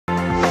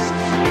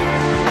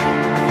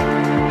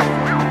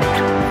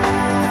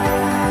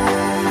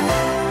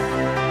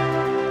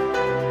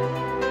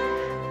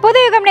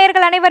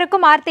நேயர்கள்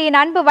அனைவருக்கும் ஆர்த்தியின்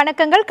அன்பு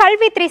வணக்கங்கள்.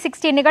 கல்வி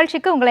 360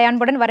 நிகழ்ச்சிக்கு உங்களை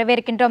அன்புடன்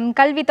வரவேற்கின்றோம்.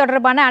 கல்வி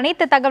தொடர்பான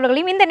அனைத்து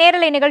தகவல்களையும் இந்த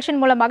நேரலை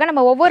நிகழ்ச்சியின் மூலமாக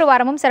நம்ம ஒவ்வொரு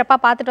வாரமும் சிறப்பாக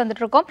பார்த்துட்டு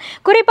வந்துட்டு இருக்கோம்.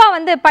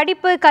 குறிப்பாக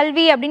படிப்பு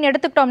கல்வி அப்படின்னு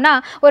எடுத்துக்கிட்டோம்னா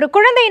ஒரு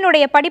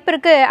குழந்தையினுடைய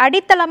படிப்பிற்கு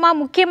அடித்தளமாக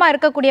முக்கியமாக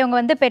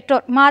இருக்கக்கூடியவங்க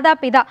பெற்றோர், மாதா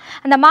பிதா.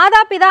 அந்த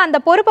மாதா பிதா அந்த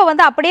பொறுப்பை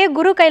அப்படியே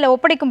குரு கையில்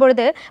ஒப்படைக்கும்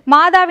பொழுது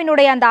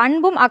மாதாவினுடைய அந்த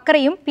அன்பும்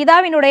அக்கறையும்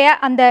பிதாவினுடைய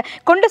அந்த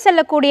கொண்டு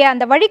செல்லக்கூடிய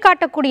அந்த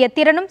வழிகாட்டக்கூடிய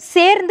திறனும்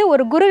சேர்ந்து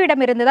ஒரு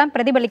குருவிடம் இருந்து தான்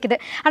பிரதிபலிக்குது.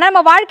 ஆனால்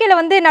நம்ம வாழ்க்கையில்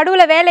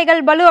நடுவில் வேலைகள்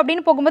பலு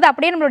அப்படின்னு போகும்போது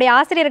அப்படியே நம்மளுடைய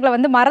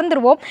ஆசிரியர்களை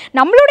மறந்துடுவோம்.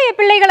 நம்மளுடைய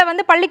பிள்ளைகளை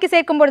பள்ளிக்கு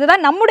சேர்க்கும் பொழுது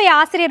தான் நம்முடைய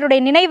ஆசிரியருடைய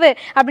நினைவு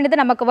அப்படின்றது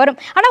நமக்கு வரும்.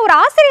 ஆனால் ஒரு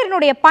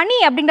ஆசிரியருடைய பணி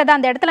அப்படின்றத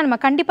அந்த இடத்துல நம்ம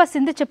கண்டிப்பாக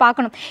சிந்திச்சு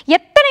பார்க்கணும்.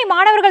 எத்தனை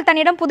மாணவர்கள்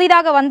தன்னிடம்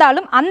புதிதாக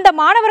வந்தாலும் அந்த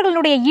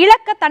மாணவர்களுடைய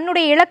இலக்கை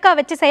தன்னுடைய இலக்கா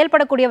வச்சு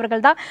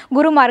செயல்படக்கூடியவர்கள் தான்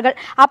குருமார்கள்.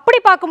 அப்படி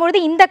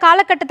பார்க்கும்பொழுது இந்த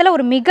காலகட்டத்தில்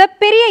ஒரு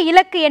மிகப்பெரிய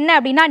இலக்கு என்ன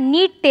அப்படின்னா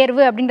நீட்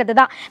தேர்வு அப்படின்றது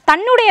தான்.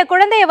 தன்னுடைய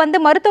குழந்தைய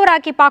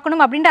மருத்துவராக்கி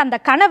பார்க்கணும் அப்படின்ற அந்த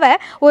கனவை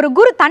ஒரு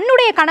குரு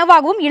தன்னுடைய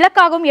கனவாகவும்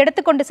இலக்காகவும்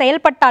எடுத்துக்கொண்டு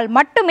செயல்பட்டால்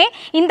மட்டுமே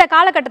இந்த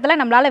காலகட்டத்தில்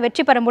நம்மளால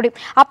வெற்றி பெற முடியும்.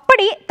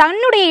 அப்படி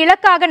தன்னுடைய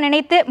இலக்காக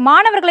நினைத்து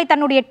மாணவர்களை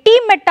தன்னுடைய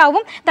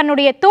டீம்மேட்டாகவும்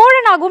தன்னுடைய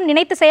தோழனாகவும்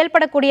நினைத்து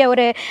செயல்படக்கூடிய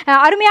ஒரு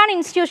அருமையான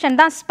இன்ஸ்டிடியூஷன்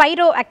தான்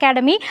ஸ்பைரோ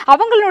அகாடமி.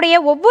 அவங்களுடைய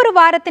ஒவ்வொரு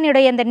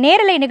வாரத்தினுடைய இந்த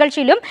நேரலை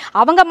நிகழ்ச்சியிலும்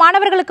அவங்க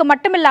மாணவர்களுக்கு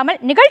மட்டுமில்லாமல்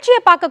நிகழ்ச்சியை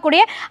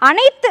பார்க்கக்கூடிய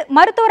அனைத்து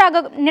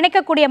மருத்துவராக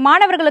நினைக்கக்கூடிய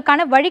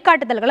மாணவர்களுக்கான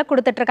வழிகாட்டுதல்களை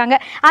கொடுத்துட்டு இருக்காங்க.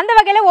 அந்த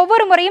வகையில்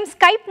ஒவ்வொரு முறையும்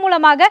ஸ்கைப்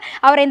மூலமாக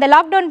அவர் இந்த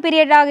லாக்டவுன்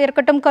பீரியடாக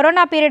இருக்கட்டும்,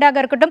 கொரோனா பீரியடாக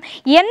இருக்கட்டும்,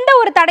 எந்த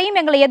ஒரு தடையும்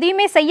எங்களை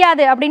எதையுமே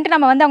செய்யாது அப்படின்ட்டு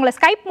நம்ம அவங்களை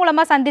ஸ்கைப்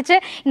மூலமா சந்திச்சு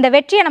இந்த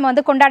வெற்றியை நம்ம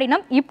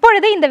கொண்டாடினோம்.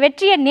 இப்பொழுது இந்த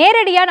வெற்றியை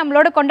நேரடியாக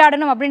நம்மளோட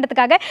கொண்டாடணும்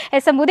அப்படின்றதுக்காக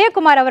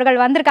உதயகுமார் அவர்கள்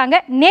வந்திருக்காங்க.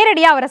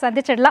 நேரடியாக அவரை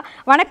சந்திச்சிடலாம்.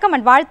 வணக்கம்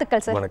அண்ட்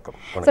வாழ்த்துக்கள் சார்.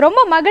 ரொம்ப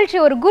மகிழ்ச்சி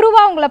ஒரு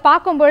குருவா உங்களை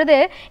பார்க்கும் பொழுது.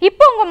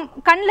 இப்போ உங்க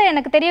கண்ணில்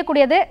எனக்கு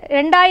தெரியக்கூடியது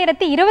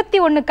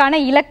 2021க்கான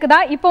இலக்கு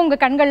தான் இப்போ உங்க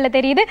கண்களில்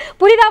தெரியுது.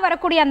 புதிதாக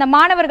வரக்கூடிய அந்த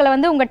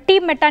மாணவர்களை உங்க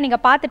டீம் மெட்டா நீங்க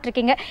பார்த்துட்டு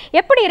இருக்கீங்க.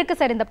 எப்படி இருக்கு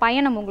சார் இந்த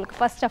பயணம் உங்களுக்கு?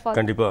 ஃபர்ஸ்ட் ஆஃப் ஆல்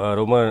கண்டிப்பா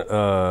ரொம்ப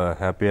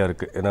ஹாப்பியா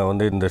இருக்கு. ஏன்னா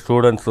இந்த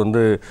ஸ்டூடெண்ட்ஸ்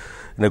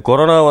இந்த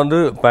கொரோனா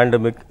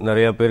பேண்டமிக்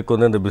நிறைய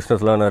பேருக்கு இந்த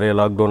பிஸ்னஸ்லாம் நிறைய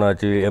லாக்டவுன்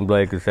ஆச்சு,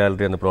 எம்ப்ளாய்க்கு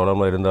சேலரி அந்த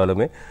ப்ராப்ளமாக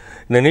இருந்தாலுமே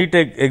இந்த நீட்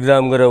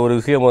எக்ஸாம்ங்கிற ஒரு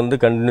விஷயம்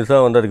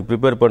கண்டினியூஸாக அதுக்கு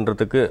ப்ரிப்பேர்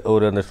பண்ணுறதுக்கு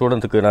அந்த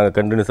ஸ்டூடெண்ட்ஸுக்கு நாங்கள்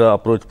கண்டினியூஸாக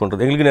அப்ரோச்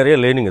பண்ணுறது எங்களுக்கு நிறைய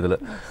லேர்னிங் இதில்.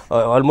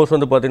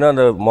 ஆல்மோஸ்ட் பார்த்தீங்கன்னா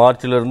அந்த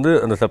மார்ச்லேருந்து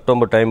அந்த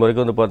செப்டம்பர் டைம்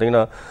வரைக்கும்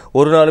பார்த்தீங்கன்னா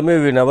ஒரு நாளுமே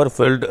வி நெவர்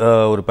ஃபெல்ட்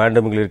ஒரு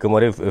பேண்டமிக்கில் இருக்க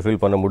மாதிரி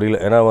ஃபீல் பண்ண முடியல.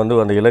 ஏன்னா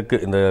அந்த இலக்கு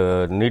இந்த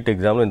நீட்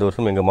எக்ஸாமில் இந்த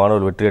வருஷம் எங்கள்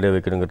மாணவர் வெற்றி அடைய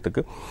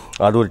வைக்கணுங்கிறதுக்கு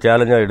அது ஒரு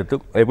சேலஞ்சாக எடுத்து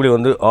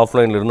எப்படி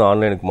ஆஃப்லைன்லேருந்து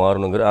ஆன்லைனுக்கு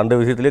மாறணுங்கிற அந்த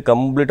விஷயத்துலேயே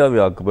கம்ப்ளீட்டாக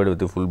we occupied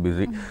with full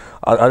busy.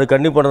 அது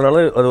கண்டிப்பாக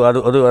பண்ணுறதுனால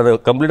அது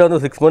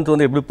கம்ப்ளீட்டாக 6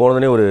 மந்த்ஸ் எப்படி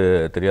போனதுனே ஒரு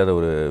தெரியாத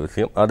ஒரு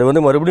விஷயம்.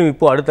 அது மறுபடியும்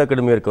இப்போ அடுத்த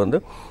அகாடமியருக்கு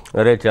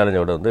நிறைய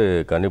சேலஞ்சோட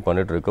கண்டிப்பாக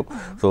பண்ணிட்டு இருக்கும்.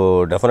 ஸோ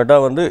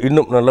டெஃபினட்டாக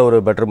இன்னும் நல்ல ஒரு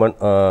பெட்டர்மெண்ட்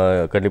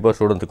கண்டிப்பாக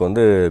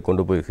ஸ்டூடெண்ட்ஸுக்கு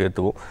கொண்டு போய்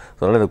சேர்த்துவோம். ஸோ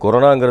அதனால் இந்த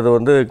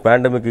கொரோனாங்கிறது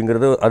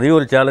பேண்டமிக்ங்கிறது அதையும்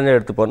ஒரு சேலஞ்சாக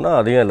எடுத்து பண்ணால்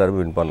அதையும் எல்லாரும்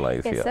வின் பண்ணலாம்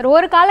ஈஸியாக. சார்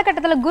ஒரு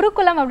காலகட்டத்தில்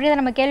குருகுலம் அப்படின்னு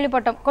நம்ம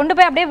கேள்விப்பட்டோம். கொண்டு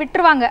போய் அப்படியே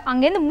விட்டுருவாங்க,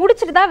 அங்கேருந்து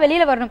முடிச்சுட்டு தான்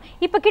வெளியில் வரணும்.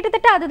 இப்போ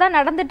கிட்டத்தட்ட அதுதான்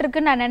நடந்துட்டு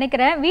இருக்குன்னு நான்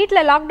நினைக்கிறேன்.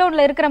 வீட்டில்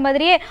லாக்டவுனில் இருக்கிற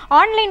மாதிரியே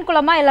ஆன்லைன்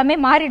குலமா எல்லாமே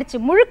மாறிடுச்சு.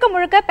 முழுக்க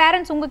முழுக்க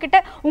பேரண்ட்ஸ் உங்ககிட்ட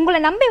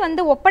உங்களை நம்பி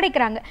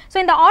ஒப்படைக்கிறாங்க. ஸோ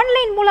இந்த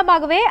ஆன்லைன்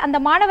மூலமாகவே அந்த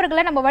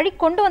மாணவர்களை நம்ம வழி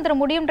கொண்டு வந்துட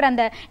முடியும்ன்ற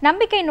அந்த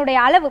நம்பிக்கையினுடைய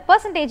அளவு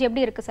பெர்சன்டேஜ்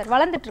எப்படி இருக்கு சார்?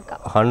 வளர்ந்துட்டு இருக்கா?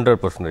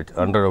 100%,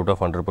 100 out of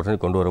 100%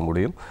 கொண்டு வர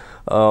முடியும்.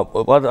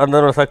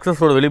 அந்த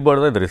சக்ஸஸோட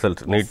வெளிப்பாடு தான் இந்த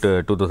ரிசல்ட் நீட்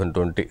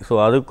 2020. ஸோ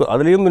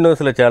அதுலேயும் இன்னும்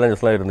சில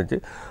சேலஞ்சஸ்லாம் இருந்துச்சு.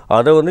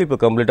 அதை இப்போ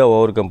கம்ப்ளீட்டாக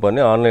ஓவர் கம்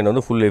பண்ணி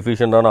ஆன்லைன் ஃபுல்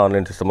எஃபிஷியண்டான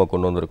ஆன்லைன் சிஸ்டமாக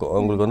கொண்டு வந்திருக்கும்.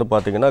 உங்களுக்கு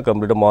பார்த்தீங்கன்னா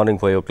கம்ப்ளீட்டாக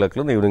morning 5 o'clock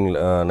evening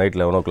night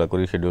 11 o'clock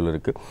வரைக்கும் ஷெட்யூல்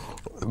இருக்குது.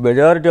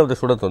 மெஜாரிட்டி ஆஃப் த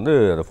ஸ்டூடெண்ட்ஸ்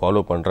அதை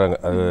ஃபாலோ பண்ணுறாங்க.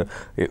 அது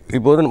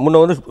இப்போ முன்னே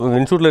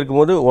இன்ஸ்டியூட்டில்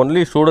இருக்கும்போது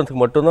ஒன்லி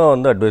ஸ்டூடெண்ட்ஸ்க்கு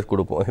மட்டும்தான் அட்வைஸ்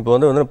கொடுப்போம்.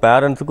 இப்போ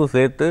பேரண்ட்ஸுக்கும்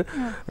சேர்த்து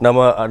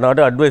நம்ம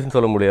நாட்டு அட்வைஸ்ன்னு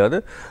சொல்ல முடியாது.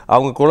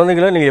 அவங்க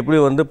குழந்தைகளை நீங்கள்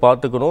எப்படி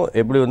பார்த்துக்கணும்,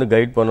 எப்படி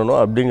கைட் பண்ணணும்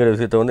அப்படிங்கிற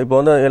விஷயத்தை இப்போ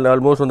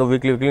ஆல்மோஸ்ட்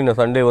வீக்லி நான்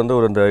சண்டே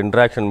ஒரு இந்த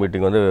இன்ட்ராக்ஷன்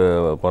மீட்டிங்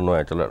பண்ணுவோம்.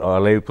 ஆக்சுவலாக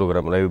லைவ்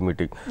ப்ரோக்ராம், லைவ்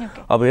மீட்டிங்.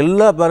 அப்போ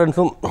எல்லா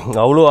பேரண்ட்ஸும்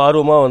அவ்வளோ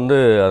ஆர்வமாக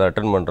அதை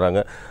அட்டன் பண்ணுறாங்க.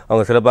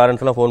 அவங்க சில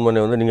பேரண்ட்ஸ்லாம் ஃபோன்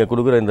பண்ணி நீங்கள்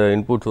கொடுக்குற இந்த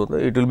inputs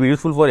it will be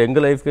useful for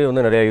எங்கள் லைஃப்க்கே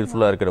நிறைய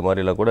யூஸ்ஃபுல்லாக இருக்கிற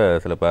மாதிரிலாம் கூட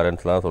சில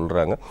பேரண்ட்ஸ்லாம்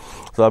சொல்கிறாங்க.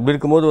 ஸோ அப்படி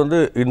இருக்கும்போது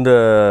இந்த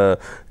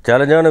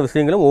சேலஞ்சான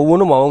விஷயங்களும்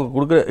ஒவ்வொன்றும் அவங்க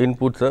கொடுக்குற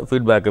இன்புட்ஸை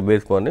ஃபீட்பேக்கை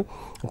பேஸ் பண்ணி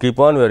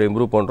கீப் ஆன் வேறு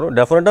இம்ப்ரூவ் பண்ணுறோம்.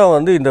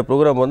 டெஃபினட்டாக இந்த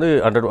ப்ரோக்ராம்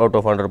 100 out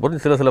of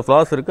 100%. சில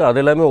ஃப்ளாஸ் இருக்குது, அது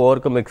எல்லாமே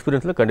ஓவர் கம்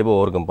எக்ஸ்பீரியன்ஸில் கண்டிப்பாக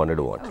ஓவர் கம்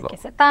பண்ணிடுவோம்.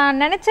 ஆக்சுவலாக தான்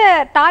நினச்ச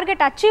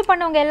டார்கெட் அச்சீவ்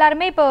பண்ணவங்க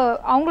எல்லாருமே இப்போ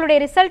அவங்களுடைய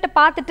ரிசல்ட்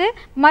பார்த்துட்டு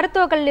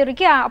மருத்துவக்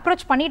கல்லூரிக்கு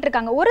அப்ரோச் பண்ணிட்டு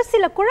இருக்காங்க. ஒரு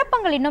சில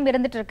குழப்பங்கள் இன்னும்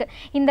இருந்துட்டு இருக்கு.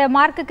 இந்த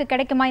மார்க்குக்கு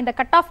கிடைக்குமா, இந்த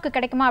கட் ஆஃப்க்கு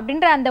கிடைக்குமா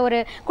அப்படின்ற அந்த ஒரு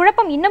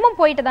குழப்பம் இன்னமும்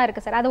போயிட்டு தான்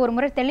இருக்கு சார். அது ஒரு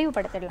முறை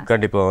தெளிவுபடுத்திடலாம்.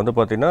 கண்டிப்பாக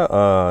பார்த்தீங்கன்னா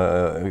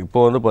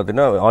இப்போ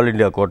பார்த்தீங்கன்னா all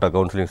India quota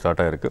counselling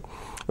start ஆயிருக்கு.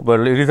 இப்போ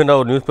ரீசெண்டாக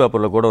ஒரு நியூஸ்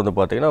பேப்பரில் கூட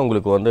பார்த்தீங்கன்னா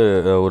உங்களுக்கு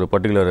ஒரு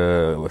பர்டிகுலர்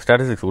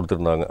ஸ்டாட்டிஸ்டிக்ஸ்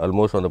கொடுத்துருந்தாங்க.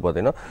 ஆல்மோஸ்ட்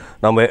பார்த்தீங்கன்னா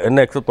நம்ம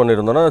என்ன எக்ஸ்பெக்ட்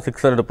பண்ணியிருந்தோம்னா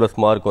 600+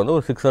 மார்க்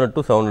ஒரு 600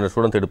 to 700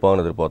 ஸ்டூடெண்ட்ஸ்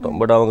எடுப்பாங்கன்னு எதிர்பார்த்தோம்.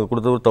 பட் அவங்க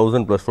கொடுத்த ஒரு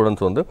 1000+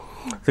 ஸ்டூடெண்ட்ஸ்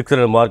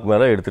 600 மார்க்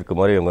மேலே எடுத்திருக்க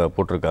மாதிரி அவங்க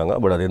போட்டிருக்காங்க.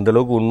 பட் அது எந்த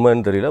அளவுக்கு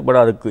உண்மைன்னு தெரியல.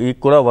 பட் அதுக்கு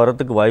ஈக்குவலாக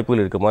வரத்துக்கு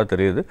வாய்ப்புகள் இருக்க மாதிரி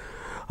தெரியுது.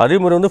 அதே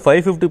மாதிரி வந்து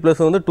 550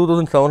 ப்ளஸ் வந்து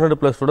 2700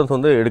 ப்ளஸ் ஸ்டூடெண்ட்ஸ்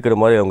வந்து எடுக்கிற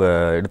மாதிரி அவங்க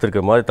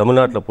எடுத்திருக்கிற மாதிரி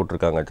தமிழ்நாட்டில்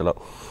போட்டிருக்காங்க ஆக்சுவலாக.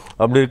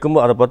 அப்படி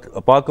இருக்கும்போது அதை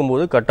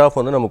பார்க்கும்போது கட் ஆஃப்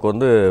வந்து நமக்கு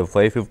வந்து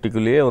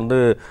 550க்குள்ளேயே வந்து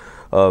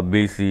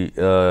பிசி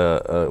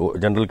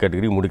ஜென்ரல்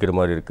கேட்டகரி முடிக்கிற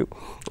மாதிரி இருக்குது.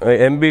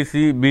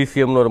 எம்பிசி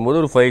பிசிஎம்னு வரும்போது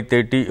ஒரு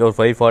 530 ஒரு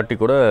 540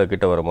 கூட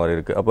கிட்ட வர மாதிரி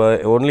இருக்குது. அப்போ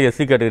ஒன்லி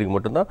எஸ்சி கேட்டகரிக்கு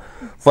மட்டும்தான்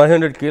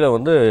 500 கீழே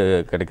வந்து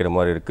கிடைக்கிற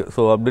மாதிரி இருக்குது.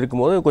 ஸோ அப்படி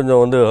இருக்கும்போது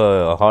கொஞ்சம் வந்து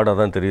ஹார்டாக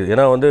தான் தெரியுது.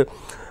 ஏன்னா வந்து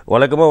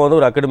வழக்கமாக வந்து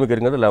ஒரு அகடமிக்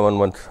இருக்கிறது 11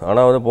 மந்த்ஸ்,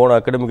 ஆனால் வந்து போன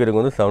அகடமிக்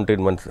இருக்கு வந்து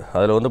 17 மந்த்ஸ்.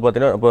 அதில் வந்து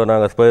பார்த்தீங்கன்னா இப்போ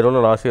நாங்கள்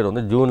ஸ்பைரோவில் லாஸ்ட் இயர்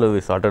வந்து ஜூனில்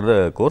we started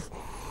the course.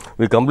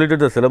 We completed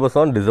the syllabus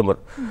on December.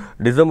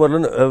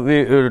 We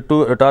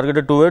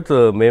targeted towards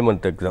May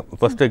month exam.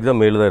 First exam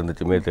May தான்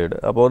இருந்துச்சு, May 3rd.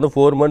 அப்போ வந்து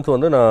 4 months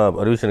வந்து நான்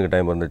ரிவிஷனுக்கு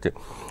டைம் இருந்துச்சு.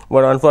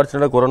 பட்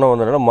அன்ஃபார்ச்சுனேட்டாக கொரோனா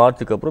வந்ததுனால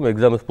மார்ச்சுக்கு அப்புறம்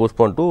exam is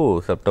postpone to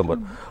September.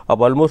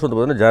 அப்போ ஆல்மோஸ்ட் வந்து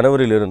பார்த்தீங்கன்னா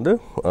ஜனவரியிலிருந்து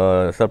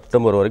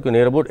செப்டம்பர் வரைக்கும்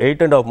நியர் அபவுட்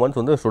 8.5 months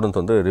வந்து ஸ்டூடெண்ட்ஸ்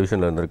வந்து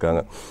ரிவிஷனில்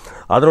இருந்திருக்காங்க.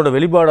 அதனோட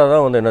வெளிப்பாடாக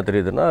தான் வந்து என்ன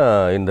தெரியுதுன்னா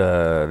இந்த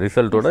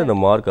ரிசல்ட்டோட இந்த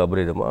மார்க்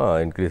அபரிதமாக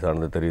இன்க்ரீஸ்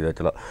ஆனது தெரியுது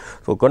ஆக்சுவலாக.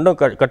 ஸோ கொஞ்சம்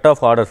கட்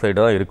ஆஃப் ஆர்டர் சைடு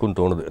தான் இருக்குன்னு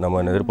தோணுது.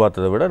 நம்ம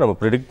எதிர்பார்த்ததை விட, நம்ம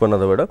ப்ரிடிக்ட்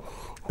பண்ணதை விட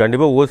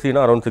கண்டிப்பாக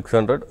ஓசினா அரௌண்ட்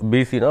 600,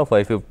 பிசினா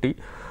 550,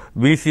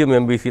 பிசிஎம்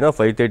எம்பிசினா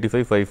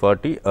 535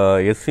 540,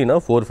 எஸ்சினா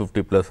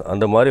 450 ப்ளஸ்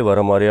அந்த மாதிரி வர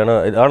மாதிரியான.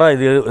 ஆனால்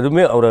இது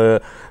எதுவுமே ஒரு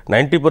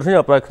 90%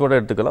 அப்ராக்சிமேட்டாக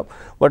எடுத்துக்கலாம்.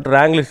 பட்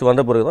ரேங்க் லிஸ்ட்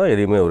வந்த பிறகு தான்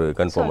எதையுமே ஒரு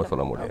கன்ஃபார்மாக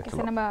சொல்ல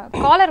முடியும். நம்ம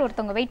காலர்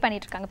ஒருத்தவங்க வெயிட்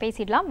பண்ணிட்டு இருக்காங்க,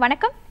 பேசிடலாம்.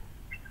 வணக்கம்.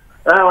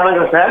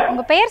 வணக்கம் சார்.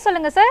 உங்க பெயர்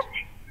சொல்லுங்க சார்.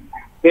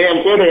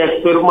 என் பேர் எஸ்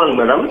பெருமாள்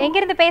மேடம். எங்க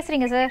இருந்து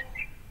பேசுறீங்க சார்?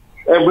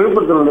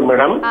 விழுப்புரத்துல இருந்து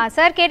மேடம்.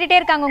 சார் கேட்டுட்டே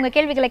இருக்காங்க, உங்க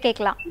கேள்விகளை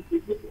கேட்கலாம்.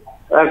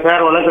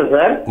 சார் வணக்கம்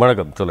சார்.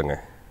 வணக்கம், சொல்லுங்க.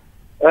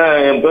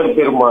 என் பேர்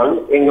பெருமாள்.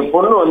 எங்க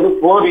பொண்ணு வந்து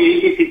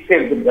 486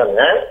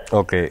 எடுத்திருக்காங்க.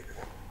 ஓகே.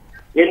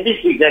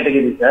 NTC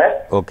category sir.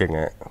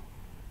 ஓகேங்க.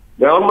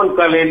 கவர்மெண்ட்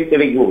காலேஜ்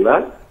கிடைக்குங்களா?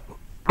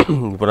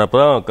 இப்போ நான்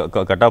இப்போ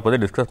தான் கட் ஆஃப் பற்றி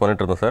டிஸ்கஸ்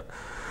பண்ணிட்டு இருந்தேன் சார்.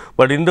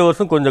 பட் இந்த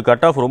வருஷம் கொஞ்சம்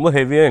கட் ஆஃப் ரொம்ப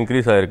ஹெவியாக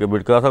இன்க்ரீஸ் ஆயிருக்கு.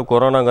 Because of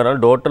கொரோனாங்கிறனால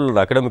total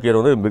academic year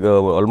வந்து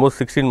ஆல்மோஸ்ட்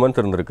 16 months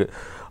இருந்திருக்கு.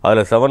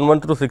 அதில் 7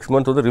 months to 6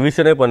 months வந்து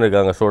ரிவிஷனே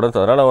பண்ணியிருக்காங்க ஸ்டூடெண்ட்ஸ்.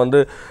 அதனால் வந்து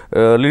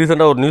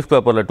ரீசெண்டாக ஒரு நியூஸ்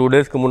பேப்பரில் 2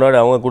 days முன்னாடி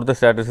அவங்க கொடுத்த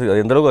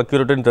ஸ்டாட்டிஸ்டிக்ஸ் எந்தளவுக்கு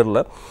அக்யூரேட்டுன்னு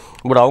தெரில.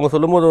 பட் அவங்க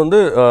சொல்லும்போது வந்து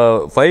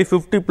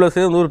 550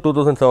 ப்ளஸே வந்து ஒரு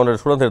 2700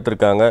 ஸ்டூடெண்ட்ஸ்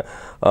எடுத்திருக்காங்க.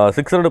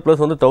 600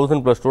 ப்ளஸ் வந்து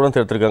 1000 ப்ளஸ்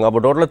ஸ்டூடெண்ட்ஸ் எடுத்திருக்காங்க.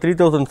 அப்போ டோட்டலாக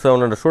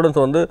 3700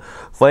 ஸ்டூடெண்ட்ஸ் வந்து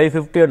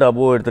 550 அண்ட்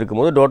அபோவ்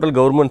எடுத்திருக்கும் போது டோட்டல்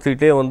கவர்மெண்ட்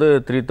சீட்டே வந்து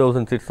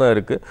 3000 சீட்ஸ் தான்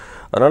இருக்குது.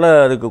 அதனால்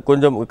அதுக்கு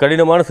கொஞ்சம்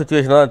கடினமான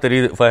சுச்சுவேஷனாக தான்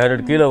தெரியுது.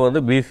 500 கீழே வந்து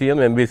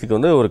பிசிஎம் எம்பிசிக்கு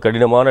வந்து ஒரு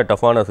கடினமான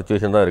டஃபான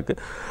சுச்சுவேஷன் தான் இருக்குது.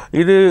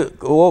 இது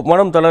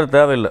மனம் தளர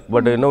தேவையில்லை.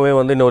 பட் இன்னுமே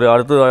வந்து இன்னொரு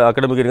அடுத்த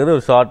அகடமிக் இருக்கிறது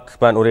ஒரு ஷார்ட்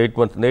ஸ்பேன், ஒரு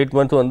 8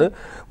 months வந்து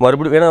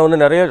மறுபடியும். ஏன்னா வந்து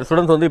நிறைய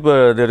ஸ்டூடெண்ட்ஸ் வந்து இப்போ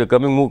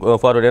கம்மிங் மூவ்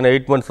ஃபார்வர்ட், ஏன்னா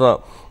 8 months தான்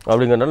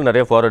அப்படிங்கிறனால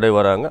நிறைய ஃபார்வர்டே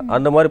வராங்க.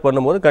 அந்த மாதிரி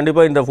பண்ணும்போது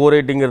கண்டிப்பாக இந்த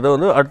 480ங்கிறத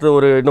வந்து அடுத்த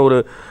ஒரு இன்னொரு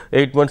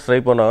 8 months ட்ரை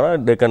பண்ணாங்கன்னா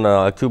they can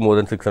achieve more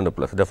then 600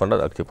 plus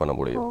டெஃபினட்டாக அச்சீவ் பண்ண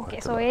முடியும்.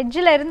 ஓகே. ஸோ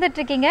எட்ஜில் இருந்துட்டு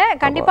இருக்கீங்க.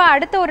 கண்டிப்பாக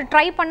அடுத்த ஒரு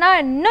ட்ரை பண்ணால்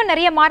இன்னும்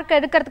நிறைய மார்க்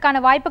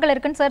எடுக்கிறதுக்கான வாய்ப்புகள்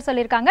இருக்குன்னு சார்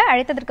சொல்லியிருக்காங்க.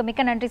 அழைத்ததற்கு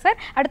மிக்க நன்றி சார்.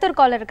 அடுத்த ஒரு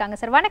காலர் இருக்காங்க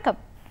சார். வணக்கம்.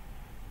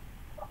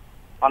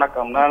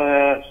 வணக்கம், நான்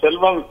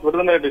செல்வம்,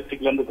 விருதுநகர்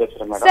டிஸ்ட்ரிக்ட்ல இருந்து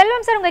பேசுறேன் மேடம்.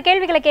 செல்வம் சார், உங்க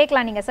கேள்விகளை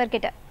கேட்கலாம் நீங்க சார்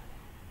கிட்ட.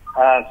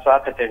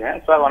 சார் கேட்டேங்க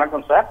சார்.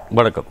 வணக்கம் சார்.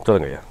 வணக்கம்,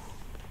 சொல்லுங்க ஐயா.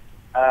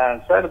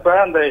 சார், இப்ப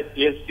அந்த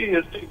எஸ்சி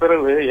எஸ்டி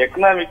பிறகு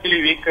எக்கனாமிக்கலி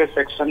வீக்கர்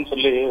செக்ஷன்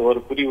சொல்லி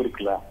ஒரு பிரிவு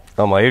இருக்குல்ல?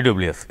 ஆமா,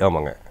 ஐடபிள்யூஎஸ்.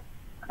 ஆமாங்க.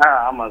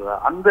 ஆமா சார்.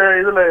 அந்த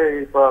இதுல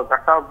இப்போ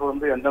கட் ஆஃப்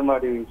வந்து எந்த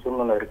மாதிரி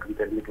சூழ்நிலை இருக்குன்னு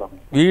தெரிஞ்சுக்கலாம்.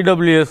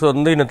 இடபிள்யூஎஸ்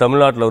வந்து இந்த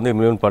தமிழ்நாட்டில் வந்து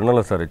இம்ப்ளிமெண்ட்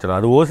பண்ணல சார்.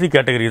 அது ஓசி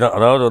கேட்டகரி தான்.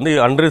 அதாவது வந்து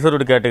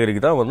அன்ரிசர்வ்டு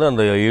கேட்டகரிக்கு தான் வந்து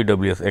அந்த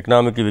இடபிள்யூஎஸ்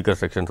எக்கனாமிக் வீக்கர்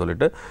செக்ஷன்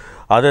சொல்லிட்டு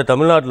அதை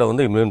தமிழ்நாட்டில்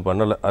வந்து இம்ப்ளிமெண்ட்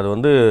பண்ணலை. அது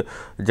வந்து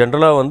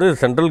ஜென்ரலாக வந்து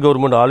central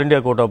government all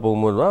India quota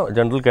போகும்போது தான்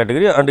general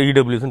category and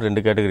EWS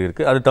 2 category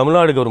இருக்குது. அது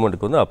தமிழ்நாடு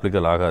கவர்மெண்ட்டுக்கு வந்து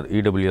அப்ளிகல் ஆகாது.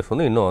 இடபிள்யூஎஸ்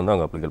வந்து இன்னும் வந்து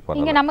அங்கே அப்ளிகல்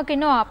பண்ணல, நமக்கு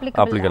இன்னும்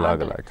அப்ளிகல்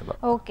ஆகல ஆக்சுவலாக.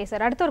 ஓகே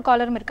சார், அடுத்த ஒரு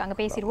காலரும் இருக்காங்க,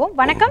 பேசிடுவோம்.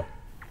 வணக்கம்.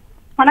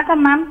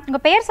 வணக்கம் மேம். உங்க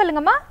பெயர்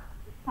சொல்லுங்கம்மா.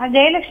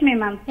 ஜெயலட்சுமி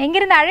மேம். எங்க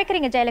இருந்து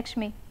அழைக்கிறீங்க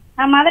ஜெயலட்சுமி?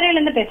 மதுரையில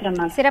இருந்து பேசுறேன்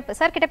மேம். சிறப்பு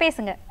சார், கிட்ட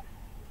பேசுங்க.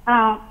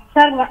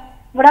 Sir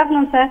good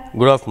afternoon sir.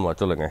 Good afternoon,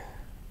 சொல்லுங்க.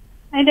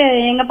 இது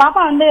எங்க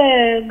பாப்பா வந்து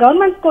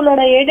கவர்மெண்ட்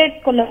ஸ்கூலோட எய்டட்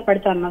ஸ்கூல்ல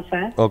படிச்சாங்க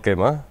சார்.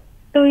 ஓகேமா.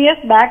 2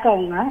 years பேக்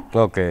அவங்க.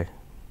 ஓகே.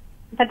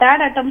 இந்த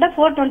தேர்ட் அட்டெம்ப்ட்ல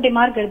 420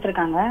 மார்க்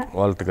எடுத்திருக்காங்க.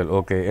 வாழ்த்துக்கள்.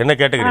 ஓகே, என்ன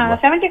கேட்டகரி?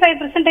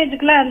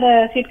 75%க்குள்ள அந்த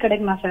சீட்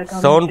கிடைக்குமா சார்?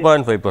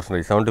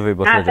 7.5%.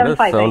 75%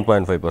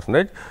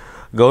 7.5%.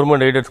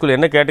 கவர்மெண்ட் எய்டட் ஸ்கூல்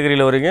என்ன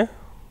கேட்டகரியில் வரீங்க?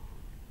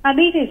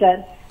 PC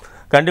sir.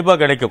 கண்டிப்பாக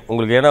கிடைக்கும்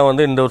உங்களுக்கு. ஏன்னா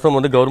வந்து இந்த வருஷம்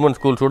வந்து கவர்மெண்ட்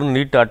ஸ்கூல் ஸ்டூடெண்ட்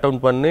நீட் அட்டம்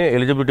பண்ணி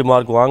எலிஜிபிலிட்டி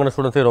மார்க் வாங்கின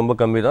ஸ்டூடெண்ட்ஸே ரொம்ப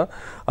கம்மி தான்.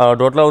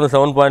 டோட்டலாக வந்து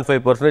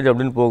 7.5%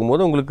 அப்படின்னு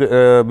போகும்போது உங்களுக்கு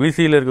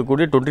பிசியில்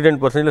இருக்கக்கூடிய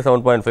 29%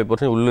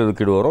 7.5% உள்ள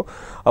ஒதுக்கீடு வரும்.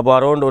 அப்போ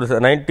அரௌண்ட் ஒரு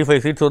 95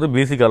 சீட்ஸ் வந்து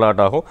பிசிக்கு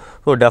அலாட் ஆகும்.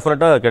 ஸோ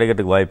டெஃபினட்டாக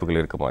கிடைக்கிறதுக்கு வாய்ப்புகள்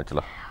இருக்குமா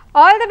ஆக்சுவலாக.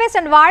 ஆல் தி பெஸ்ட்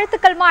அண்ட்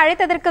வாழ்த்துக்கள்மா.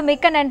 அழைத்ததற்கு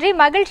மிக்க நன்றி.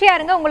 மகிழ்ச்சியா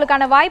இருங்க,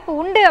 உங்களுக்கான வாய்ப்பு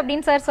உண்டு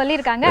அப்படின்னு சார்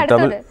சொல்லியிருக்காங்க.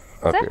 அடுத்தது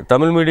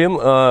தமிழ் மீடியம்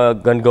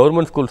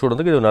கவர்மெண்ட் ஸ்கூல்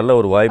ஸ்டூடெண்ட்ஸுக்கு இது நல்ல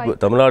ஒரு வாய்ப்பு.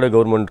 தமிழ்நாடு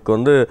கவர்மெண்ட்க்கு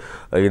வந்து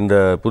இந்த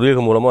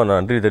புதியகம் மூலமாக நான்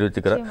நன்றி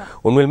தெரிவிச்சுக்கிறேன்.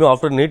 உண்மையிலுமே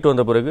ஆஃப்டர் நீட்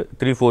வந்த பிறகு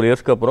 3-4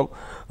 இயர்ஸ்க்கு அப்புறம்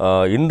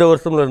இந்த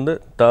வருஷம்லேருந்து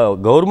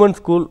government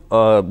school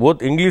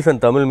both English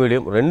and Tamil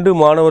medium 2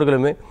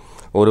 மாணவர்களுமே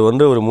ஒரு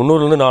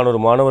 300லேருந்து 400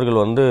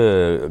 மாணவர்கள் வந்து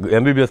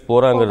MBBS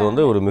போகிறாங்கிறது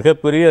வந்து ஒரு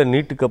மிகப்பெரிய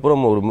நீட்டுக்கு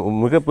அப்புறம் ஒரு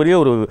மிகப்பெரிய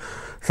ஒரு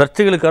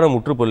சர்ச்சைகளுக்கான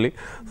முற்றுப்புள்ளி.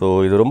 ஸோ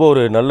இது ரொம்ப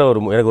ஒரு நல்ல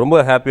எனக்கு ரொம்ப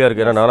ஹாப்பியாக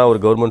இருக்குது. ஏன்னா நானும்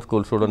ஒரு government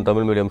school student,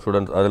 Tamil medium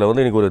students. அதில்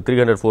வந்து இன்றைக்கி ஒரு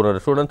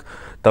 300-400 ஸ்டூடெண்ட்ஸ்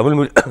தமிழ்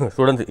மீடியம்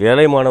ஸ்டூடெண்ட்ஸ்,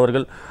 ஏழை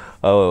மாணவர்கள்,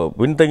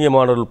 பின்தங்கிய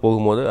மாணவர்கள்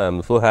போகும்போது I am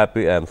so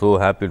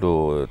happy to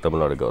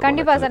Tamil Nadu government.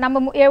 கண்டிப்பா சார்,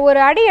 நம்ம ஒரு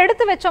அடி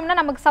எடுத்து வச்சோம்னா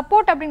நமக்கு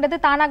சப்போர்ட் அப்படின்றது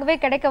தானாகவே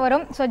கிடைக்க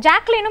வரும். ஸோ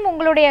ஜாக்லினும்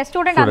உங்களுடைய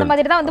ஸ்டூடெண்ட் அந்த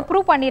மாதிரி தான் வந்து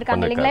ப்ரூவ்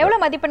பண்ணியிருக்காங்க இல்லைங்களா?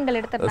 எவ்வளவு மதிப்பெண்கள்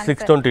எடுத்திருக்காங்க?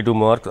 622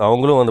 மார்க்ஸ்.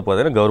 அவங்களும் வந்து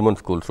பார்த்தீங்கன்னா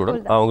கவர்மெண்ட் ஸ்கூல்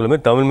ஸ்டூடெண்ட். அவங்களுமே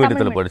தமிழ்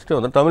மீடியத்தில் படிச்சுட்டு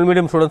வந்து Tamil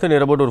medium students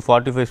near about ஒரு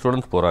 45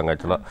 ஸ்டூடெண்ட்ஸ் போகிறாங்க.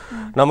 ஆக்சுவலாக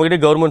நம்மகிட்ட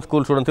கவர்மெண்ட்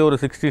ஸ்கூல் ஸ்டூடெண்ட்ஸே ஒரு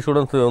 60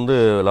 ஸ்டூடெண்ட்ஸ் வந்து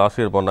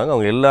லாஸ்ட் இயர் பண்ணாங்க.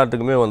 அவங்க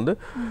எல்லாத்துக்குமே வந்து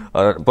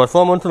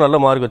பர்ஃபார்மன்ஸும் நல்ல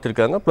மார்க்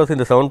வச்சிருக்காங்க. ப்ளஸ்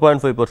இந்த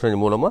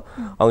 7.5% மூலமாக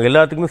அவங்க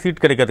எல்லாத்துக்குமே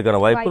சீட் கிடைக்கிறதுக்கான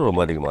வாய்ப்பு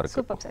ரொம்ப அதிகமாக இருக்கு.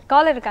 Super sir.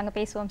 காலர் இருக்காங்க,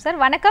 பேசுவோம் சார்.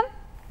 வணக்கம்.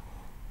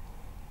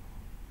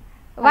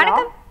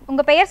 வணக்கம்,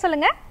 உங்க பெயர்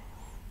சொல்லுங்க.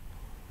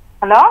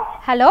 ஹலோ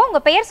ஹலோ, உங்க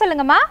பெயர்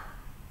சொல்லுங்கம்மா.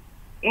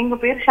 எங்க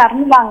பேர்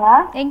ஷர்மிளாங்க.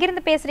 எங்க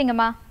இருந்து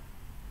பேசுறீங்கம்மா?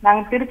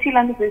 நாங்க திருச்சியில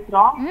இருந்து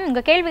பேசுறோம்.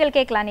 உங்க கேள்விகள்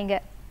கேட்கலாம் நீங்க.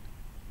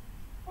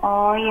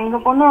 எங்க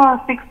பொண்ணு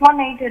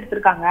 618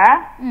 எடுத்திருக்காங்க.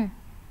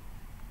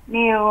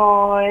 நீ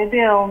இது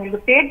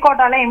உங்களுக்கு ஸ்டேட்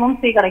கோட்டால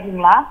MMC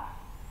கிடைக்குங்களா?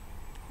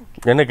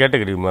 என்ன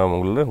கேட்டகரி மேம்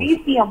உங்களுக்கு?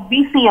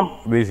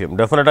 பிசிஎம்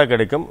டெஃபினட்டாக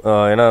கிடைக்கும்.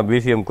 ஏன்னா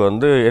பிசிஎம்க்கு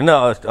வந்து என்ன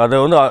அதை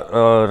வந்து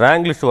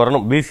ரேங்க் லிஸ்ட்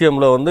வரணும்.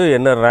 பிசிஎம்ல வந்து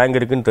என்ன ரேங்க்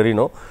இருக்குன்னு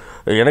தெரியணும்.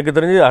 எனக்கு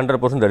தெரிஞ்சு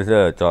 100% there is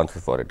a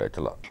chances for it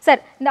actually.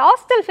 Sir, இந்த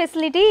ஹாஸ்டல்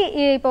ஃபெசிலிட்டி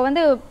இப்போ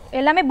வந்து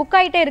எல்லாமே புக்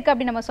ஆகிட்டே இருக்கு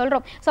அப்படின்னு நம்ம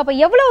சொல்றோம். ஸோ அப்போ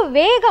எவ்வளவு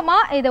வேகமா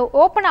இது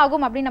ஓப்பன்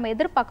ஆகும் அப்படின்னு நம்ம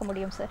எதிர்பார்க்க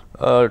முடியும் சார்?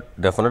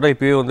 டெஃபினட்டாக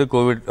இப்போயே வந்து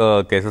கோவிட்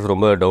கேசஸ்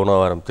ரொம்ப டவுன்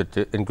ஆக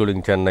ஆரம்பிச்சிருச்சு,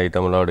 இன்க்ளூடிங் சென்னை,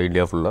 தமிழ்நாடு,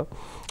 இந்தியா ஃபுல்லாக.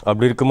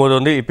 அப்படி இருக்கும்போது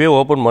வந்து இப்போயே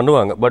ஓப்பன்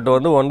பண்ணுவாங்க. பட்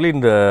வந்து ஒன்லி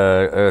இந்த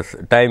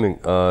டைமிங்,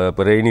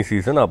 இப்போ ரெய்னி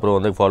சீசன், அப்புறம்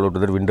வந்து follow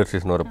to that winter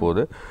season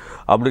வரப்போகுது.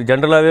 அப்படி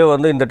ஜென்ரலாகவே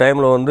வந்து இந்த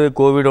டைமில் வந்து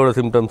கோவிடோட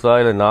சிம்டம்ஸா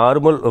இல்லை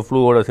நார்மல்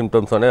ஃப்ளூவோட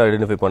சிம்டம்ஸானே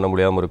ஐடென்டிஃபை பண்ண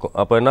முடியாமல் இருக்கும்.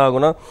 அப்போ என்ன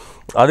ஆகுனா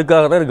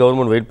அதுக்காக தான்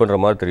கவர்மெண்ட் வெயிட் பண்ணுற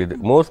மாதிரி தெரியுது.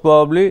 மோஸ்ட்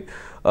ப்ராபப்லி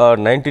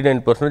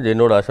 99%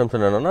 என்னோட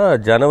அசம்ஷன் என்னன்னா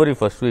ஜனவரி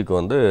ஃபர்ஸ்ட் வீக்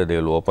வந்து they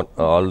will open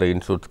all the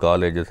institutes,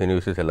 colleges,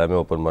 universities எல்லாமே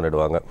ஓப்பன்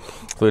பண்ணிடுவாங்க.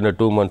 ஸோ இன்னும்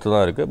 2 months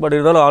தான் இருக்குது. பட்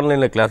இருந்தாலும்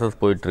ஆன்லைனில் கிளாஸஸ்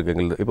போயிட்டு இருக்கு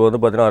எங்களுக்கு. இப்போ வந்து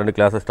பார்த்தீங்கன்னா 2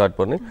 கிளாஸஸ் ஸ்டார்ட்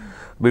பண்ணி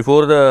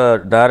before the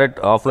direct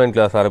offline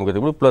class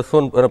ஆரம்பிக்கிறதுக்கு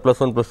 +1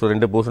 +2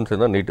 2 போர்ஷன்ஸ்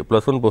இருந்தால் நீட்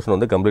 +1 போர்ஷன்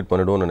வந்து கம்ப்ளீட்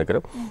பண்ணிடுவோம்னு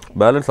நினைக்கிறேன்.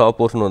 பேலன்ஸ் ஆஃப்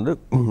போர்ஷன் வந்து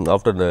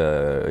ஆஃப்டர் த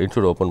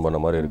இன்ஸ்டியூட் ஓப்பன் பண்ண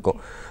மாதிரி இருக்கும்.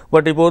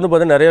 பட் இப்போ வந்து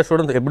பார்த்தீங்கன்னா நிறைய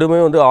ஸ்டூடெண்ட்ஸ்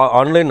எப்படியுமே வந்து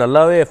ஆன்லைன்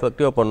நல்லாவே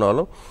எஃபெக்டிவாக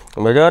பண்ணாலும்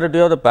மெஜாரிட்டி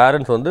ஆஃப் த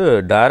பேரண்ட்ஸ் வந்து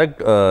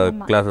டைரக்ட்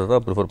கிளாஸஸ்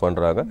தான் ப்ரிஃபர்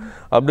பண்ணுறாங்க.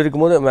 அப்படி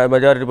இருக்கும்போது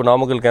மெஜாரிட்டி இப்போ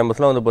நாமக்கல்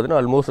கேம்பஸ்லாம் வந்து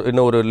பார்த்தீங்கன்னா ஆல்மோஸ்ட்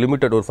இன்னும் ஒரு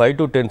லிமிட்டட் ஒரு 5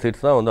 to 10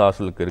 சீட்ஸ் தான் வந்து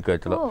ஹாஸ்டலுக்கு இருக்குது.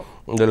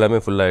 ஆக்சுவலாக இது எல்லாமே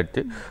ஃபுல்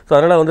ஆகிடுச்சு. ஸோ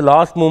அதனால் வந்து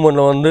லாஸ்ட்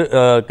மூமெண்ட்டில் வந்து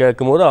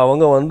கேட்கும்போது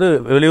அவங்க வந்து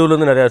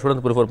வெளியூர்லேருந்து நிறையா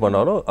ஸ்டூடெண்ட்ஸ் ப்ரிஃபர்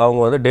பண்ணாலும் அவங்க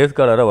வந்து டேஸ்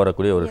காலராக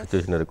வரக்கூடிய ஒரு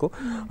சுச்சுவேஷன் இருக்கும்.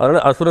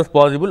 அதனால் as soon as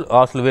possible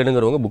hostel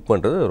வேணுங்கிறவங்க புக்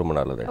பண்ணுறது ரொம்ப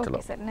நல்லது.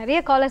 ஆக்சுவலாக சார், நிறைய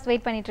காலர்ஸ்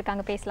வெயிட் பண்ணிட்டு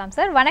இருக்காங்க, பேசலாம்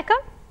சார்.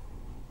 வணக்கம்.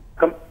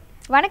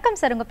 வணக்கம்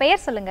சார், உங்க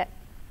பெயர் சொல்லுங்க.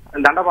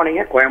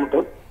 தண்டபாணிங்க,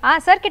 கோயம்புத்தூர்.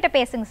 சார் கிட்ட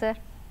பேசுங்க சார்.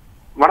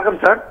 வணக்கம்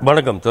சார்.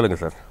 வணக்கம், சொல்லுங்க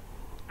சார்.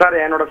 சார்,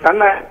 என்னோட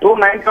சன்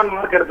 291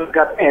 மார்க்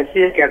எடுத்திருக்காரு,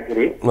 SCA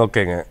கேட்டகரி.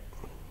 ஓகேங்க.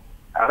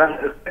 அதான்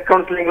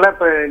கவுன்சிலிங்ல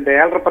இப்ப இந்த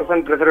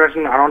 7%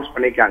 ரிசர்வேஷன் அனௌன்ஸ்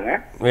பண்ணிருக்காங்க.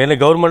 என்ன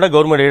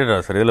கவர்மெண்ட் எய்டடா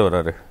சார்? இதுல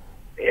வராரு?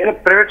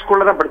 பிரைவேட்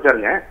ஸ்கூல்ல தான்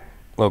படிச்சாருங்க.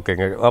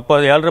 ஓகேங்க. அப்போ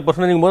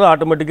 7.5% போது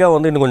ஆட்டோமேட்டிக்காக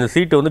வந்து இன்னும் கொஞ்சம்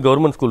சீட்டு வந்து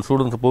கவர்மெண்ட் ஸ்கூல்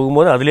ஸ்டூடெண்ட்ஸ்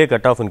போகும்போது அதிலே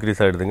கட் ஆஃப்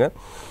இன்க்ரீஸ் ஆகிடுதுங்க.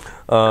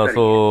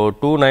 ஸோ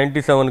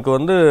 297க்கு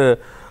வந்து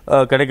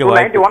கிடைக்க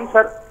வாய்ப்பு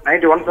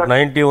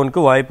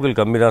 91க்கு வாய்ப்புகள்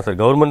கம்மி தான் சார்.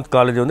 கவர்மெண்ட்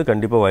காலேஜ் வந்து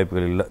கண்டிப்பாக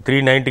வாய்ப்புகள் இல்லை.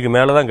 390க்கு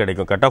மேலே தான்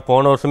கிடைக்கும். கட் ஆஃப்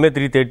போன வருஷமே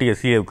 330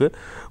 SCAவுக்கு.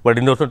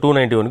 பட் இந்த வருஷம்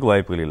 291க்கு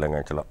வாய்ப்புகள் இல்லைங்க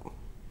ஆக்சுவலாக.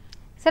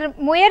 சார்,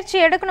 முயற்சி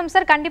எடுக்கணும்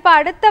சார். கண்டிப்பா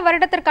அடுத்த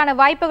வருடத்திற்கான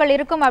வாய்ப்புகள்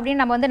இருக்கும்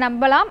அப்படின்னு நம்ம வந்து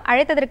நம்பலாம்.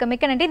 அழைத்ததற்கு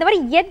மிக்க நன்றி. இந்த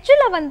மாதிரி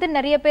எட்ஜில் வந்து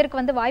நிறைய பேருக்கு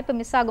வந்து வாய்ப்பு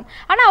மிஸ் ஆகும்.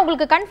 ஆனால்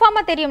அவங்களுக்கு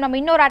கன்ஃபார்மாக தெரியும் நம்ம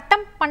இன்னொரு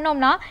அட்டம்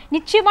பண்ணோம்னா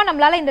நிச்சயமாக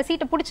நம்மளால இந்த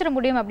சீட்டை பிடிச்சிட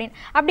முடியும் அப்படின்னு.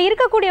 அப்படி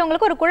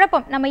இருக்கக்கூடியவங்களுக்கு ஒரு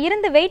குழப்பம், நம்ம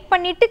இருந்து வெயிட்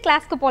பண்ணிட்டு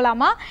கிளாஸ்க்கு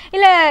போகலாமா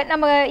இல்லை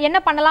நம்ம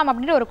என்ன பண்ணலாம்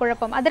அப்படின்னு ஒரு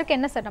குழப்பம். அதற்கு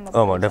என்ன சார் நம்ம?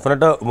 ஆமாம்,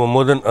 டெஃபினட்டாக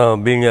மோர் தென்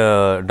being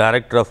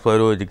director of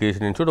Spiro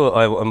education institute,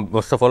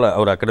 first of all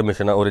ஒரு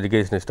அகடமிஷனாக, ஒரு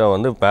எஜுகேஷனிஸ்டாக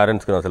வந்து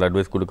பேரண்ட்ஸ்க்கு நான் சில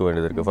அட்வைஸ் கொடுக்க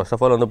வேண்டியது இருக்குது. ஃபர்ஸ்ட்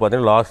ஆஃப் ஆல் வந்து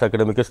பார்த்தீங்கன்னா last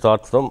academic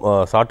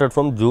started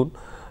from June,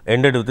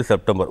 ended with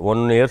September.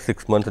 1 year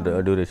 6 months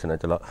duration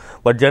actually.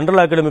 But general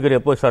academic year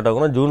எப்போ ஸ்டார்ட்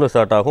ஆகும்னா ஜூனில்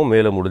ஸ்டார்ட் ஆகும்,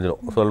 மேலே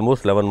முடிஞ்சிடும். ஸோ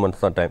ஆல்மோஸ்ட் 11 months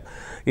தான் டைம்.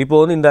 இப்போ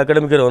வந்து இந்த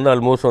அகாடமிக் இயர் வந்து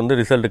ஆல்மோஸ்ட் வந்து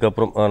ரிசல்ட்டுக்கு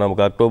அப்புறம்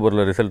நமக்கு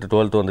அக்டோபரில் ரிசல்ட்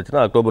 12th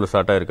வந்துச்சுன்னா அக்டோபரில்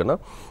ஸ்டார்ட் ஆயிருக்குன்னா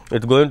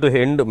it's going to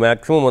end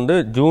maximum வந்து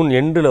ஜூன்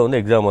எண்டில் வந்து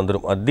எக்ஸாம்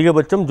வந்துடும்.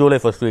 அதிகபட்சம் ஜூலை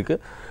ஃபர்ஸ்ட் வீக்,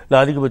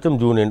 இல்லை அதிகபட்சம்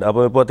ஜூன் எண்ட்.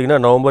 அப்போ பார்த்தீங்கன்னா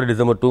நவம்பர்,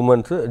 டிசம்பர் 2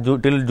 months,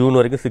 டில் ஜூன்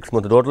வரைக்கும் 6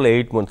 months, டோட்டல்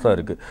 8 months தான்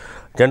இருக்குது.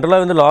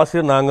 ஜென்ரலாக வந்து லாஸ்ட்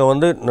இயர் நாங்கள்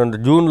வந்து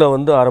ஜூனில்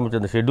வந்து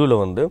ஆரம்பித்த அந்த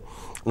ஷெட்யூலில் வந்து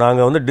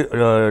நாங்கள் வந்து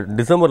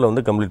டிசம்பரில்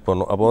வந்து கம்ப்ளீட்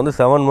பண்ணோம். அப்போ வந்து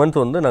 7 months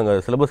வந்து நாங்கள்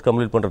சிலபஸ்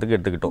கம்ப்ளீட் பண்ணுறதுக்கு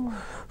எடுத்துக்கிட்டோம்.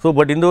 ஸோ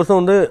பட் இந்த வருஷம்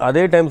வந்து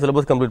அதே டைம்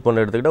சிலபஸ் கம்ப்ளீட்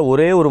பண்ண எடுத்துக்கிட்டால்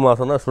ஒரே ஒரு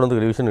மாதம் தான்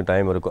ஸ்டூடெண்ட்க்கு ரிவிஷனுக்கு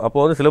டைம் இருக்கும். அப்போ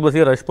வந்து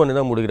சிலபஸையே ரஷ் பண்ணி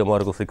தான் முடிக்கிற மாதிரி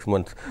இருக்கும் 6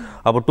 months.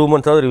 அப்போ 2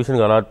 months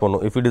ரிவிஷனுக்கு அலாட்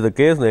பண்ணும். If it is the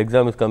case the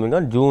exam is coming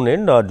on June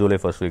end or July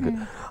first week.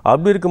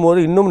 அப்படி இருக்கும்போது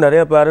இன்னும்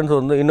நிறைய பேரண்ட்ஸ்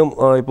வந்து இன்னும்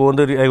இப்போ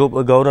வந்து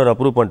கவர்னர்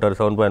அப்ரூவ் பண்ணிட்டார்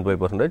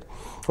 7.5%.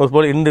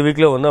 போல இந்த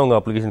வீக்கில் வந்து அவங்க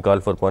அப்ளிகேஷன்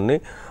கால் ஃபார் பண்ணி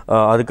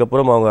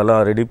அதுக்கப்புறம் அவங்க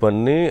எல்லாம் ரெடி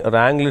பண்ணி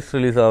ரேங்க் லிஸ்ட்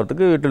ரிலீஸ்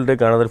ஆகிறதுக்கு it will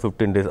take another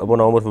 15 days. அப்போ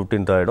November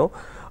 15th ஆகிடும்.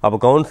 அப்போ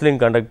கவுன்சிலிங்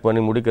கண்டக்ட்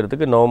பண்ணி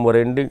முடிக்கிறதுக்கு November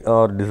ending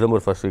R December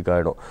first week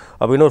ஆகிடும்.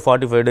 அப்போ இன்னொரு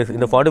 45 days.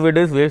 இந்த 45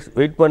 days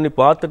வெயிட் பண்ணி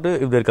பார்த்துட்டு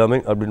இஃப் தேர்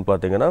கமிங் அப்படின்னு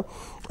பார்த்தீங்கன்னா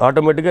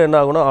ஆட்டோமேட்டிக்காக என்ன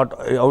ஆகும்னா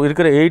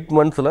இருக்கிற 8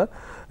 months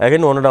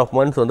அகைன் 1.5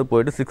 months வந்து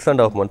போயிட்டு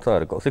 6.5 months தான்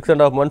இருக்கும்.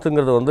 6.5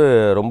 monthsங்கிறது வந்து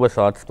ரொம்ப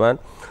ஷார்ட் ஸ்பேன்.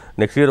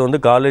 நெக்ஸ்ட் இயர் வந்து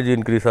காலேஜ்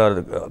இன்க்ரீஸ்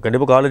ஆகுது,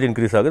 கண்டிப்பாக காலேஜ்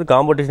இன்க்ரீஸ் ஆகுது,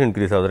 காம்படிஷன்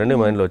இன்க்ரீஸ் ஆகுது, ரெண்டே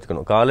மைண்டில்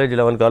வச்சுக்கணும். காலேஜ்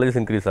 11 colleges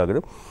இன்க்ரீஸ்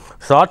ஆகுது.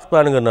 ஷார்ட்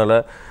ஸ்பேனுங்கிறதுனால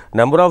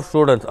நம்பர் ஆஃப்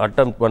ஸ்டூடெண்ட்ஸ்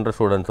அட்டம் பண்ணுற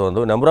ஸ்டூடெண்ட்ஸ்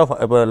வந்து நம்பர் ஆஃப்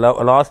இப்போ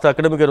லாஸ்ட்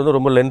அகடமிக் வந்து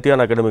ரொம்ப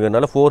லென்த்தியான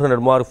அகடமிக்னால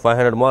 400 mark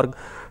 500 mark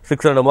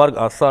 600 mark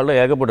அசால்ட்டாக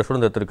ஏகப்பட்ட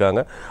ஸ்டூடெண்ட்ஸ்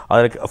எடுத்திருக்காங்க.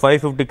 அதுக்கு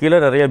 550 கீழே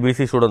நிறைய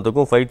பிசி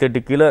ஸ்டூடெண்ட்டுக்கும்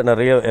 530 கீழே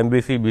நிறைய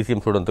எம்பிசி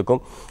பிசிஎம்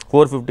ஸ்டூடெண்ட்டுக்கும்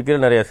 450 கீழே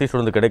நிறைய எஸ்சி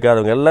ஸ்டூடெண்ட்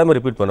கிடைக்காதவங்க எல்லாமே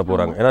ரிப்பீட் பண்ண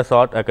போகிறாங்க. ஏன்னா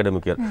ஷார்ட்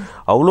அகடமிக் இயர்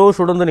அவ்வளோ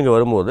ஸ்டூடெண்ட் நீங்கள்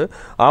வரும்போது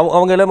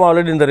அவங்க எல்லாமே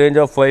ஆல்ரெடி இந்த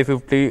ரேஞ்ச் ஆஃப்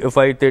 550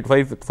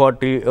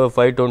 540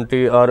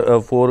 520 ஆர்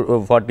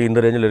 440 இந்த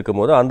ரேஞ்சில்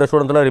இருக்கும்போது அந்த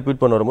ஸ்டூடெண்ட்லாம்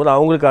ரிப்பீட் பண்ண வரும்போது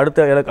அவங்களுக்கு அடுத்த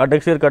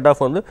நெக்ஸ்ட் இயர் கட்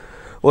ஆஃப் வந்து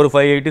ஒரு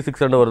 580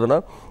 600 வருதுன்னா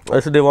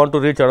they want to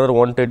reach another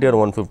 130 or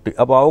 150.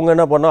 அப்போ அவங்க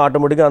என்ன பண்ணால்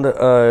ஆட்டோமேட்டிக்காக அந்த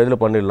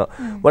இதில் பண்ணிடலாம்.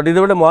 பட்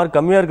இதை விட மார்க்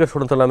கம்மியாக இருக்கிற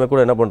ஸ்டூடெண்ட்ஸ் எல்லாமே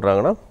கூட என்ன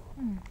பண்ணுறாங்கன்னா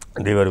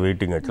they were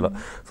waiting ஆக்சுவலாக.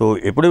 ஸோ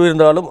எப்படி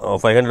இருந்தாலும்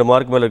 500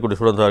 mark மேலே இருக்கக்கூடிய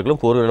ஸ்டூடெண்ட்ஸாக இருக்கலாம்,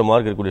 400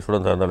 mark இருக்கக்கூடிய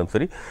ஸ்டூடெண்ட்ஸாக இருந்தாலும்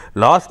சரி,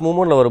 லாஸ்ட்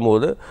மூமெண்ட்டில்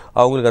வரும்போது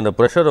அவங்களுக்கு அந்த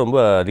ப்ரெஷர் ரொம்ப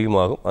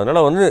அதிகமாகும்.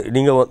 அதனால் வந்து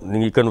நீங்கள்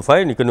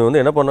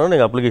வந்து என்ன பண்ணணும்,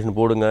 நீங்கள் அப்ளிகேஷன்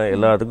போடுங்க,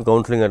 எல்லாத்துக்கும்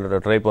கவுன்சிலிங்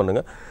ட்ரை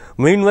பண்ணுங்கள்.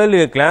 மீன்வைல்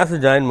நீங்கள் கிளாஸ்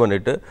ஜாயின்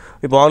பண்ணிவிட்டு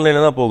இப்போ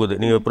ஆன்லைனில் தான் போகுது,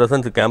 நீங்கள்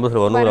ப்ரெசன்ஸ்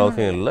கேம்பஸில் வரணும் ஒரு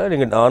அவசியம் இல்லை,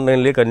 நீங்கள்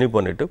ஆன்லைன்லேயே கன்டினியூ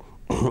பண்ணிவிட்டு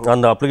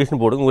அந்த அப்ளிகேஷன்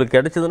போடுங்க. உங்களுக்கு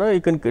கிடைச்சதுன்னா you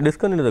can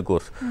discontinue the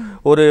course.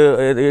 ஒரு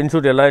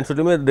இன்ஸ்டியூட் எல்லா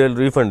இன்ஸ்டியூட்டுமே தேல்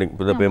ரீஃபண்டிங்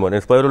இந்த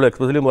பேமெண்ட். ஸ்பைரோவில்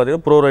எக்ஸ்பெஷலி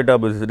பார்த்தீங்கன்னா ப்ரோ ரைட்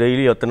ஆஃப்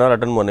டெய்லி எத்தனை நாள்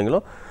அட்டன் பண்ணீங்களோ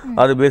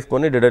அது பேஸ்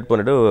பண்ணி டிடெக்ட்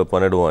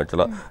பண்ணிடுவோம்.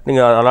 ஆக்சுவலாக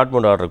நீங்கள்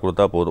அலாட்மெண்ட் ஆர்டர்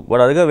கொடுத்தா போதும்.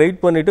 பட் அதுக்காக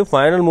வெயிட் பண்ணிவிட்டு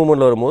ஃபைனல்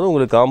மூமெண்ட்டில் வரும்போது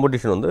உங்களுக்கு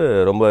காம்படிஷன் வந்து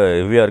ரொம்ப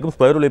ஹெவியாக இருக்கும்.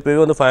 ஸ்பைரோவில்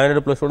இப்போவே வந்து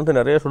 500+ ஸ்டூடெண்ட்ஸ்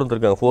நிறைய ஸ்டூடெண்ட்ஸ்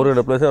இருக்காங்க.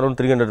 400+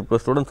 அரௌண்ட்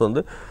 300+ ஸ்டூடெண்ட்ஸ்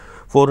வந்து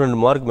 400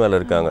 mark மேலே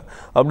இருக்காங்க.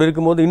 அப்படி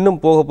இருக்கும்போது இன்னும்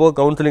போக போக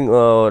கவுன்சிலிங்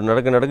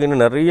நடக்க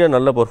இன்னும் நிறைய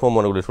நல்ல பெர்ஃபார்ம்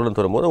பண்ணக்கூடிய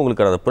ஸ்டூடெண்ட்ஸ் வரும்போது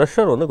உங்களுக்கு அந்த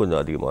ப்ரெஷர் வந்து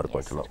கொஞ்சம் அதிகமாக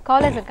இருக்கும். ஆக்சுவலாக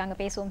காலர் இருக்காங்க,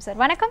 பேசுவோம் சார்.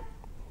 வணக்கம்.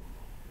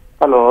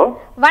 ஹலோ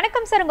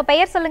வணக்கம் சார், உங்க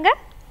பெயர் சொல்லுங்க.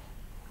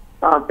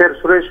 பேர்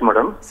சுரேஷ்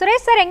மேடம்.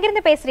 சுரேஷ் சார்,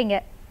 எங்கிருந்து பேசுறீங்க?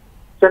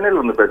 சென்னையில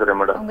இருந்து பேசுறேன்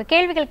மேடம். உங்க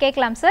கேள்விகள்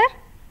கேட்கலாம் சார்.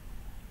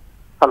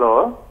 ஹலோ.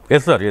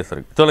 எஸ் சார்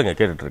சொல்லுங்க,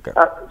 கேட்டுட்டு இருக்கேன்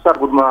sir.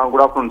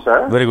 Good afternoon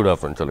sir. Very good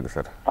afternoon, சொல்லுங்க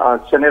சார்.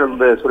 சென்னையில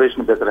இருந்து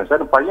சுரேஷ்னு பேசுறேன்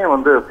சார். பையன்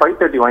வந்து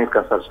 530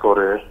 வாங்கியிருக்கான் sir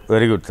score.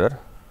 Very good sir.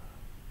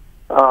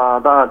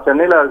 அதான்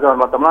சென்னையில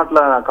இருக்க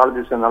தமிழ்நாட்டுல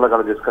காலேஜஸ் நல்ல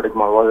காலேஜஸ்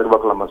கிடைக்குமா,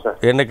 எதிர்பார்க்கலாமா சார்?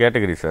 என்ன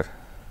கேட்டகரி சார்?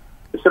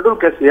 ஷெட்யூல்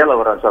கேஸ் 7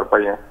 வரான் சார்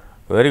பையன்.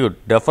 வெரி குட்,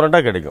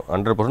 டெஃபினட்டாக கிடைக்கும்.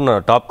 100%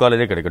 டாப்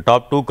காலேஜே கிடைக்கும்.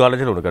 டாப் 2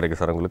 காலேஜில் ஒன்று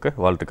கிடைக்கும் சார். உங்களுக்கு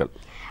வாழ்த்துக்கள்.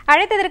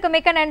 அழைத்ததற்கு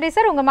மிக்க நன்றி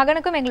சார். உங்க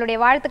மகனுக்கும் எங்களுடைய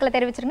வாழ்த்துக்களை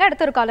தெரிவிச்சிருங்க.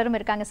 அடுத்த ஒரு காலரும்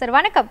இருக்காங்க சார்.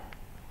 வணக்கம்.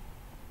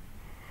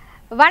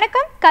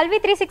 வணக்கம், கல்வி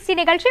 360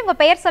 நிகழ்ச்சி. உங்க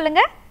பெயர்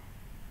சொல்லுங்க.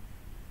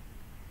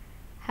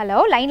 ஹலோ,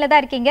 லைன்ல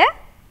தான் இருக்கீங்க.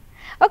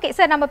 ஓகே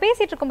சார், நம்ம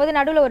பேசிட்டு இருக்கும்போது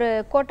நடுவில் ஒரு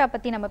கோட்டா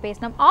பற்றி நம்ம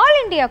பேசினோம். ஆல்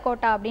இண்டியா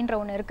கோட்டா அப்படின்ற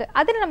ஒன்று இருக்குது,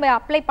 அதில் நம்ம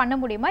அப்ளை பண்ண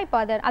முடியுமா? இப்போ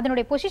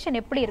அதனுடைய பொசிஷன்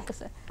எப்படி இருக்குது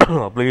சார்?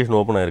 அப்ளிகேஷன்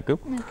ஓப்பன் ஆயிருக்கு.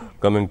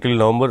 கம்மிங்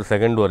டில் November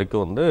 2nd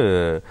வரைக்கும் வந்து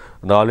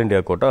இந்த ஆல்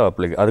இண்டியா கோட்டா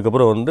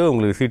அதுக்கப்புறம் வந்து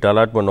உங்களுக்கு seat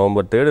allotment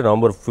November 3rd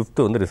November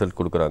 5th வந்து ரிசல்ட்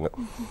கொடுக்குறாங்க.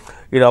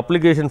 இது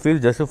application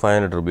fees just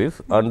 500 rupees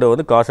and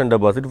வந்து cost and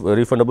deposit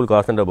refundable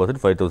cost and deposit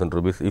 5000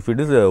 rupees if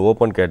it is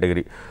open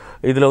category.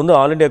 இதில் வந்து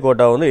ஆல் இண்டியா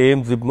கோட்டா வந்து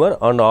aims ஜிப்மர்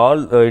அண்ட்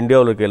ஆல்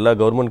இந்தியாவில் இருக்க எல்லா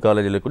கவர்மெண்ட்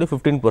காலேஜில் கூட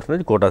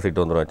 15% கோட்டா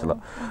சீட் வந்துடும்.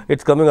 ஆக்சுவலாக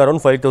இட்ஸ் கமிங்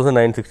அரௌண்ட்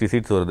 5960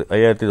 சீட்ஸ் வருது.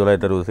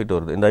 5960 சீட்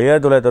வருது. இந்த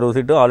 5960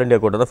 சீட்டு ஆல்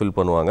இண்டியா கோட்டா தான் ஃபில்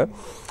பண்ணுவாங்க.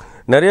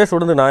 நிறைய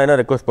ஸ்டூடெண்ட் நான் என்ன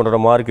ரெக்வஸ்ட்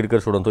பண்ணுறேன், மார்க் இருக்கிற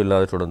ஸ்டூடெண்ட்ஸோ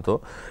இல்லாத ஸ்டூடெண்ட்ஸோ,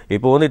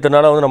 இப்போ வந்து இத்தனை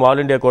நாளாக வந்து நம்ம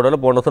ஆல் இண்டியா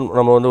கோட்டாவில் போன வருஷம்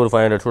நம்ம வந்து ஒரு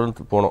 500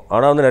 ஸ்டூடெண்ட்ஸ் போனோம்.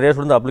 ஆனால் வந்து நிறைய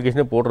ஸ்டூடெண்ட்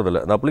அப்ளிகேஷனே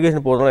போடுறதில்ல. அந்த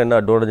அப்ளிகேஷன் போடுறதுனால என்ன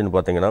அட்வான்டேஜ்னு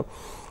பார்த்தீங்கன்னா,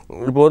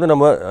 இப்போ வந்து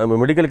நம்ம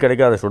மெடிக்கல்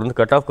கிடைக்காத ஸ்டூடெண்ட்ஸ்,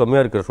 கட் ஆஃப்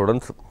கம்மியாக இருக்கிற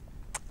ஸ்டூடெண்ட்ஸ்,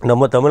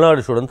 நம்ம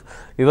Tamil Nadu students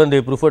even they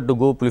prefer to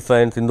go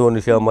Philippines,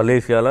 Indonesia,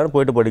 மலேசியாலாம்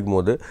போயிட்டு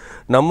படிக்கும்போது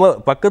நம்ம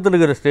பக்கத்தில்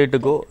இருக்கிற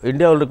ஸ்டேட்டுக்கோ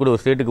இந்தியாவில் இருக்கக்கூடிய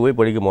ஒரு ஸ்டேட்டுக்கு போய்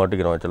படிக்க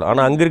மாட்டேங்கிறோம் ஆக்சுவலாக.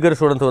 ஆனால் அங்கே இருக்கிற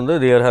ஸ்டூடெண்ட்ஸ் வந்து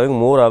they are having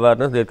more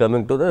awareness, there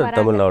coming to the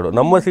Tamil Nadu.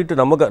 நம்ம சீட்டு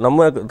நம்ம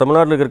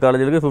தமிழ்நாட்டில் இருக்கிற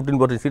காலேஜுக்கு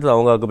 15% சீட்ஸ்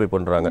அவங்க ஆக்குபை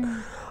பண்ணுறாங்க.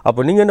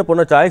 அப்போ நீங்கள் என்ன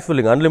பண்ணால் choice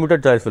filling,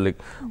 unlimited choice filling.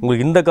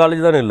 உங்களுக்கு இந்த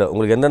காலேஜ் தான் இல்லை,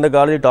 உங்களுக்கு எந்தெந்த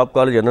காலேஜ் டாப்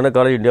காலேஜ் என்னென்ன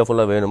காலேஜ் இந்தியா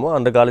ஃபுல்லாக வேணுமோ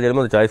அந்த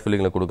காலேஜிலுமே அந்த சாய்ஸ்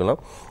ஃபில்லிங்கில் கொடுக்கலாம்.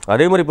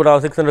 அதே மாதிரி இப்போ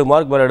நான் 600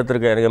 மார்க் மேலே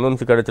எடுத்திருக்கேன், எனக்கு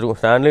எம்எம்சி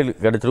கிடைச்சிருக்கும், ஸ்டான்லி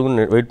கிடைச்சிருக்கும்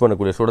வெயிட்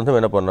பண்ணக்கூடிய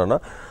ஸ்டூடெண்ட்ஸும் என்ன பண்ணோன்னா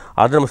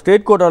அது நம்ம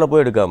ஸ்டேட் கோட்டாவில்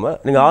போய் எடுக்காமல்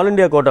நீங்கள் ஆல்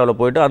இண்டியா கோட்டாவில்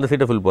போயிட்டு அந்த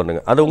சீட்டை ஃபில்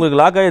பண்ணுங்கள். அது உங்களுக்கு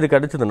லாக் ஆகி இது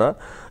கிடச்சிதுன்னா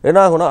என்ன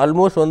ஆகும்னா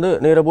ஆல்மோஸ்ட் வந்து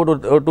நியர் அபவுட்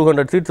ஒரு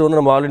 200 சீட்ஸ் வந்து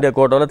நம்ம ஆல் இண்டியா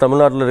கோட்டாவில்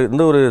தமிழ்நாட்டில்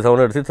இருந்து ஒரு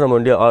 700 சீட்ஸ் நம்ம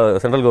இந்தியா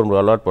சென்ட்ரல்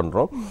கவர்மெண்ட் அலாட்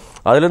பண்ணுறோம்.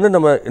 அதுலேருந்து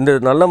நம்ம இந்த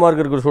நல்ல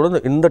மார்க் இருக்கிற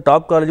ஸ்டூடெண்ட்ஸ் இந்த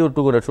டாப் காலேஜ் ஒரு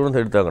 200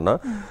 ஸ்டூடெண்ட்ஸ் எடுத்தாங்கன்னா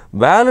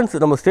பேலன்ஸ்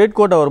நம்ம ஸ்டேட்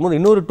கோட்டா வரும்போது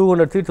இன்னொரு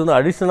 200 சீட்ஸ் வந்து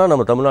அடிஷனலாக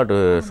நம்ம தமிழ்நாட்டு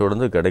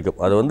ஸ்டூடெண்ட்ஸ் கிடைக்கும்.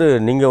 அது வந்து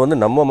நீங்கள் வந்து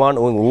நம்ம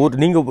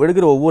நீங்கள்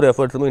எடுக்கிற ஒவ்வொரு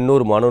எஃபர்ட்ஸுமே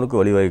இன்னொரு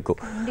மாணவனுக்கு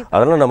வழிவகுக்கும்.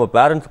 அதனால் நம்ம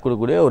பேரண்ட்ஸ்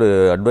கொடுக்கக்கூடிய ஒரு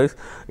advice,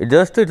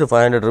 just it's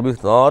 500 rupees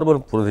normal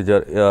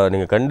procedure.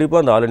 நீங்கள்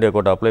கண்டிப்பாக அந்த ஆல் இண்டியா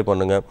கோட்டா அப்ளை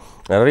பண்ணுங்கள்.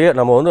 நிறைய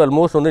நம்ம வந்து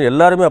ஆல்மோஸ்ட் வந்து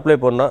எல்லாருமே அப்ளை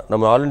பண்ணால்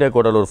நம்ம ஆல் இண்டியா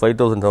கோட்டாவில் ஒரு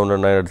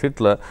 5700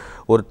 சீட்டில்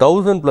ஒரு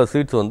 1000+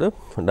 சீட்ஸ் வந்து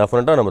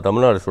டெஃபினட்டாக நம்ம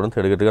தமிழ்நாடு ஸ்டூடெண்ட்ஸ்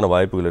எடுக்கிறதுக்கான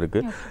வாய்ப்புகள்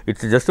இருக்குது.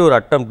 இட்ஸ் ஜஸ்ட் ஒரு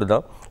அட்டெம்ப்ட்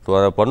தான். ஸோ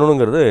அதை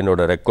பண்ணணுங்கிறது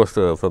என்னோட ரெக்வஸ்ட்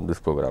ஃப்ரம்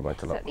திஸ் ப்ரோக்ராம்.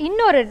 ஆக்சுவலாக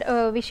இன்னொரு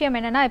விஷயம்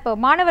என்னன்னா, இப்போ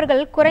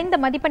மாணவர்கள் குறைந்த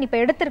மதிப்பெண் இப்போ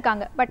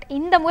எடுத்திருக்காங்க, பட்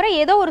இந்த முறை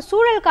ஏதோ ஒரு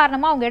சூழல்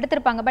காரணமாக அவங்க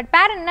எடுத்திருப்பாங்க. பட்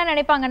பேரண்ட் என்ன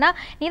நினைப்பாங்கன்னா,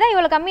 நீ தான்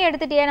இவ்வளோ கம்மி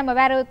எடுத்துட்டியே, நம்ம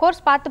வேற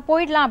கோர்ஸ் பார்த்து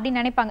போயிடலாம்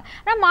அப்படின்னு நினைப்பாங்க.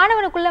 ஆனால்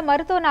மாணவனுக்குள்ள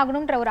மருத்துவன்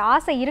ஆகணுன்ற ஒரு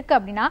ஆசை இருக்குது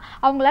அப்படின்னா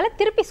அவங்களால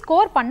திருப்பி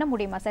ஸ்கோர் பண்ண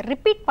முடியுமா சார்?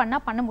 ரிப்பீட்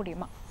பண்ண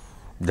முடியுமா?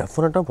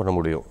 டெஃபினட்டாக பண்ண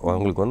முடியும்.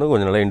 அவங்களுக்கு வந்து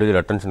கொஞ்சம் நல்லா இண்டிவிஜுவல்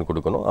அட்டென்ஷன்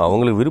கொடுக்கணும்.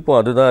 அவங்களுக்கு விருப்பம்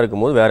அதுதான்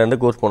இருக்கும்போது வேறு எந்த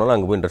கோர்ஸ் போனாலும்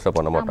அங்கே போய் இன்ட்ரெஸ்ட்டாக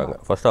பண்ண மாட்டாங்க.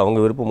 ஃபஸ்ட்டு அவங்க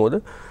விருப்பம் போது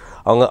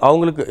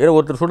அவங்களுக்கு ஏன்னா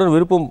ஒருத்தர் ஸ்டூடெண்ட்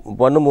விருப்பம்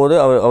பண்ணும்போது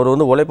அவர்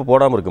வந்து உழைப்பு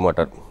போடாமல் இருக்க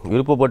மாட்டார்.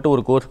 விருப்பப்பட்டு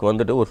ஒரு கோர்ஸ்க்கு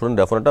வந்துட்டு ஒரு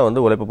ஸ்டூடெண்ட் டெஃபினட்டாக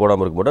வந்து உழைப்பு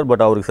போடாமல் இருக்க மாட்டார்.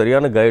 பட் அவருக்கு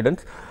சரியான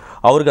கைடன்ஸ்,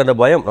 அவருக்கு அந்த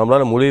பயம்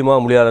நம்மளால்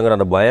முடியாதுங்கிற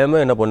அந்த பயமே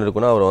என்ன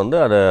பண்ணியிருக்குன்னா அவர் வந்து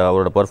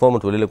அவரோட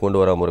பர்ஃபார்மன்ஸ் வெளியில்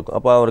கொண்டு வராமல் இருக்கும்.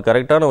 அப்போ அவர்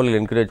கரெக்டான வழியில்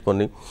என்கரேஜ்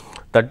பண்ணி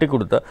தட்டி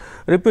கொடுத்தா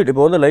ரிப்பீட்.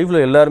 இப்போ வந்து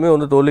லைஃப்பில் எல்லாருமே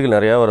வந்து தோல்விகள்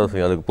நிறையா வர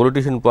செய்யும். அதுக்கு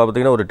பொலிட்டிஷியன்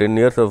பார்த்தீங்கன்னா ஒரு 10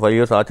 years 5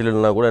 years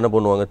ஆட்சியில்னா கூட என்ன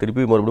பண்ணுவாங்க,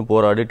 திருப்பி மறுபடியும்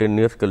போராடி 10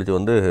 years கழிச்சு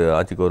வந்து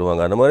ஆட்சிக்கு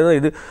வருவாங்க. அந்த மாதிரி தான்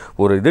இது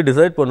ஒரு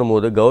டிசைட்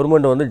பண்ணும்போது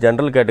கவர்மெண்ட் வந்து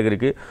ஜென்ரல்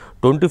கேட்டகரிக்கு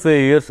 25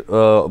 years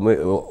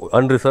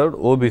unreserved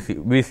OBC,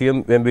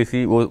 BCM,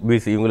 MBC,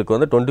 OBC இவங்களுக்கு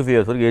வந்து 25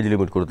 years வரைக்கும் ஏஜ்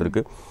லிமிட்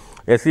கொடுத்துருக்கு.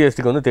 SC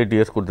STக்கு வந்து 30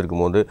 years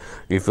கொடுத்துருக்கும் போது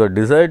if you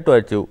decide to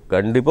achieve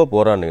கண்டிப்பாக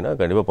போராடினீங்கன்னா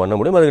கண்டிப்பாக பண்ண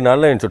முடியும். அதுக்கு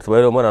நல்ல இன்ஸ்டியூட்ஸ்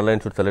வைரமாக நல்ல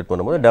இன்ஸ்டியூட் செலக்ட்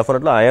பண்ணும்போது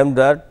டெஃபினெட்லி ஐ ஆம்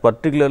that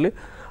particularly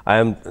I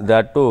am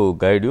that to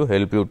guide you,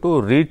 help you to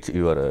reach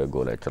your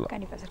goal actually.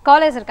 கண்டிப்பா சார்.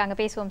 காலர்ஸ் இருக்காங்க,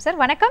 பேசுவோம் சார்.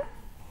 வணக்கம்.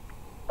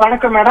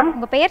 வணக்கம் மேடம்.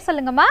 உங்க பெயர்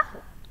சொல்லுங்கம்மா.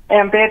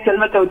 என் பெயர்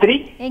செல்வ சௌத்ரி.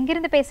 எங்க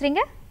இருந்து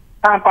பேசுறீங்க?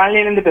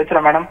 பழனியில இருந்து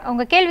பேசுறேன் மேடம்.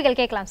 உங்க கேள்விகள்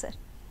கேட்கலாம் சார்.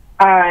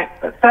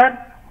 சார்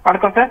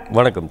வணக்கம் சார்.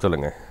 வணக்கம்,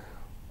 சொல்லுங்க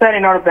சார்.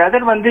 என்னோட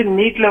பிரதர் வந்து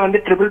நீட்ல வந்து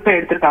 555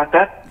 எடுத்திருக்கான்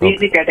சார்,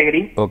 பிசி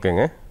கேட்டகரி.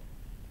 ஓகேங்க.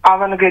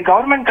 அவனுக்கு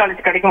கவர்மெண்ட்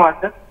காலேஜ் கிடைக்குமா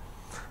சார்?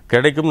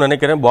 கிடைக்கும்னு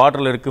நினைக்கிறேன்.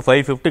 பார்டரில் இருக்குது.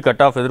 550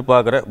 கட் ஆஃப்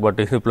எதிர்பார்க்குறேன். பட்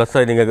இது ப்ளஸ்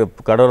நீங்கள்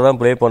கடவுள் தான்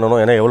ப்ளே பண்ணணும்.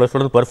 ஏன்னா எவ்வளோ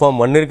ஸ்டூடெண்ட்ஸ் பெர்ஃபார்ம்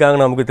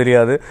பண்ணியிருக்காங்கன்னு நமக்கு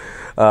தெரியாது.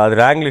 அது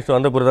ரேங்க் லிஸ்ட்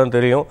வந்த பிறகு தான்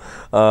தெரியும்.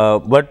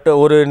 பட்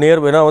ஒரு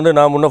நியர் ஏன்னா வந்து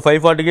நான் முன்னே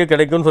 540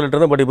 கிடைக்கும்னு சொல்லிட்டு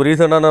இருந்தேன். பட் இப்போ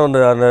ரீசெண்டாக நான்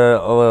அந்த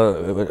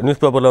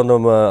நியூஸ் பேப்பரில் வந்து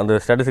அந்த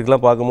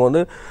ஸ்டாட்டிஸ்டிக்ஸ்லாம்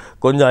பார்க்கும்போது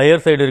கொஞ்சம்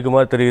ஹையர் சைடு இருக்க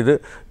மாதிரி தெரியுது.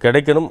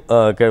 கிடைக்கணும்.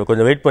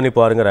 கொஞ்சம் வெயிட் பண்ணி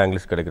பாருங்கள் ரேங்க்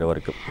லிஸ்ட் கிடைக்கிற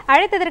வரைக்கும்.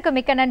 அழைத்ததற்கு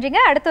மிக்க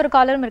நன்றிங்க. அடுத்த ஒரு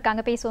காலரும்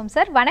இருக்காங்க, பேசுவோம்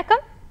சார்.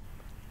 வணக்கம்.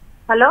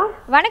 ஹலோ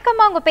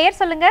வணக்கம்மா, உங்க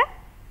பெயர் சொல்லுங்க.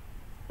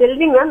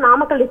 செல்விங்க,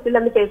 நாமக்கல் டிஸ்ட்ரிக்ட்ல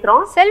இருந்து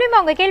பேசுறோம். செல்விமா,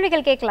 உங்க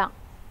கேள்விகள் கேட்கலாம்.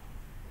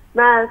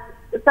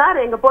 சார்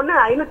எங்க பொண்ணு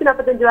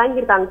 545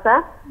 வாங்கியிருக்காங்க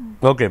சார்.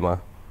 ஓகேம்மா.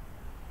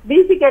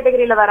 பிசி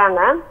கேட்டகரியில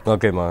வராங்க.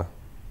 ஓகேம்மா.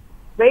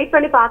 வெயிட்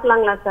பண்ணி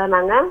பார்க்கலாங்களா சார்?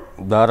 நாங்க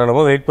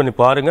தாராளமாக வெயிட் பண்ணி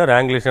பாருங்க.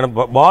 ரேங்க் லிஸ்ட் ஏன்னா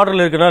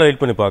பார்டரில் இருக்கனால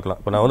வெயிட் பண்ணி பார்க்கலாம்.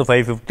 இப்போ நான் வந்து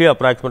 550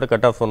 அப்ராக்சிமேட்டாக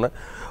கட் ஆஃப் சொன்னேன்.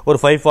 ஒரு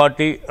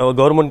 540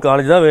 கவர்மெண்ட்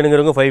காலேஜ் தான்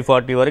வேணுங்கிறவங்க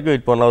 540 வரைக்கும்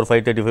வெயிட் பண்ணலாம். ஒரு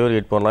 535 வரைக்கும்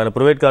வெயிட் பண்ணலாம். இல்லை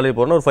ப்ரைவேட் காலேஜ்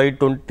போனால் ஒரு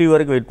 520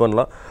 வரைக்கும் வெயிட்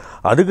பண்ணலாம்.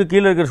 அதுக்கு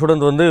கீழே இருக்கிற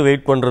ஸ்டூடெண்ட் வந்து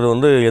வெயிட் பண்ணுறது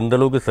வந்து எந்த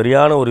அளவுக்கு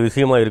சரியான ஒரு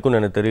விஷயமா இருக்குன்னு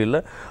எனக்கு தெரியல.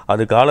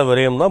 அது கால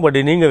விரயம் தான். பட்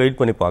நீங்கள் வெயிட்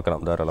பண்ணி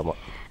பார்க்கலாம் தாராளமாக.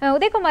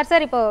 உதயகுமார்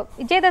சார், இப்போ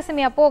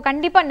விஜயதசமி அப்போ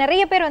கண்டிப்பாக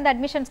நிறைய பேர் வந்து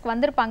அட்மிஷன்ஸ்க்கு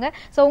வந்திருப்பாங்க.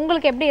 ஸோ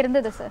உங்களுக்கு எப்படி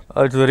இருந்தது சார்?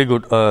 It's very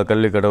good.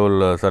 கல்வி கடவுள்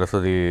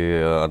சரஸ்வதி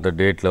அந்த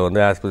டேட்டில் வந்து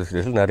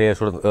ஆஸ்பிரேஷன் நிறைய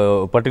ஸ்டூடெண்ட்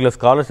பர்டிகுலர்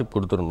ஸ்காலர்ஷிப்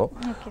கொடுத்துருந்தோம்.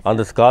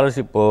 அந்த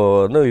ஸ்காலர்ஷிப்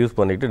வந்து யூஸ்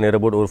பண்ணிக்கிட்டு நியர்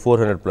அபவுட் ஒரு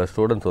 400+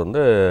 ஸ்டூடெண்ட்ஸ்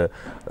வந்து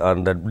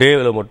அந்த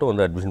டேவில் மட்டும்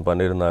வந்து அட்மிஷன்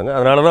பண்ணியிருந்தாங்க.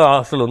 அதனால தான்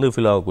ஹாஸ்டல் வந்து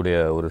ஃபில் ஆகக்கூடிய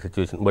ஒரு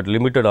situation. But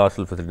limited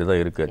hostel facility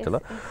தான் இருக்குது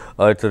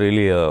ஆக்சுவலாக. It's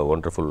really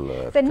wonderful.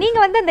 சார்,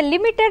 நீங்கள் வந்து அந்த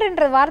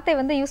லிமிட்டட்ன்ற வார்த்தை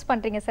வந்து யூஸ்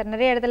பண்ணுறீங்க சார்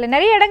நிறைய இடத்துல.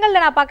 நிறைய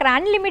இடங்கள்ல நான் பார்க்குறேன்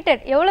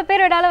அன்லிமிட்டட், எவ்வளோ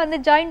பேர் வேணாலும் வந்து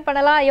ஜாயின்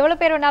பண்ணலாம், எவ்வளோ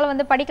பேர் வேணாலும்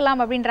வந்து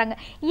படிக்கலாம் அப்படின்றாங்க.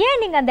 ஏன்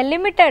நீங்கள் அந்த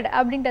லிமிட்டட்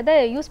அப்படின்றத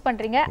யூஸ்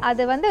பண்ணுறீங்க?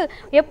 அது வந்து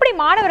எப்படி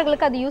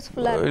மாணவர்களுக்கு அது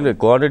யூஸ்ஃபுல்லாக? இல்லை,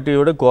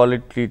 குவான்டிட்டியோட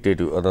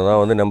குவாலிட்டேட்டிவ்.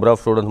 அதான் வந்து நம்பர்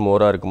ஆஃப் ஸ்டூடெண்ட்ஸ்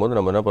மோராக இருக்கும்போது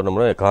நம்ம என்ன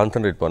பண்ணோம்னா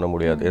கான்சன்ட்ரேட் பண்ண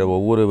முடியாது. ஏன்னா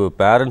ஒவ்வொரு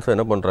பேரண்ட்ஸ்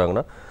என்ன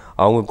பண்ணுறாங்கன்னா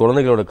அவங்க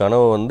குழந்தைகளோட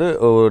கனவை வந்து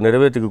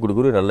நிறைவேற்றிக்கு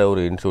கொடுக்குற நல்ல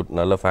ஒரு இன்ஸ்டியூட்,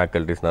 நல்ல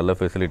ஃபேக்கல்ட்டிஸ், நல்ல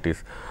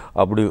ஃபெசிலிட்டிஸ்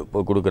அப்படி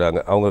கொடுக்குறாங்க.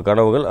 அவங்க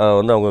கனவுகள்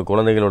வந்து அவங்க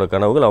குழந்தைகளோட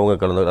கனவுகள் அவங்க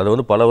கலந்து அது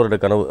வந்து பல வருட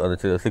கனவு. அது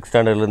 6th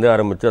ஸ்டாண்டர்ட்லேருந்தே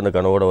ஆரம்பித்து அந்த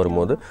கனவோடு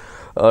வரும்போது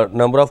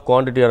நம்பர் ஆஃப்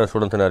குவான்டிட்டியான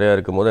ஸ்டூடெண்ட்ஸ் நிறையா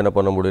இருக்கும்போது என்ன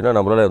பண்ண முடியும்னா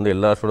நம்மளால் வந்து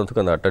எல்லா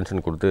ஸ்டூடெண்ட்ஸுக்கும் அந்த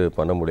அட்டென்ஷன் கொடுத்து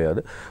பண்ண முடியாது.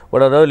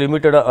 பட் அதாவது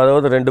லிமிட்டடாக,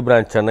 அதாவது 2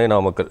 பிரான்ச், சென்னை,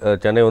 நாமக்கல்.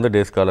 சென்னை வந்து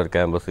டே ஸ்காலர்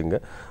கேம்பஸ்,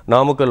 இங்கே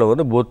நாமக்கல்லில்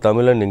வந்து both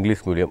Tamil and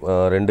English medium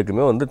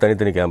ரெண்டுக்குமே வந்து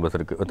தனித்தனி கேம்பஸ்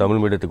இருக்குது.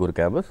 தமிழ் மீடியத்துக்கு ஒரு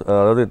கேம்பஸ்,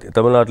 அதாவது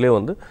தமிழ்நாட்டிலே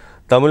வந்து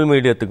தமிழ்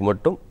மீடியத்துக்கு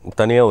மட்டும்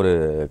தனியாக ஒரு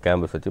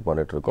கேம்பஸ் வச்சு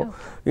பண்ணிகிட்ருக்கோம்.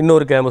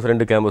 இன்னொரு கேம்பஸ்,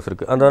 2 கேம்பஸ்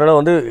இருக்குது. அதனால்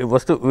வந்து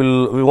first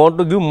we want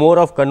to give more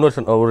of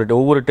conversion.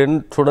 ஒவ்வொரு 10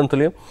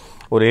 ஸ்டூடெண்ட்ஸ்லேயும்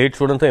ஒரு 8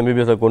 ஸ்டூடெண்ட்ஸை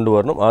எம்பிபிஎஸ்ஸை கொண்டு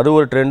வரணும், அது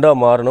ஒரு ட்ரெண்டாக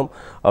மாறணும்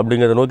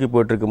அப்படிங்கிறத நோக்கி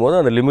போயிட்டு இருக்கும்போது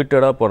அந்த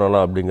லிமிட்டடாக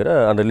பண்ணலாம் அப்படிங்கிற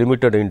அந்த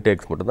லிமிட்டட்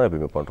இன்டேக்ஸ் மட்டும் தான்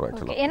எப்பயுமே பண்ணுறோம்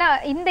ஆக்சுவலாக. ஏன்னா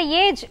இந்த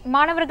ஏஜ்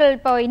மாணவர்கள்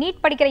இப்போ நீட்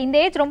படிக்கிற இந்த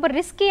ஏஜ் ரொம்ப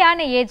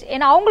ரிஸ்கியான ஏஜ்.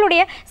 ஏன்னா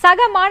அவங்களுடைய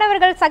சக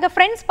மாணவர்கள் சக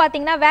ஃப்ரெண்ட்ஸ்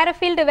பார்த்தீங்கன்னா வேற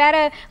ஃபீல்டு வேற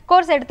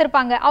கோர்ஸ்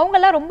எடுத்திருப்பாங்க,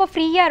 அவங்கெல்லாம் ரொம்ப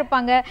ஃப்ரீயாக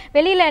இருப்பாங்க,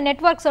 வெளியில்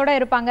நெட்ஒர்க்ஸோட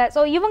இருப்பாங்க.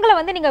 ஸோ இவங்களை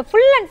வந்து நீங்கள்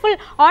ஃபுல் அண்ட் ஃபுல்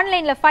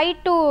ஆன்லைனில் 5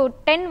 to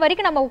 10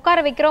 வரைக்கும் நம்ம உட்கார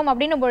வைக்கிறோம்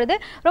அப்படின்னும் பொழுது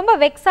ரொம்ப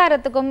வெக்ஸ்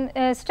ஆகிறதுக்கும்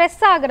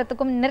ஸ்ட்ரெஸ்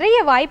ஆகிறதுக்கும் நிறைய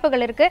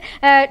வாய்ப்புகள் இருக்கு,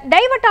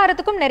 டைவர்ட்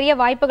ஆகிறதுக்கும் நிறைய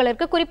வாய்ப்புகள்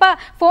இருக்கு. குறிப்பாக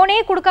ஃபோனே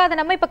கொடுக்காத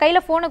நம்ம இப்போ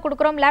கையில் ஃபோனை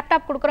கொடுக்குறோம்,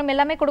 லேப்டாப் கொடுக்குறோம்,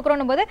 எல்லாமே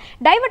கொடுக்குறோம் போது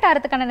டைவர்ட்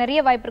ஆகிறதுக்கான நிறைய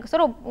வாய்ப்பு இருக்கு.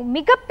 ஸோ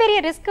மிகப்பெரிய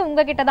ரிஸ்க்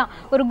உங்ககிட்ட தான்,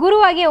 ஒரு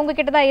குருவாகி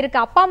உங்ககிட்ட தான் இருக்கு.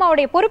 அப்பா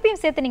அம்மாவுடைய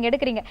பொறுப்பையும் சேர்த்து நீங்க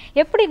எடுக்கிறீங்க.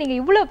 எப்படி நீங்க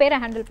இவ்வளவு பேரை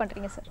ஹேண்டில்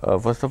பண்றீங்க சார்?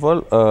 ஃபர்ஸ்ட் ஆஃப்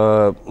ஆல்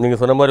நீங்க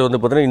சொன்ன மாதிரி வந்து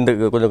பார்த்தீங்கன்னா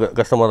இந்த கொஞ்சம்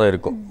கஷ்டமாக தான்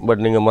இருக்கும்.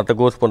 பட் நீங்க மற்ற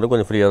கோர்ஸ் பண்ணுறது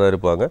கொஞ்சம் ஃப்ரீயாக தான்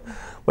இருப்பாங்க.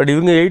 பட்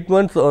இவங்க 8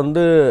 months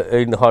வந்து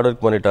இந்த ஹார்ட்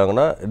ஒர்க்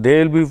பண்ணிட்டாங்கன்னா they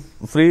will be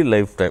free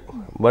life time.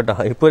 But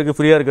இப்போ இருக்க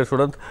ஃப்ரீயாக இருக்கிற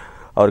ஸ்டூடெண்ட்ஸ்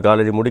அவர்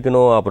காலேஜ்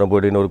முடிக்கணும், அப்புறம்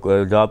போய்ட்டு இன்னொரு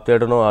ஜாப்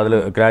தேடணும், அதில்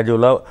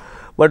கிராஜுவலாக.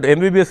 But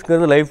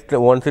எம்பிபிஎஸ்ங்கிறது life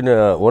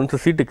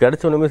once seat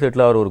கிடைச்சோன்னே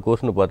settle ஆகிற ஒரு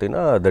கோர்ஸ்னு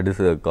பார்த்தீங்கன்னா that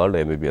is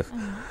called MBBS.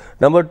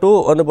 Number 2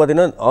 வந்து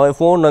பார்த்தீங்கன்னா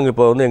ஃபோன் நாங்கள்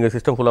இப்போ வந்து எங்கள்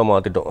சிஸ்டம் ஃபுல்லாக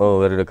மாற்றிட்டோம்.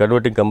 வேறு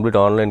converting complete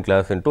online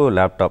class into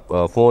laptop.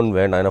 Phone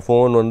வேண்டாம், ஏன்னா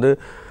ஃபோன் வந்து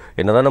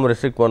என்ன தான் நம்ம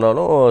ரெஸ்ட்ரிக்ட்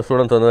பண்ணாலும்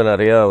ஸ்டூடெண்ட்ஸ் வந்து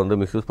நிறையா வந்து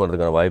மிஸ்யூஸ்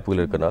பண்ணுறதுக்கான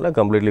வாய்ப்புகள் இருக்கிறனால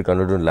கம்ப்ளீட்லி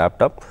கன்வெர்ட்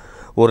லேப்டாப்.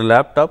 ஒரு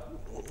லேப்டாப்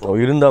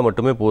இருந்தால்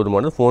மட்டுமே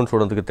போதுமானது, ஃபோன்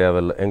ஸ்டூடெண்ட்டுக்கு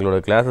தேவையில்லை. எங்களோட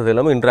கிளாஸஸ்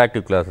எல்லாமே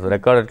இன்ட்ராக்டிவ் கிளாஸஸ்,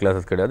 ரெக்கார்டட்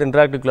கிளாஸஸ் கிடையாது.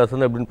 இன்ட்ராக்டிவ் கிளாஸ்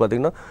வந்து எப்படின்னு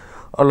பார்த்தீங்கன்னா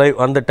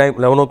லைவ் அந்த time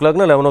 11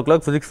 o'clockனா 11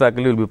 o'clock physics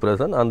faculty will be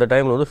present. அந்த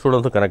டைமில் வந்து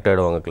ஸ்டூடெண்ட்ஸும் கனெக்ட்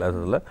ஆகிடுவாங்க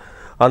கிளாஸஸில்.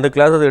 அந்த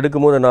கிளாஸஸ்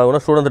எடுக்கும்போது என்ன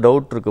ஆகுனா ஸ்டூடெண்ட்ஸ்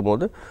டவுட்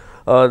இருக்கும்போது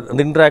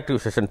அந்த இன்ட்ராக்டிவ்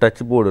செஷன்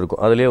டச் போர்டு இருக்கும்,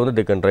 அதிலே வந்து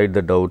they can write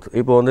the doubts.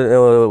 இப்போ வந்து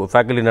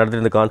ஃபேக்கல்டி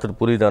நடத்திட்டு இந்த concept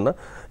புரியுதானா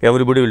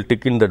everybody will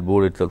tick in that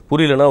board it self.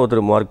 புரியலனா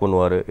ஒருத்தர் மார்க்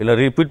பண்ணுவார், இல்லை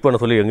ரிப்பீட் பண்ண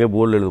சொல்லி எங்கேயோ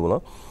போர்டில்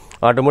எழுதுவோம்.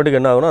 ஆட்டோமேட்டிக்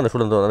என்ன ஆகுனா அந்த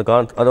ஸ்டூடெண்ட் அந்த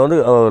அதை வந்து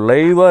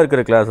லைவாக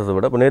இருக்கிற கிளாஸஸை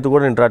விட இப்போ நேற்று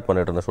கூட இன்ட்ராக்ட்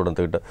பண்ணிட்டு இருந்தேன்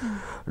ஸ்டூடெண்ட்கிட்ட.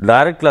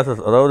 டைரக்ட் கிளாஸஸ்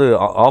அதாவது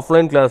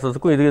ஆஃப்லைன்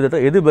கிளாஸஸுக்கும்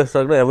எது பெஸ்ட்டாக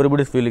இருக்குன்னா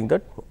everybody is feeling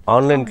that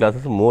online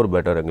classes more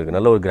better, எங்களுக்கு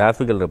நல்ல ஒரு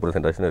கிராஃபிக்கல்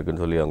ரெப்ரஸன்டேஷன்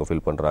இருக்குன்னு சொல்லி அவங்க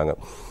ஃபீல் பண்ணுறாங்க.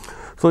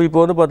 ஸோ இப்போ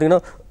வந்து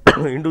பார்த்தீங்கன்னா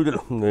இண்டிவிஜுவல்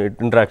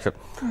இன்ட்ராக்ஷன்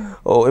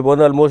இப்போ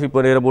வந்து ஆல்மோஸ்ட்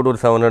இப்போ நேர போட்டு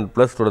ஒரு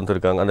 700+ ஸ்டூடெண்ட்ஸ்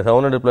இருக்காங்க. அந்த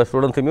 700+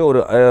 ஸ்டூடெண்ட்ஸுமே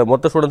ஒரு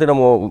மொத்த ஸ்டூடெண்ட்ஸையும்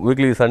நம்ம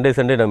வீக்லி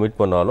சண்டே நான் மீட்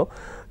பண்ணாலும்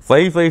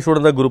 5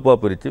 ஸ்டூடெண்ட் தான் குரூப்பாக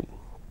பிரித்து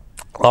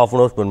 ½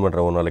 hour ஸ்பெண்ட்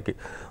பண்ணுறேன் ஒரு நாளைக்கு.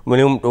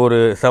 மினிமம் ஒரு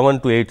 7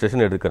 to 8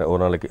 செஷன் எடுக்கிறேன்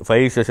ஒரு நாளைக்கு.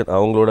 5 செஷன்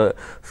அவங்களோட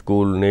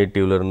ஸ்கூல்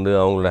நேட்டிவ்லேருந்து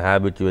அவங்களோட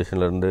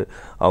ஹேபிச்சுவேஷன்லேருந்து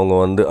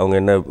அவங்க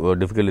என்ன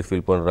டிஃபிகல்ட்டிஸ்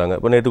ஃபீல் பண்ணுறாங்க.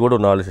 இப்போ நேற்று கூட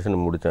ஒரு 4 செஷன்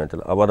முடித்தேன்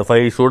ஆக்சுவலாக. அப்போ அந்த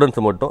 5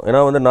 ஸ்டூடெண்ட்ஸ் மட்டும்,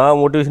 ஏன்னா வந்து நான்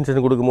மோட்டிவேஷன்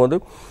செஷன் கொடுக்கும்போது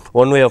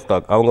ஒன் வே ஆஃப்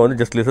டாக், அவங்க வந்து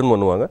ஜஸ்ட் லிசன்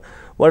பண்ணுவாங்க.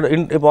 பட்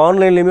இப்போ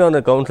ஆன்லைன்லேயுமே அந்த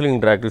கவுன்சிலிங்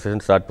இன்டராக்டிவ்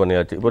செஷன் ஸ்டார்ட்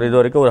பண்ணியாச்சு. இப்போ இது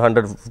வரைக்கும் ஒரு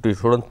 150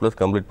 ஸ்டூடெண்ட்ஸ் ப்ளஸ்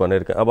கம்ப்ளீட்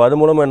பண்ணியிருக்கேன். அப்போ அது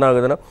மூலமாக என்ன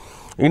ஆகுதுன்னா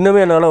இன்னுமே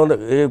என்னால் வந்து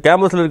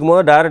கேம்பஸில்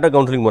இருக்கும்போது டேரெக்டாக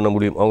கவுன்சிலிங் பண்ண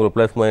முடியும், அவங்களுக்கு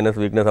ப்ளஸ் மைனஸ்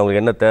வீக்னஸ்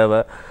அவங்களுக்கு என்ன தேவை.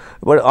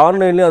 பட்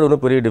ஆன்லைன்லேயும் அது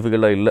ஒன்றும் பெரிய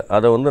டிஃபிகல்ட்டாக இல்லை.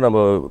 அதை வந்து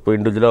நம்ம இப்போ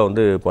இண்டிவிஜுவலாக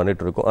வந்து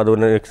பண்ணிகிட்டு இருக்கோம். அது ஒரு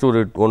நெக்ஸ்ட் ஒரு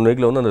 1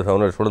 வீக்கில் வந்து அந்த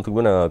 700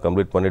 ஸ்டூடெண்ட்ஸுக்குமே நான்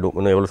கம்ப்ளீட் பண்ணிவிடுவோம்.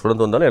 இன்னும் எவ்வளோ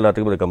ஸ்டூடெண்ட் வந்தாலும்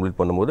எல்லாத்துக்குமே அதை கம்ப்ளீட்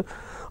பண்ணும்போது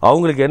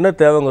அவங்களுக்கு என்ன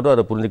தேவைங்கிறதோ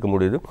அதை புரிஞ்சிக்க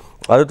முடியுது.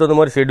 அதுக்கு தகுந்த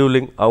மாதிரி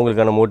ஷெடியூலிங்,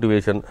 அவங்களுக்கான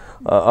மோட்டிவேஷன்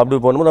அப்படி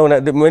பண்ணும்போது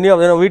அவங்க மெனி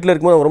வீட்டில்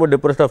இருக்கும்போது அவங்க ரொம்ப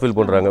டிப்ரெஸ்டாக ஃபீல்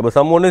பண்ணுறாங்க. இப்போ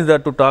some one is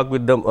that to talk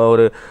with them,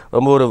 ஒரு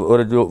ரொம்ப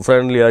ஒரு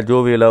ஃப்ரெண்ட்லியாக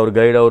ஜோவியலாக ஒரு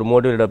கைடாக ஒரு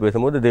மோட்டிவேட்டாக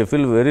பேசும்போது they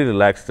feel very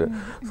relaxed.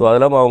 So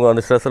அதெல்லாம் அவங்க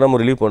அந்த ஸ்ட்ரெஸ் எல்லாம்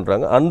ரிலீவ்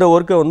பண்ணுறாங்க. அந்த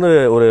ஒர்க்கை வந்து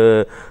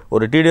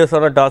ஒரு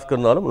டீடியஸான டாஸ்க்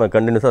இருந்தாலும் நான்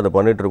கண்டினியூஸாக அதை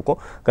பண்ணிட்டு இருக்கோம்.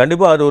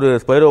 கண்டிப்பாக அது ஒரு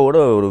ஸ்பைரோவோட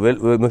ஒரு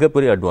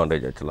மிகப்பெரிய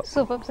அட்வான்டேஜ் ஆக்சுவலாக.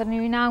 Super sir.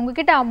 நான்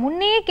உங்ககிட்ட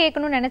முன்னே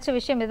கேட்கணும்னு நினைச்ச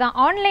விஷயம் இதுதான்.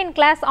 ஆன்லைன்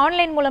கிளாஸ்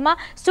ஆன்லைன் மூலமா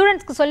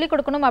ஸ்டூடெண்ட்ஸ்க்கு சொல்லிக்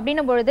கொடுக்கணும்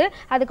அப்படின்னும் பொழுது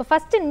அதுக்கு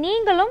ஃபர்ஸ்ட்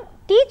நீங்களும்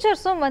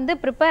டீச்சர்ஸும் வந்து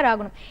ப்ரிப்பேர்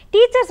ஆகணும்.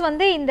 டீச்சர்ஸ்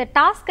வந்து இந்த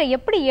டாஸ்க்கை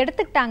எப்படி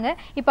எடுத்துக்கிட்டாங்க,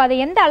 இப்போ அதை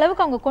எந்த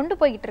அளவுக்கு அவங்க கொண்டு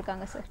போய்கிட்டு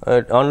இருக்காங்க சார்?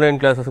 ஆன்லைன்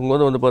கிளாஸஸ்க்கும்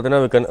போது வந்து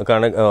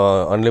பார்த்தீங்கன்னா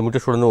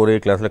அன்லிமிட்டட் ஸ்டூடெண்ட் ஒரே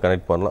கிளாஸில்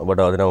கனெக்ட் பண்ணலாம்.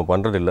 பட் அது நம்ம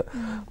பண்ணுறதில்லை.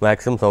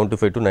 மேக்ஸிமம்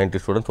 75 to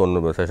 90 ஸ்டூடெண்ட்ஸ்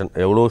ஒன்று செஷன்.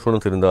 எவ்வளோ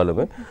ஸ்டூடெண்ட்ஸ்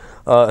இருந்தாலுமே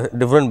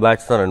டிஃப்ரெண்ட்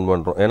பேட்ச் தான் ரன்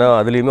பண்ணுறோம். ஏன்னா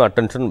அதுலேயுமே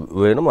அட்டென்ஷன்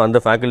வேணும். அந்த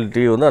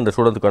ஃபேக்கல்ட்டி வந்து அந்த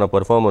ஸ்டூடெண்ட்ஸ்க்கான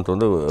பர்ஃபார்மன்ஸ்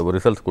வந்து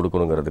ரிசல்ட்ஸ்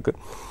கொடுக்கணுங்கிறதுக்கு.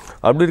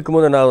 அப்படி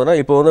இருக்கும்போது என்ன ஆகுதுன்னா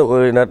இப்போ வந்து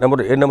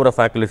நம்பர் ஆஃப்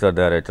ஃபேக்கல்ட்டிஸ் ஆர்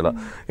தேர்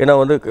ஆக்சுவலாக. ஏன்னா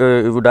வந்து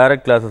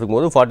டைரக்ட் கிளாஸஸ்க்கும்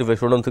போது 45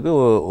 ஸ்டூடெண்ட்ஸுக்கு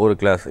ஒரு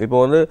கிளாஸ். இப்போ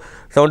வந்து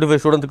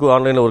 75 ஸ்டூடெண்ட்ஸுக்கு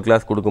ஆன்லைனில் ஒரு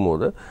கிளாஸ்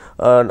கொடுக்கும்போது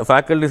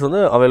ஃபேக்கல்ட்டிஸ்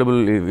வந்து அவைலபிள்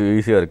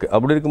ஈஸியாக இருக்குது.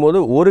 அப்படி இருக்கும்போது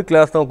ஒரு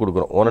கிளாஸ் தான்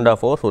கொடுக்குறோம்,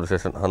 1.5 hours ஒரு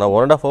செஷன். ஆனால்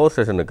 1.5 hours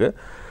செஷனுக்கு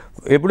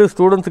எப்படி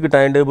ஸ்டூடெண்ட்ஸுக்கு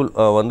டைம் டேபிள்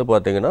வந்து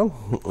பார்த்தீங்கன்னா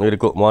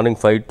இருக்கும் மார்னிங்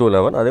 5 to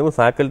 11. அதே மாதிரி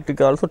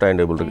ஃபேக்கல்ட்டிக்கு ஆல்சோ டைம்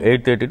டேபிள் இருக்குது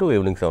 8:30 to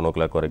evening 7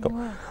 o'clock வரைக்கும்.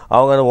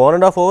 அவங்க அந்த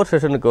 1.5 hour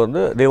செஷனுக்கு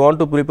வந்து they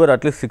want to prepare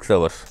at least 6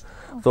 hours.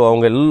 So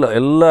அவங்க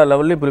எல்லா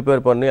லெவல்லையும்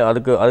ப்ரிப்பேர் பண்ணி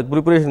அதுக்கு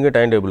ப்ரிப்பரேஷனுக்கு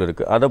டைம் டேபிள்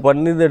இருக்குது. அதை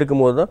பண்ணி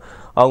எடுக்கும்போது தான்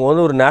அவங்க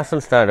வந்து ஒரு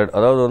நேஷனல் ஸ்டாண்டர்ட்,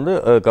 அதாவது வந்து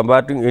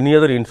கம்பேரிங் எனி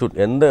அதர் இன்ஸ்டியூட்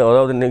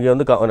அதாவது இன்றைக்கி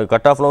வந்து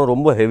கட் ஆஃப்லாம்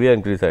ரொம்ப ஹெவியாக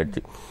இன்க்ரீஸ்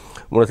ஆகிடுச்சு.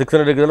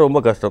 600 இருக்கிறது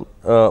ரொம்ப கஷ்டம்.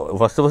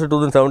 ஃபஸ்ட்டு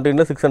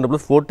 2017 600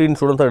 + 14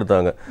 ஸ்டூடெண்ட்ஸ் தான்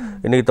எடுத்தாங்க.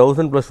 இன்றைக்கி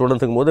 1000+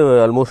 ஸ்டூடெண்ட்ஸுக்கும் போது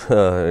ஆல்மோஸ்ட்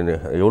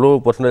எவ்வளோ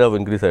 % ஆஃப்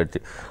இன்க்ரீஸ் ஆகிடுச்சு.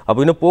 அப்போ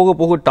இன்னும் போக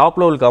போக டாப்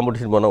லெவல்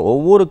காம்படிஷன் பண்ணோம்.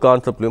 ஒவ்வொரு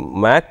கான்செப்ட்லையும்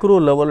மேக்ரோ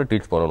லெவலில்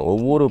டீச் பண்ணணும்,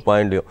 ஒவ்வொரு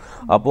பாயிண்ட்லையும்.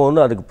 அப்போ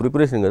வந்து அதுக்கு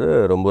ப்ரிப்பரேஷனுங்கிறது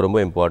ரொம்ப ரொம்ப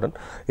important.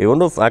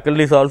 Even though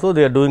faculties also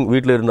they are doing,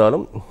 வீட்டில்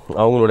இருந்தாலும்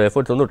அவங்களோட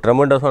எஃபர்ட்ஸ் வந்து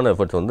ட்ரெமெண்டஸான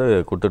எஃபர்ட்ஸ் வந்து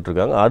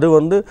கொடுத்துட்ருக்காங்க. அது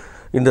வந்து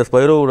இந்த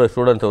ஸ்பைரோவோட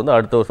ஸ்டூடெண்ட்ஸ் வந்து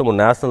அடுத்த வருஷம்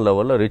நேஷனல்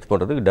லெவலில் ரீச்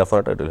பண்ணுறதுக்கு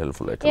டெஃபினட்டாக இட் வில்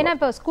ஹெல்ப்ஃபுல் ஆயிடுச்சு. ஏன்னா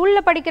இப்போ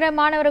ஸ்கூலில் படிக்கிற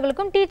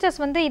மாணவர்களுக்கும் டீச்சர்ஸ்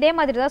வந்து இதே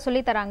மாதிரி தான்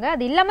சொல்லி தராங்க.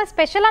 அது இல்லாமல்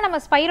ஸ்பெஷலாக நம்ம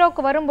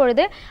ஸ்பைரோக்கு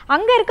வரும்பொழுது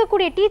அங்கே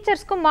இருக்கக்கூடிய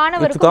டீச்சர்ஸ்க்கும்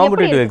மாணவருக்கும்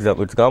competitive exam,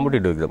 it's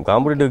competitive exam.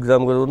 Competitive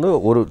எக்ஸாம்ங்கிறது வந்து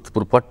ஒரு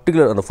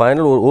பர்டிகுலர் அந்த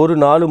ஃபைனல் ஒரு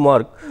 4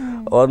 மார்க்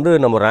வந்து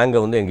நம்ம ரேங்கை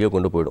வந்து எங்கேயோ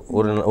கொண்டு போயிடும்.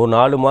 ஒரு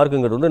 4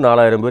 மார்க்குங்கிறது வந்து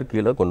 4000 பேர்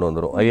கீழே கொண்டு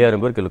வந்துடும்,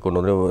 5000 பேர் கீழே கொண்டு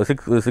வந்துடும்.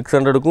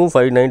 600க்கும்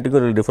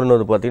 590க்கும் டிஃப்ரெண்ட்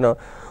வந்து பார்த்தீங்கன்னா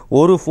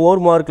ஒரு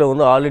 4 மார்க்கில்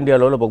வந்து ஆல் இண்டியா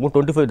லெவலில் பார்க்கும்போது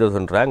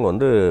 25,000 ரேங்க்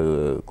வந்து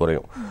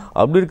குறையும்.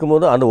 அப்படி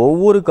இருக்கும்போது அந்த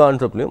ஒவ்வொரு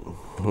கான்செப்ட்லையும்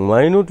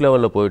மைன்யூட்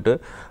லெவலில் போயிட்டு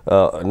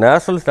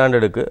நேஷனல்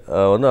ஸ்டாண்டர்டுக்கு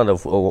வந்து அந்த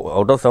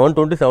அவுட் ஆஃப்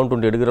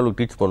 720 எடுக்கிற அளவுக்கு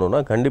டீச் பண்ணோம்னா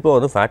கண்டிப்பாக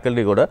வந்து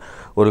ஃபேக்கல்ட்டி கூட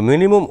ஒரு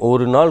மினிமம்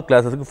ஒரு நாள்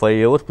கிளாஸஸுக்கு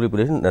 5 hours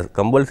preparation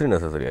compulsory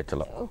necessary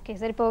ஆச்சலாம். Okay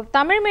sir, இப்போ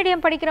தமிழ்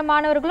மீடியம் படிக்கிற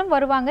மாணவர்களும்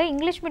வருவாங்க,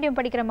 இங்கிலீஷ் மீடியம்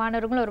படிக்கிற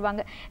மாணவர்களும்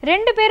வருவாங்க.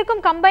 2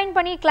 பேருக்கும் கம்பைன்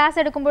பண்ணி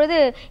கிளாஸ் எடுக்கும்போது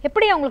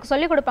எப்படி அவங்களுக்கு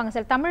சொல்லிக் கொடுப்பாங்க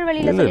சார்? தமிழ்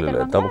வழியில் சொல்லி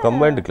தருவாங்க?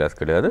 கம்பைன்டு கிளாஸ்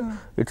கிடையாது,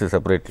 இட்ஸ்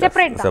செப்பரேட்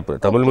கிளாஸ்.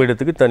 தமிழ்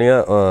மீடியத்துக்கு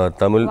தனியாக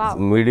தமிழ்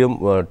மீடியம்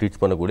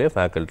டீச் பண்ணக்கூடிய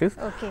ஃபேக்கல்ட்டிஸ்,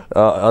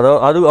 அதாவது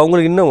அது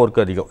அவங்களுக்கு இன்னும் ஒர்க்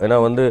அதிகம். ஏன்னா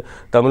வந்து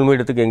தமிழ்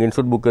மீடியத்துக்கு எங்கள்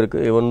இன்ஸ்டியூட் புக்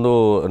இருக்குது, இவந்தோ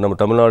நம்ம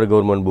தமிழ்நாடு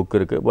கவர்மெண்ட் புக்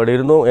இருக்குது. பட்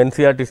இருந்தும்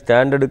என்சிஆர்டி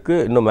ஸ்டாண்டர்டுக்கு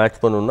இன்னும்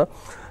மேட்ச் பண்ணணும்னா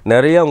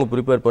நிறைய அவங்க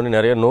ப்ரிப்பேர் பண்ணி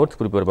நிறைய நோட்ஸ்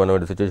ப்ரிப்பேர் பண்ண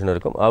வேண்டிய சுச்சுவேஷன்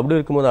இருக்கும். அப்படி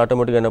இருக்கும்போது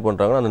ஆட்டோமேட்டிக்காக என்ன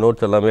பண்ணுறாங்கன்னா அந்த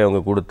நோட்ஸ் எல்லாமே அவங்க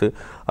கொடுத்து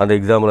அந்த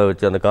எக்ஸாமில்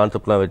வச்சு அந்த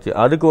கான்செப்ட்லாம் வச்சு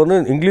அதுக்கு வந்து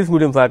இங்கிலீஷ்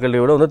மீடியம்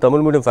ஃபேக்கல்ட்டியோட வந்து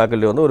தமிழ் மீடியம்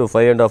ஃபேக்கல்ட்டி வந்து ஒரு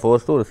 5.5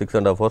 hours to ஒரு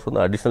 6.5 hours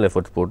வந்து அடிஷனல்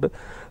எஃபர்ட்ஸ் போட்டு,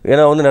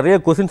 ஏன்னா வந்து நிறைய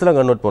கொஸ்டின்ஸ்லாம்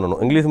கன்வெர்ட் பண்ணணும்.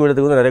 இங்கிலீஷ்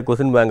மீடியத்துக்கு வந்து நிறைய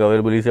கொஸ்டின் பேங்க்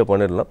அவைலபிள் ஈஸியாக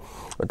பண்ணிடலாம்.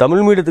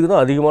 தமிழ் மீடியத்துக்கு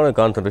தான் அதிகமான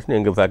கான்சன்ட்ரேஷன்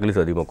எங்கள்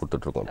ஃபேக்கல்ட்டிஸ் அதிகமாக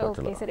கொடுத்துட்ருக்கோம்.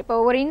 ஓகே சார், இப்போ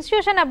ஒரு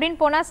இன்ஸ்டியூஷன் அப்படின்னு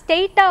போனால்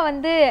ஸ்டேட்டாக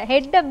வந்து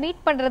ஹெட்டை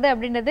மீட் பண்ணுறது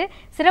அப்படின்றது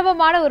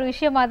சிரமமான ஒரு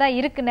விஷயமா தான்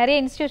இருக்குது. நிறைய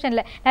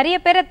இன்ஸ்டியூஷனில் நிறைய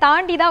பேரை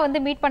தாண்டி தான் வந்து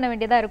மீட் பண்ண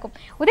வேண்டியதாக இருக்கும்.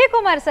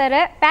 உதயகுமார் சார்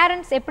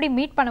பேரண்ட்ஸ் எப்படி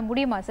மீட் பண்ண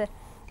முடியுமா சார்?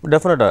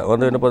 டெஃபினட்டாக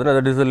வந்து என்ன பார்த்தீங்கன்னா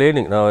that is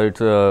learning.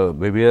 It's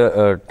maybe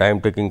time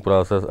taking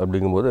process.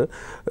 அப்படிங்கும்போது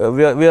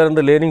வி ஆர்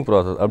இந்த லேர்னிங்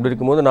ப்ராசஸ். அப்படி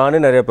இருக்கும்போது நானே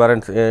நிறைய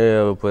பேரண்ட்ஸ்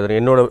இப்போ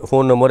என்னோட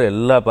ஃபோன் நம்பர்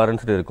எல்லா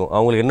பேரண்ட்ஸ்கிட்ட இருக்கும்.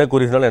 அவங்களுக்கு என்ன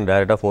குறிச்சினாலும் எனக்கு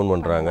டேரெக்டாக ஃபோன்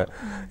பண்ணுறாங்க.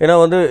 ஏன்னா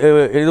வந்து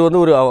இது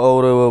வந்து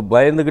ஒரு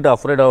பயந்துக்கிட்டு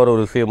அஃப்ரைட் ஆகிற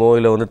ஒரு விஷயமோ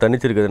இல்லை வந்து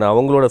தனிச்சிருக்குதுன்னா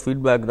அவங்களோட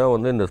ஃபீட்பேக் தான்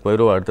வந்து இந்த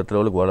ஸ்பைரோ அடுத்த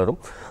லெவலுக்கு வளரும்.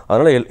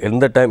 அதனால்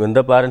எந்த டைம் எந்த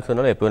பேரண்ட்ஸ்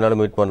வேணாலும் எப்போ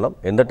வேணாலும் மீட் பண்ணலாம்.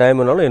 எந்த டைம்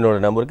வேணாலும் என்னோட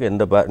நம்பருக்கு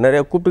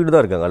நிறைய கூப்பிட்டுக்கிட்டு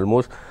தான் இருக்காங்க.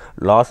 ஆல்மோஸ்ட்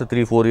லாஸ்ட்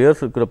 3-4 years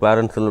இருக்கிற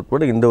பேரண்ட்ஸ்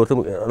கூட இந்த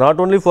வருஷம் not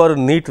only for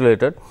NEET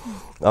related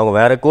அவங்க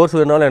வேற கோர்ஸ்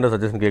வேணாலும் என்ன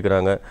சஜஷன்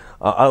கேட்குறாங்க.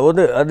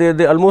 வந்து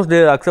அது almost they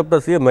accept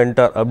as a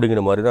mentor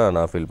அப்படிங்கிற மாதிரி தான்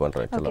நான் ஃபீல்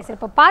பண்ணுறேன். ஓகே சார்,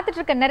 இப்போ பார்த்துட்டு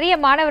இருக்க நிறைய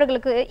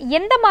மாணவர்களுக்கு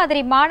எந்த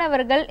மாதிரி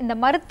மாணவர்கள் இந்த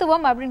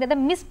மருத்துவம் அப்படின்றத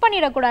மிஸ்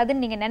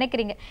பண்ணிடக்கூடாதுன்னு நீங்கள்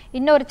நினைக்கிறீங்க?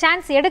 இன்னொரு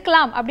சான்ஸ்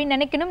எடுக்கலாம் அப்படின்னு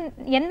நினைக்கணும்.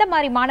 எந்த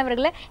மாதிரி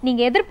மாணவர்களை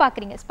நீங்கள்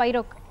எதிர்பார்க்குறீங்க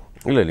ஸ்பைரோக்கு?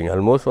 இல்லைங்க,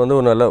 ஆல்மோஸ்ட் வந்து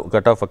ஒரு நல்ல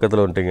கட் ஆஃப்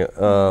பக்கத்தில் வந்துட்டீங்க.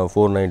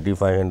 490,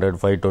 500,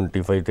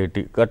 520,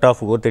 530 கட்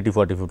ஆஃப் ஒரு 30,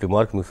 40, 50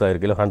 மார்க் மிஸ்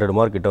ஆகிருக்கு. இல்லை 100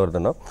 மார்க் கிட்ட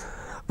வருதுன்னா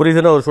இப்போ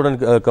ரீசெண்டாக ஒரு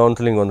ஸ்டூடெண்ட்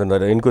கவுன்சிலிங்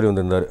வந்திருந்தார், என்கொயரி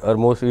வந்திருந்தார்.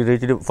 Almost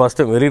reach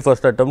very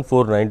first attempt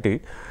 490.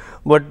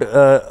 But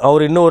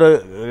அவர் இன்னும் ஒரு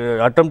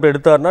அட்டெம்ப்ட்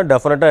எடுத்தார்னா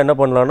டெஃபினட்டாக என்ன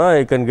பண்ணலான்னா ஐ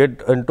கேன் கெட்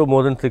இன்டூ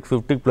மோர் தென்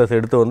 650+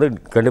 எடுத்து வந்து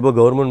கண்டிப்பாக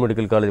கவர்மெண்ட்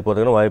மெடிக்கல் காலேஜ்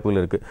போகிறதுக்கான வாய்ப்புகள்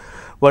இருக்குது.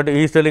 பட்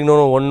ஈஸ்டர்லிங்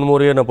இன்னும் 1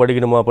 more year நான்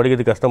படிக்கணுமா,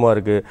 படிக்கிறது கஷ்டமாக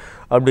இருக்குது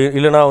அப்படி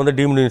இல்லைனா வந்து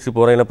டீம்டு யூனிவர்சிட்டி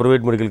போகிறேன், இல்லை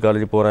ப்ரைவேட் மெடிக்கல்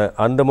காலேஜ் போகிறேன்,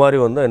 அந்த மாதிரி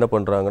வந்து என்ன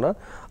பண்ணுறாங்கன்னா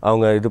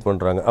அவங்க இது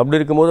பண்ணுறாங்க. அப்படி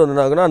இருக்கும்போது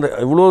வந்தாங்கன்னா அந்த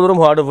இவ்வளோ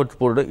தூரம் ஹார்ட் எஃபர்ட்ஸ்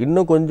போட்டு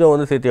இன்னும் கொஞ்சம்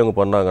வந்து சேர்த்து அவங்க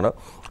பண்ணாங்கன்னா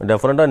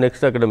டெஃபினட்டாக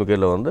நெக்ஸ்ட் அகடமிக்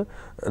இயரில் வந்து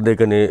they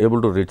can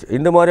able to reach.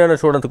 இந்த மாதிரியான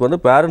ஸ்டூடெண்ட்ஸ்க்கு வந்து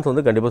பேரண்ட்ஸ்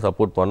வந்து கண்டிப்பாக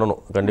சப்போர்ட் பண்ணணும்.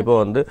 கண்டிப்பாக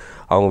வந்து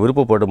அவங்க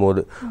விருப்பப்படும்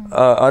போது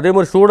அதே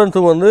மாதிரி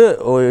ஸ்டூடெண்ட்ஸும் வந்து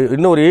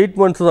இன்னும் ஒரு 8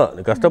 months தான்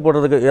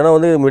கஷ்டப்படுறதுக்கு. ஏன்னா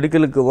வந்து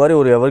மெடிக்கலுக்கு மாதிரி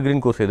ஒரு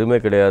எவர்கிரீன் கோர்ஸ் எதுவுமே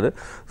கிடையாது.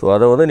 ஸோ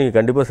அதை வந்து நீங்கள்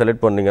கண்டிப்பாக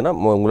செலக்ட் பண்ணீங்கன்னா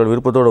உங்களோட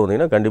விருப்பத்தோடு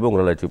வந்தீங்கன்னா கண்டிப்பாக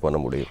உங்களால் அச்சீவ் பண்ண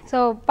முடியும். ஸோ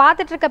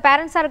பார்த்துட்டு இருக்க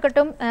பேரண்ட்ஸாக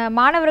இருக்கட்டும்,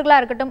 மாணவர்களாக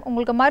இருக்கட்டும்,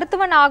 உங்களுக்கு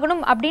மருத்துவன்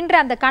ஆகணும் அப்படின்ற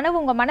அந்த கனவு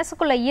உங்கள்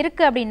மனசுக்குள்ளே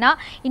இருக்குது அப்படின்னா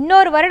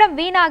இன்னொரு வருடம்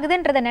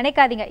வீணாகுதுன்றதை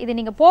நினைக்காதீங்க. இது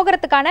நீங்கள்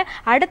போகிறதுக்கான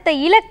அடுத்த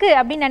இலக்கு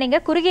அப்படின்னு நினைங்க.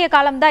 குறுகிய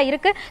காலம் தான்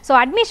இருக்குது. ஸோ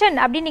அட்மிஷன்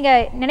அப்படின்னு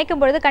நீங்கள்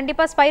நினைக்கும் பொழுது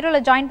கண்டிப்பாக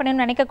ஸ்பைரோவில் ஜாயின்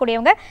பண்ணணும்னு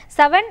நினைக்கக்கூடியவங்க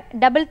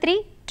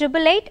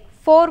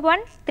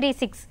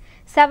 7338884136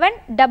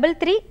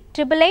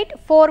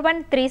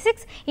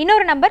 7338884136.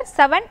 இன்னொரு நம்பர்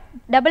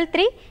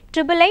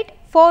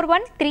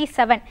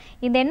 7338884137.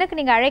 இந்த எண்ணுக்கு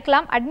நீங்கள்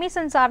அழைக்கலாம்.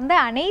 அட்மிஷன் சார்ந்த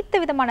அனைத்து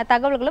விதமான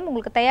தகவல்களும்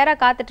உங்களுக்கு தயாராக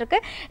காத்துட்ருக்கு.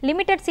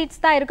 லிமிடெட்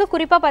சீட்ஸ் தான் இருக்குது.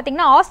 குறிப்பாக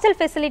பார்த்தீங்கன்னா ஹாஸ்டல்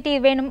ஃபெசிலிட்டி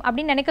வேணும்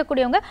அப்படின்னு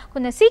நினைக்கக்கூடியவங்க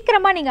கொஞ்சம்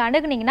சீக்கிரமாக நீங்கள்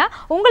அணுகுனீங்கன்னா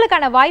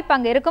உங்களுக்கான வாய்ப்பு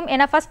அங்கே இருக்கும்.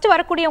 ஏன்னா ஃபஸ்ட்டு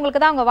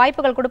வரக்கூடியவங்களுக்கு தான் அவங்க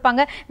வாய்ப்புகள்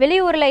கொடுப்பாங்க.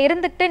 வெளியூரில்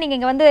இருந்துட்டு நீங்கள்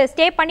இங்கே வந்து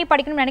ஸ்டே பண்ணி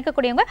படிக்கணும்னு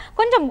நினைக்கக்கூடியவங்க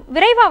கொஞ்சம்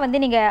விரைவாக வந்து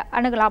நீங்கள்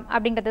அணுகலாம்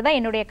அப்படிங்கிறது தான்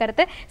என்னுடைய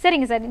கருத்து.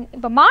 சரிங்க சார்,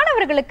 இப்போ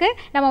மாணவர்களுக்கு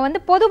நம்ம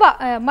வந்து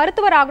பொதுவாக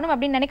மருத்துவர் ஆகணும்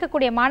அப்படின்னு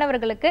நினைக்கக்கூடிய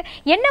மாணவர்களுக்கு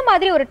என்ன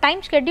மாதிரி ஒரு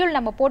டைம் ஷெட்யூல்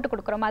நம்ம போட்டு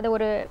கொடுக்குறோம், அதை ஒரு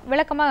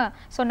விளக்கமாக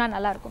சொன்னால்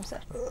நல்லா இருக்கும்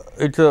சார்.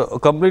 இட்ஸ்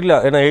கம்ப்ளீட்லி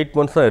ஏன்னா 8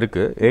 months தான்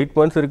இருக்குது. 8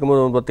 months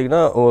இருக்கும்போது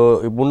பார்த்தீங்கன்னா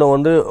முன்னே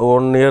வந்து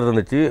 1 year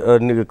இருந்துச்சு,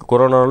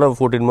 கொரோனாவில்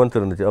 14 months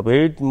இருந்துச்சு. அப்போ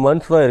 8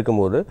 months தான்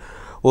இருக்கும்போது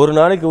ஒரு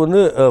நாளைக்கு வந்து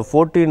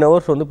 14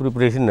 hours வந்து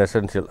ப்ரிப்பரேஷன்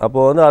எசென்ஷியல். அப்போ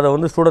வந்து அதை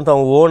வந்து ஸ்டூடெண்ட்ஸ்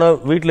அவங்க ஓனாக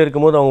வீட்டில்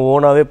இருக்கும்போது அவங்க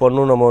ஓனாகவே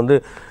பண்ணணும். நம்ம வந்து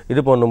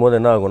இது பண்ணும்போது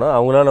என்ன ஆகும்னா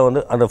அவங்களால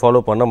வந்து அந்த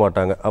ஃபாலோ பண்ண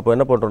மாட்டாங்க. அப்போ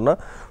என்ன பண்ணுறோம்னா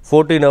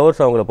 14 hours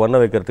அவங்கள பண்ண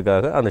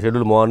வைக்கிறதுக்காக அந்த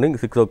ஷெட்யூல் மார்னிங்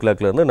 6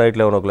 o'clockலேருந்து நைட்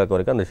 11 o'clock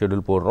வரைக்கும் அந்த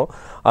ஷெட்யூல் போடுறோம்.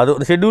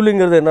 அது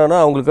ஷெட்யூலிங்கிறது என்னன்னா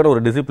அவங்களுக்கான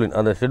ஒரு டிசிப்ளின்.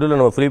 அந்த ஷெட்யூலில்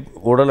நம்ம ஃப்ரீ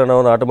உடல் என்ன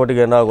வந்து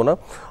ஆட்டோமேட்டிக்காக என்ன ஆகும்னா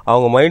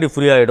அவங்க மைண்டு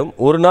ஃப்ரீ ஆகிடும்.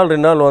 ஒரு நாள்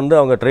 2 நாள் வந்து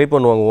அவங்க ட்ரை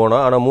பண்ணுவாங்க ஓனா.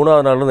 ஆனால்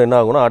 3ஆவது நாள் வந்து என்ன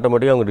ஆகும்னா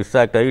ஆட்டோமேட்டிக்காக அவங்க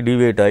டிஸ்ட்ராக்ட் ஆகி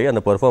டிவியேட் ஆகி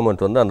அந்த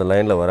பர்ஃபார்மன்ஸ் வந்து அந்த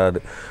லைனில் வராது.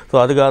 ஸோ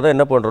அதுக்காக தான்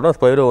என்ன பண்ணுறோம்னா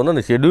ஸ்பைரோ வந்து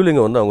அந்த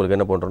ஷெட்யூலிங்கை வந்து அவங்களுக்கு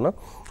என்ன பண்ணுறோம்னா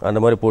அந்த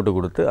மாதிரி போட்டு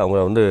கொடுத்து அவங்கள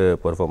வந்து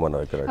பெர்ஃபார்ம் பண்ண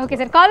வைக்கிறாங்க. ஓகே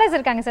சார், காலர்ஸ்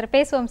இருக்காங்க சார்,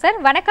 பேசுவோம் சார்.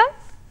 வணக்கம்.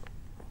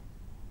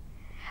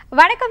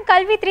 வணக்கம்,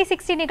 கல்வி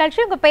 360 நிகழ்ச்சி.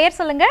 உங்க பெயர்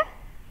சொல்லுங்க.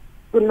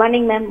 Good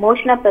morning ma'am.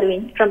 மோஷனா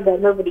Parveen from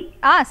Dharmapuri.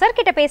 Sir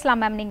கிட்ட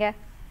பேசலாம் மேம். நீங்க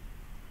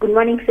good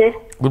morning sir.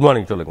 Good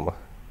morning, சொல்லுங்கம்மா.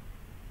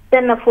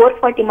 சார் நான்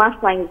 440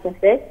 மார்க்ஸ் வாங்கியிருக்கேன்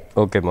சார்.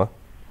 ஓகேம்மா.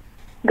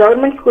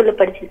 கவர்மெண்ட் ஸ்கூல்ல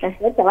படிச்சிருக்கேன்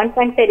சார்.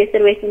 7.5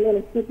 ரிசர்வேஷன்ல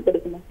எனக்கு சீட்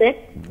கிடைக்குமா சார்?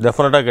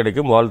 டெஃபினட்டாக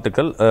கிடைக்கும்,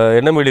 வாழ்த்துக்கள்.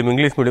 என்ன மீடியம்,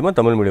 இங்கிலீஷ் மீடியமா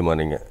தமிழ் மீடியமா?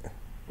 நீங்கள்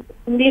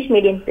இங்கிலீஷ்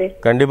மீடியம் சார்.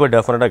 கண்டிப்பாக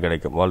டெஃபினட்டாக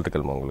கிடைக்கும்,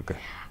 வாழ்த்துக்கள்மா உங்களுக்கு.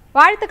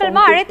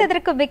 வாழ்த்துக்கள்மா,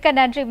 அழைத்ததற்கு மிக்க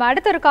நன்றிமா.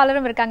 அடுத்த ஒரு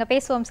காலரும் இருக்காங்க,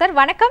 பேசுவோம் சார்.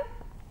 வணக்கம்.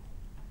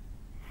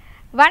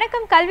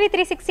 வணக்கம், கல்வி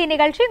 360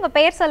 நிகழ்ச்சி. உங்க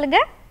பெயர் சொல்லுங்க.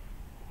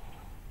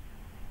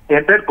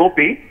 என் பேர்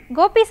கோபி.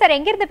 கோபி சார்,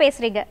 எங்க இருந்து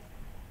பேசுறீங்க?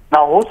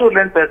 நான் ஓசூர்ல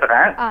இருந்து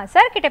பேசுறேன்.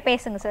 சார் கிட்ட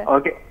பேசுங்க sir.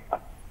 Okay,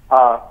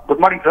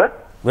 good morning sir.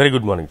 Very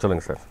good morning,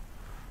 சொல்லுங்க சார்.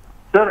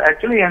 சார்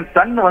ஆக்சுவலி என்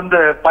சன் வந்து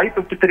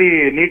 553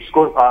 NEET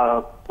score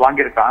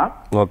வாங்கியிருக்கான்.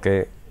 Okay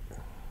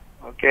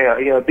okay,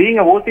 being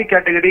ஓசி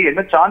கேட்டகரி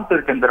என்ன சான்ஸ்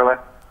இருக்கு இந்த தடவை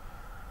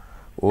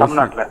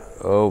தமிழ்நாட்டில்?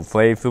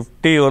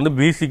 550 வந்து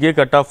பிசிக்கே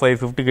கட் ஆஃப்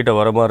 550 கிட்ட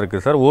வர மாதிரி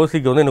இருக்குது சார்.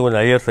 ஓசிக்கு வந்து இன்னும்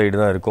கொஞ்சம் ஹையர் சைடு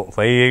தான் இருக்கும்.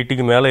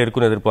 580க்கு மேலே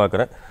இருக்குன்னு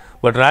எதிர்பார்க்குறேன்.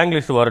 பட் ரேங்க்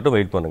லிஸ்ட் வரட்டும்,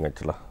 வெயிட் பண்ணுங்க.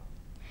 ஆக்சுவலாக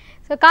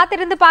ஸோ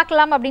காத்திருந்து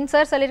பார்க்கலாம் அப்படின்னு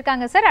சார்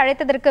சொல்லியிருக்காங்க சார்.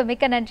 அழைத்ததற்கு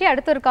மிக்க நன்றி.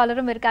 அடுத்த ஒரு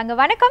காலரும் இருக்காங்க.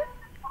 வணக்கம்.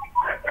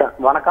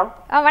 வணக்கம்.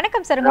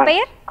 வணக்கம் சார், உங்க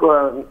பெயர்?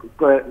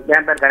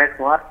 என் பேர்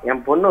கணேஷ்குமார்.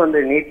 என் பொண்ணு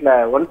வந்து நீட்ல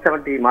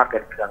 170 மார்க்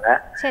எடுத்துருக்காங்க.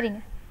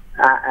 சரிங்க.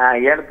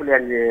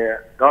 7.5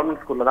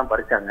 கவர்மெண்ட் ஸ்கூல்ல தான்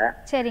படிச்சாங்க.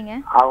 சரிங்க.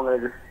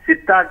 அவங்க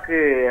சித்தாக்கு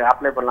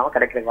அப்ளை பண்ணலாமா,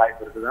 கிடைக்கிற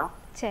வாய்ப்பு இருக்குதா?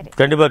 சரி,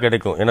 கண்டிப்பாக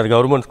கிடைக்கும். எனக்கு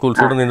கவர்மெண்ட் ஸ்கூல்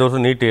ஸ்டூடெண்ட் இந்த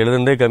வருஷம் நீட்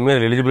எழுதுனதே கம்மி,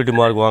 அதில் எலிஜிபிலிட்டி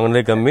மார்க்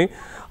வாங்கினதே கம்மி.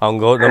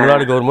 அவங்க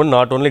Tamil Nadu government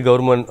not only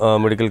government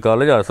medical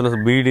college as well as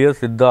BDS,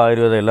 Siddha,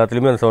 Ayurveda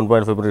எல்லாத்துலேயுமே அந்த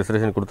 7.5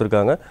 ரிசர்வேஷன்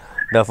கொடுத்துருக்காங்க.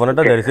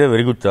 டெஃபினட்டாக there is a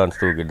very good chance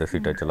to get the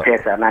seat.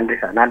 ஆக்சுவலாக நன்றி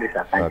சார், நன்றி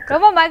சார்.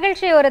 ரொம்ப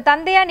மகிழ்ச்சி. ஒரு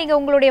தந்தையா நீங்க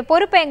உங்களுடைய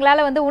பொறுப்பை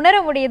எங்களால வந்து உணர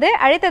முடியுது.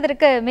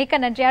 அழைத்ததற்கு மிக்க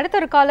நன்றி. அடுத்த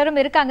ஒரு காலரும்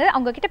இருக்காங்க.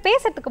 அவங்க கிட்ட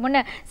பேசுறதுக்கு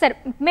முன்ன சார்,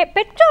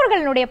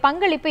 பெற்றோர்களுடைய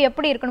பங்களிப்பு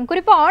எப்படி இருக்கணும்?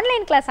 குறிப்பா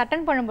ஆன்லைன் கிளாஸ்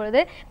அட்டென்ட்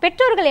பண்ணும்போது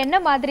பெற்றோர்கள் என்ன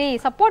மாதிரி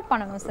சப்போர்ட்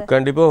பண்ணணும் சார்?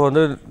 கண்டிப்பாக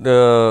வந்து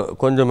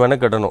கொஞ்சம்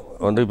மெனக்கட்டணும்.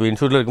 வந்து இப்போ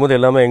இன்ஸ்டியூட்டில் இருக்கும்போது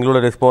எல்லாமே எங்களோட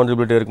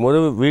ரெஸ்பான்சிபிலிட்டி இருக்கும்போது,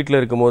 வீட்டில்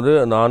இருக்கும்போது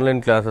அந்த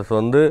ஆன்லைன் கிளாஸஸ்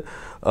வந்து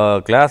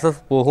கிளாஸஸ்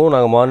போகும்,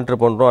 நாங்கள்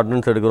மானிட்டர் பண்ணுறோம்,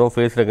 அட்டெண்டன்ஸ் எடுக்கிறோம்,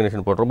 ஃபேஸ்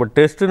ரெகக்னிஷன் பண்ணுறோம். பட்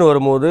டெஸ்ட்டுன்னு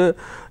வரும்போது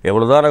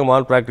எவ்வளோதான் நாங்கள்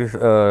மால் ப்ராக்டிஸ்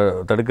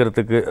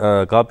தடுக்கிறதுக்கு,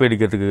 காப்பி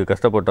அடிக்கிறதுக்கு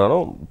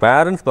கஷ்டப்பட்டாலும்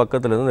பேரண்ட்ஸ்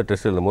பக்கத்தில் இருந்து அந்த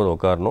டெஸ்ட் எழுதும்போது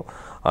உட்காரணும்.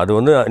 அது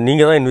வந்து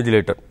நீங்கள் தான்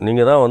இன்விஜிலேட்டர்,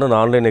 நீங்கள் தான் வந்து அந்த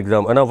ஆன்லைன்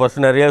எக்ஸாம். ஏன்னா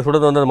ஃபஸ்ட்டு நிறைய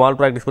ஸ்டூடெண்ட் வந்து அந்த மால்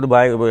ப்ராக்டிஸ் பண்ணி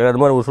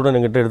அது மாதிரி ஒரு ஸ்டூடெண்ட்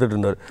எங்கிட்ட எடுத்துகிட்டு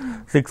இருந்தார்.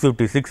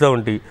 650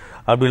 670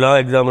 அப்படிலாம்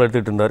எக்ஸாமில்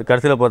எடுத்துகிட்டு இருந்தார்.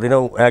 கடைசியில்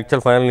பார்த்தீங்கன்னா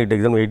actual final NEET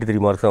exam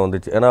 83 marks தான்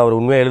வந்துச்சு. ஏன்னா அவர்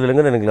உண்மையாக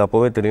எழுதுலங்கிறது எனக்கு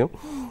அப்போவே தெரியும்.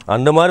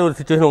 அந்த மாதிரி ஒரு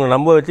சுச்சுவேஷன் உங்களை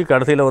நம்ப வச்சு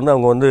கடைசியில் வந்து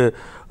அவங்க வந்து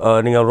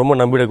நீங்கள் ரொம்ப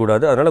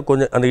நம்பிடக்கூடாது. அதனால்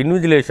கொஞ்சம் அந்த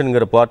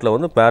இன்விஜிலேஷனுங்கிற பார்ட்டில்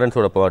வந்து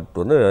பேரண்ட்ஸோட பார்ட்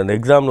வந்து அந்த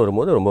எக்ஸாம்னு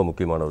வரும்போது ரொம்ப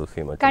முக்கியமான ஒரு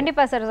விஷயம்.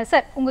 கண்டிப்பாக சார்.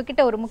 சார்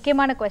உங்ககிட்ட ஒரு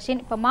முக்கியமான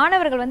கொஸ்டின். இப்போ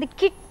மாணவர்கள் வந்து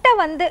கிட்ட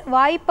வந்து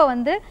வாய்ப்பை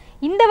வந்து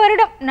இந்த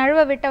வருடம் நழுவ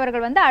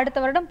விட்டவர்கள் வந்து அடுத்த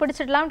வருடம்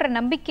பிடிச்சிடலாம்ன்ற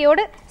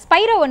நம்பிக்கையோடு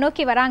ஸ்பைரோவை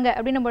நோக்கி வராங்க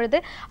அப்படின்னும் பொழுது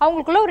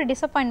அவங்களுக்குள்ள ஒரு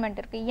டிசப்பாயின்மெண்ட்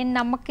இருக்குது.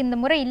 நமக்கு இந்த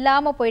முறை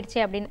இல்லாமல் போயிடுச்சு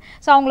அப்படின்னு.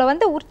 ஸோ அவங்கள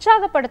வந்து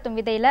உற்சாகப்படுத்தும்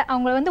விதையில்,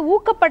 அவங்கள வந்து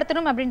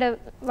ஊக்கப்படுத்தணும் அப்படின்ற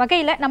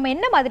வகையில் நம்ம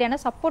என்ன மாதிரியான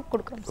சப்போர்ட்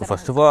கொடுக்குறோம் சார்?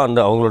 ஃபர்ஸ்ட் ஆஃப் ஆல் அந்த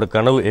அவங்களோட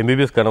கனவு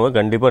எம்பிபிஎஸ் கனவை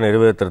கண்டிப்பாக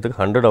நிறைவேற்றுறதுக்கு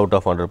 100 out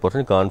of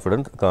 100%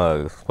 confidence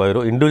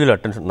Spiro individual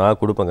attention நான்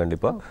கொடுப்பேன்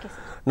கண்டிப்பாக.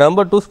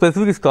 நம்பர் 2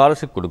 ஸ்பெசிஃபிக்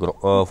ஸ்காலர்ஷிப் கொடுக்குறோம்.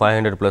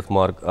 500+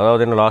 மார்க்.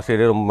 அதாவது என்ன லாஸ்ட்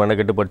இயரே ரொம்ப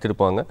மெனக்கெட்டு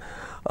படிச்சிருப்பாங்க.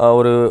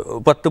 ஒரு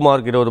 10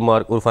 மார்க் 20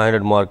 மார்க் ஒரு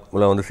 500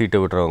 மார்க்கில் வந்து சீட்டை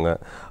விட்டுறவங்க.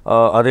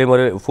 அதே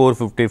மாதிரி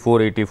 450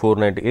 480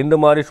 490 இந்த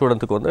மாதிரி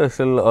ஸ்டூடெண்ட்ஸுக்கு வந்து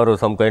ஸ்டில் ஒரு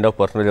some kind of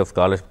percentage of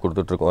scholarship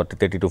கொடுத்துட்ருக்கோம்.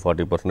 30 to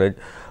 40%.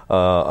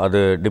 அது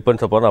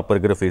டிபெண்ட்ஸ் அப்பான் அப்போ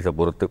இருக்கிற ஃபீஸை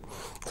பொறுத்து.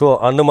 ஸோ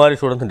அந்த மாதிரி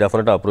ஸ்டூடெண்ட்ஸ்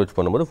டெஃபினட்டாக அப்ரோச்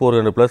பண்ணும்போது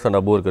 400+ அண்ட்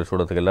அபோவ் இருக்கிற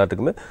ஸ்டூடெண்ட்ஸுக்கு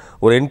எல்லாத்துக்குமே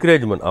ஒரு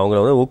என்கரேஜ்மெண்ட், அவங்கள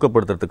வந்து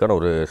ஊக்கப்படுத்துறதுக்கான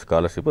ஒரு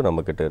ஸ்காலர்ஷிப்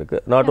நம்மக்கிட்ட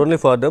இருக்குது. Not only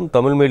for them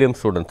Tamil medium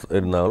students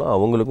இருந்தாலும்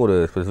அவங்களுக்கும் ஒரு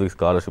ஸ்பெசிஃபிக்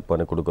ஸ்காலர்ஷிப்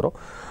பண்ணி கொடுக்குறோம்.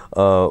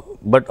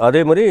 பட்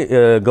அதே மாதிரி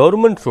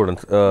கவர்மெண்ட்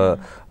ஸ்டூடெண்ட்ஸ்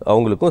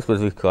அவங்களுக்கும்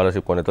ஸ்பெசிஃபிக்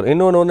ஸ்காலர்ஷிப் பண்ணி தரோம்.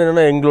 இன்னொன்று வந்து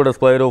என்னென்னா எங்களோட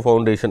ஸ்பைரோ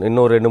ஃபவுண்டேஷன்,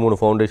 இன்னொரு 2-3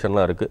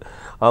 ஃபவுண்டேஷன்லாம் இருக்குது.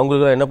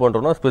 அவங்களுக்கு என்ன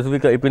பண்ணுறோம்னா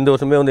ஸ்பெசிஃபிக்காக இப்போ இந்த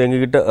வருஷமே வந்து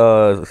எங்ககிட்ட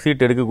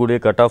சீட் எடுக்கக்கூடிய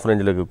கட் ஆஃப்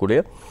ரேஞ்சில் இருக்கக்கூடிய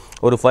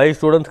ஒரு 5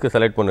 ஸ்டூடெண்ட்ஸ்க்கு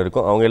செலக்ட்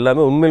பண்ணியிருக்கோம். அவங்க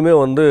எல்லாமே உண்மையிலுமே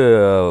வந்து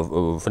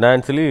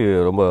ஃபினான்ஷியலி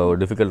ரொம்ப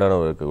டிஃபிகல்ட்டான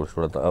ஒரு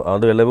ஸ்டூடெண்ட்.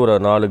 அது எல்லாமே ஒரு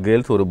 4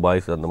 கேர்ள்ஸ் ஒரு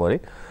பாய்ஸ். அந்த மாதிரி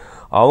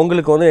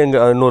அவங்களுக்கு வந்து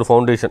எங்கள் இன்னொரு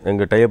ஃபவுண்டேஷன்,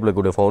 எங்கள் டைப்பில்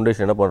கூடிய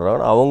ஃபவுண்டேஷன் என்ன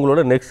பண்ணுறாங்கன்னா அவங்களோட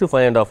நெக்ஸ்ட்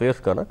 5.5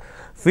 இயர்ஸ்க்கான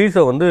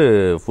ஃபீஸை வந்து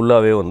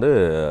ஃபுல்லாகவே வந்து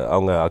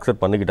அவங்க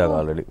அக்செப்ட் பண்ணிக்கிட்டாங்க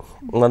ஆல்ரெடி.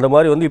 அந்த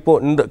மாதிரி வந்து இப்போ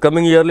இந்த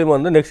கம்மிங் இயர்லேயும்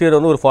வந்து நெக்ஸ்ட் இயர்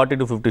வந்து ஒரு 40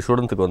 to 50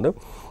 ஸ்டூடெண்ட்ஸுக்கு வந்து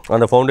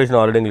அந்த ஃபவுண்டேஷன்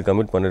ஆல்ரெடி எங்களுக்கு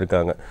கமிட்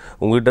பண்ணியிருக்காங்க.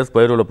 உங்கள்கிட்ட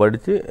ஸ்பைரோவில்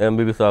படித்து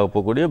எம்பிபிஎஸ் ஆக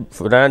போகக்கூடிய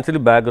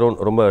ஃபினான்ஷியலி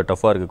பேக்ரவுண்ட் ரொம்ப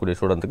டஃபாக இருக்கக்கூடிய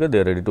ஸ்டூடெண்ட்ஸுக்கு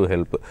தேர் ரெடி டு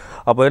ஹெல்ப்.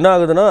 அப்போ என்ன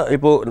ஆகுதுன்னா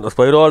இப்போ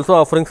Spiro also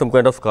offering some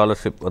kind of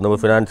scholarship அந்த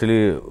ஃபினான்ஷியலி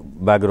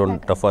பேக்ரவுண்ட்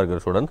டஃபாக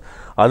இருக்கிற ஸ்டூடெண்ட்ஸ்.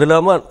 அது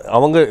இல்லாமல்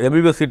அவங்க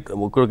MBBS seat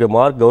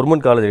mark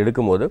government college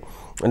எடுக்கும்போது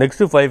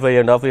நெக்ஸ்ட்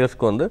 5.5.5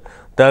 இயர்ஸ்க்கு வந்து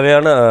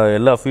தேவையான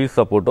எல்லா ஃபீஸ்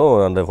சப்போர்ட்டும்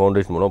அந்த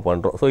ஃபவுண்டேஷன் மூலம்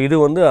பண்ணுறோம். ஸோ இது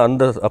வந்து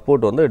அந்த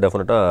சப்போர்ட் வந்து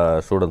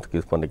டெஃபினட்டாக ஸ்டூடெண்ட்ஸ்க்கு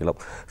யூஸ் பண்ணிக்கலாம்.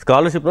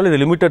 ஸ்காலர்ஷிப்னால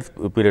இது லிமிட்டட்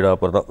பீரியட்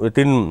ஆஃபர் தான்.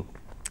 வித்தின்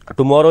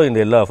டுமாரோ இந்த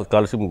எல்லா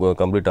ஸ்காலர்ஷிப்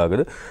கம்ப்ளீட்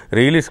ஆகுது.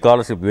 ரியலி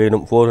ஸ்காலர்ஷிப்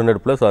வேணும்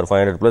 400+ ஆர்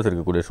 500+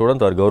 இருக்கக்கூடிய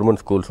students are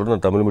government school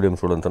student Tamil medium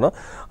ஸ்டூடெண்ட்ஸ்னா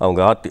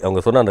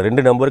அவங்க சொன்ன அந்த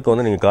 2 நம்பருக்கு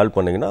வந்து நீங்கள் கால்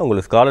பண்ணிங்கன்னா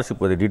உங்களுக்கு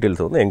ஸ்காலர்ஷிப்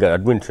டீட்டெயில்ஸ் வந்து எங்கள்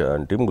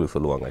அட்மிஷன் டீம் உங்களுக்கு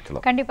சொல்லுவாங்க.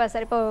 ஆக்சுவலாக கண்டிப்பாக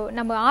சார். இப்போ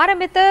நம்ம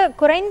ஆரம்பித்த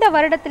குறைந்த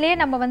வருடத்திலேயே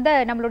நம்ம வந்து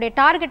நம்மளுடைய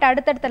டார்கெட்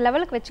அடுத்தடுத்த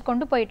லெவலுக்கு வச்சு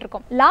கொண்டு போயிட்டு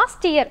இருக்கோம்.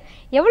 லாஸ்ட் இயர்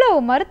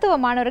எவ்வளவு மருத்துவ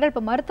மாணவர்கள்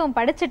இப்போ மருத்துவம்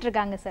படிச்சுட்டு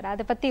இருக்காங்க சார்?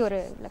 அதை பற்றி ஒரு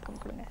விளக்கம்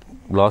கொடுங்க.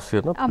 லாஸ்ட்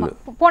இயர்னா ஆமாம்,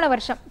 போன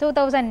வருஷம்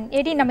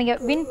 2018 நம்ம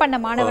வின் பண்ண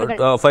மாணவர்கள்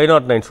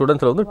 509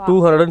 ஸ்டூடெண்ட்ஸ் வந்து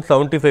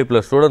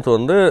 275+ ஸ்டூடெண்ட்ஸ்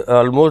வந்து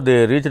ஆல்மோஸ்ட் தே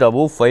ரீச்ட்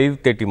அபவ்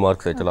 530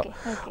 மார்க்ஸ். ஆக்சுவலாக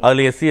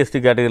அதில் SC ST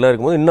கேட்டகரிலாம்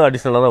இருக்கும்போது இன்னும்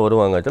அடிஷனலாக தான்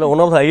வருவாங்க. ஆக்சுவலாக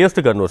one of the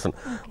highest conversion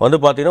வந்து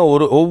பார்த்தீங்கன்னா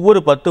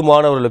ஒவ்வொரு 10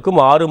 மாணவர்களுக்கும்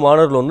 6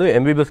 மாணவர்கள் வந்து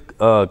எம்பிபிஎஸ்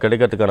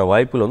கிடைக்கிறதுக்கான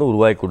வாய்ப்புகள் வந்து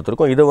உருவாக்கி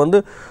கொடுத்துருக்கோம். இதை வந்து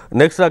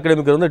நெக்ஸ்ட்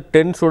அகாடமிக்கு வந்து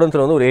 10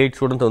 ஸ்டூடெண்ட்ஸில் வந்து ஒரு 8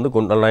 ஸ்டூடெண்ட்ஸ் வந்து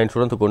 9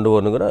 ஸ்டூடெண்ட்ஸ் கொண்டு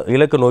வரணுங்கிற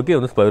இலக்கு நோக்கி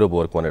வந்து ஸ்பைரோ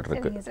ஒர்க் பண்ணிட்டு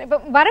இருக்கு. இப்போ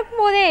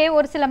வரும்போதே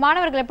ஒரு சில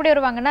மாணவர்கள் எப்படி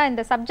வருவாங்கன்னா,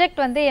 இந்த சப்ஜெக்ட்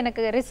வந்து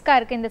எனக்கு ரிஸ்கா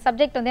இருக்கு, இந்த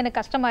சப்ஜெக்ட் வந்து எனக்கு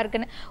கஷ்டமா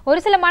இருக்குன்னு. ஒரு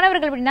சில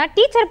மாணவர்கள் எப்படின்னா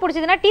டீச்சர்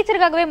பிடிச்சதுன்னா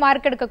டீச்சருக்காகவே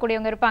மார்க்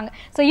எடுக்கக்கூடியவங்க இருப்பாங்க.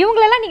 ஸோ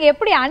இவங்களெல்லாம் நீங்க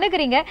எப்படி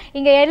அணுகுறீங்க?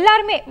 இங்க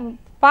எல்லாருமே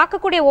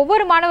பார்க்கக்கூடிய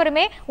ஒவ்வொரு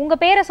மாணவருமே உங்க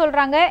பேரை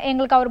சொல்றாங்க,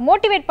 எங்களுக்கு அவர்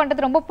மோட்டிவேட்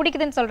பண்றது ரொம்ப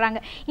பிடிக்குதுன்னு சொல்றாங்க.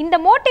 இந்த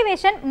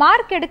மோட்டிவேஷன்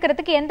மார்க்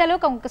எடுக்கிறதுக்கு எந்த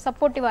அளவுக்கு அவங்களுக்கு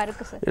சப்போர்ட்டிவா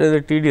இருக்கு சார்? இது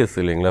டிடிஎஸ்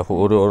இல்லைங்களா?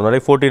 ஒரு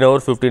நாளைக்கு 14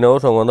 hours 15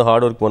 hours அவங்க வந்து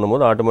ஹார்ட் ஒர்க்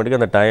பண்ணும்போது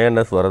ஆட்டோமேட்டிக்காக அந்த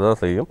டயர்ட்னஸ் வரதான்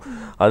செய்யும்.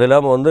 அது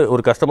இல்லாமல் வந்து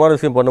ஒரு கஷ்டமான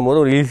விஷயம்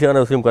பண்ணும்போது ஒரு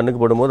ஈஸியான விஷயம்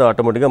கண்ணுக்கு படும்போது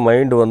ஆட்டோமேட்டிக்காக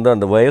மைண்டு வந்து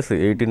அந்த வயசு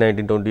 18,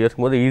 19, 20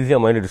 இயர்ஸ்க்கு போது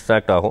ஈஸியாக மைண்டு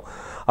டிஸ்ட்ராக்ட் ஆகும்.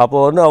 அப்போ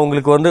வந்து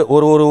அவங்களுக்கு வந்து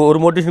ஒரு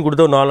மோட்டிவேஷன்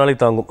கொடுத்தா ஒரு 4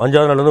 நாளைக்கு தாங்கும்.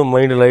 5ஆவது நாள் வந்து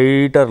மைண்டு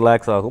லைட்டாக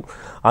ரிலாக்ஸ் ஆகும்.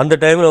 அந்த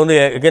டைமில் வந்து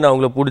எகைன்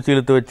அவங்கள பிடிச்சி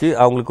இழுத்து வச்சு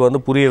அவங்களுக்கு வந்து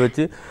புரிய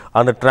வச்சு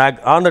அந்த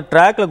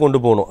ட்ராக்ல கொண்டு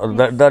போகணும்.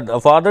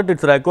 For that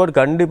it's record.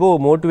 கண்டிப்பாக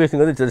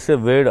மோட்டிவேஷன் வந்து ஜஸ்ட்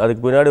வேர்டு,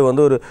 அதுக்கு பின்னாடி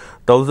வந்து ஒரு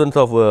thousands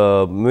ஆஃப்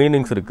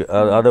மீனிங்ஸ் இருக்குது.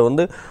 அதை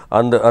வந்து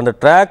அந்த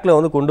ட்ராக்ல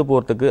வந்து கொண்டு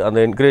போகிறதுக்கு அந்த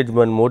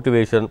என்கரேஜ்மெண்ட்,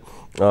 மோட்டிவேஷன்,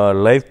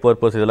 லைஃப்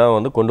பர்பஸ் இதெல்லாம்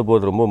வந்து கொண்டு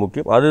போகிறது ரொம்ப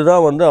முக்கியம்.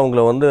 அதுதான் வந்து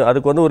அவங்கள வந்து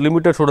அதுக்கு வந்து ஒரு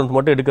லிமிட்டட் ஸ்டூடெண்ட்ஸ்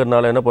மட்டும்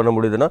எடுக்கிறதுனால என்ன பண்ண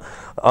முடியுதுன்னா,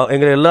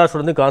 எங்களை எல்லா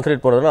ஸ்டூடெண்ட்ஸையும்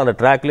கான்சன்ட்ரேட் பண்ணுறதுனால அந்த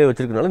ட்ராக்லேயே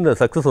வச்சிருக்கனால இந்த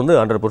சக்ஸஸ் வந்து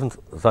 100%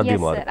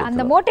 சாத்தியமாக இருக்கு.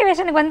 அந்த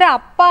மோட்டிவேஷனுக்கு வந்து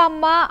அப்பா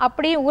அம்மா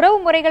அப்படி உறவு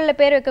முறைகளில்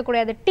பேர்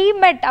வைக்கக்கூடாது,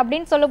 டீம்மேட்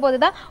அப்படின்னு சொல்லும் போது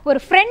தான் ஒரு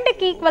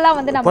ஃப்ரெண்டுக்கு ஈக்குவலாக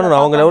வந்து நம்ம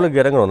அவங்க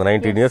லெவலுக்கு இறங்கணும். அந்த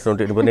 19 years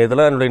 20 இப்போ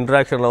இதெல்லாம் என்னோட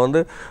இன்ட்ராக்ஷனில் வந்து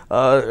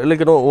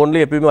லைக் ஒன்லி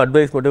எப்பயுமே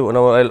அட்வைஸ்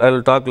மட்டும் I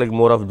will talk like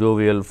more of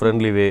jovial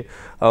friendly வே.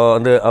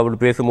 வந்து அப்படி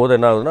பேசும்போது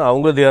என்ன ஆகுதுன்னா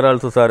அவங்களும் தேர்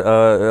ஆல்சோ சார்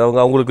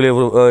அவங்களுக்குள்ளேயே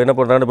என்ன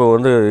பண்ணுறாங்க. இப்போ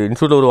வந்து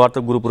இன்ஸ்டியூட் ஒரு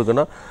வாட்ஸ்அப் குரூப்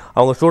இருக்குன்னா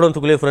அவங்க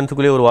ஸ்டூடெண்ட்ஸுக்குள்ளேயே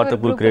ஃப்ரெண்ட்ஸுக்குள்ளேயே ஒரு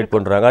வாட்ஸ்அப் குரூப் கிரியேட்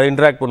பண்ணுறாங்க. அதை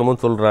இன்ட்ராக்ட்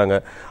பண்ணும்போது சொல்கிறாங்க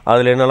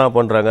அதில் என்னெல்லாம்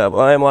பண்ணுறாங்க.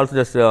 I am also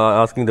just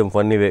asking them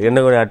funny வே,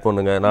 என்ன கூட ஆட்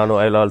பண்ணுங்க, நானும்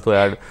ஐ வில் ஆல்சோ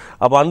ஆட்.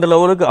 அப்போ அந்த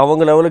லெவலுக்கு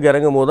அவங்க லெவலுக்கு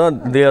இறங்கும் போது தான்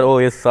தேர்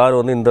எஸ் சார்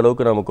வந்து இந்த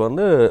அளவுக்கு நமக்கு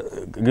வந்து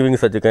கிவிங்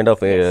சச் கைண்ட்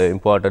ஆஃப்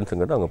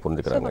இம்பார்ட்டன்ஸ்ங்கிறது அவங்க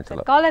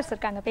புரிஞ்சுக்கிறாங்க. காலர்ஸ்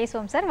இருக்காங்க,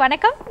 பேசுவோம் சார்.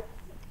 வணக்கம்.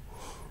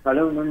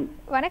 Hello ma'am.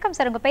 வணக்கம்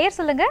சார், உங்க பெயர்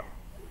சொல்லுங்க.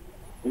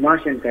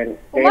 உமாசங்கர்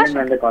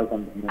சேலம்ல கால்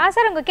பண்றேன்.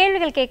 சார் உங்க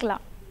கேள்விகள்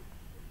கேட்கலாம்.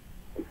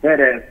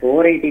 Sir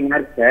 480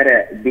 mark sir,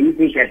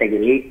 PC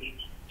category,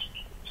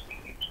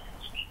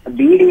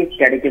 BDS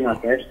கிடைக்குமா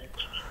சார்?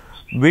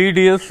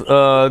 பிடிஎஸ்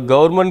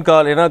கவர்மெண்ட்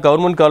ஏன்னா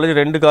கவர்மெண்ட் காலேஜ்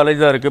 2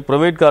 காலேஜ் தான் இருக்குது,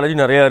 ப்ரைவேட் காலேஜ்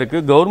நிறையா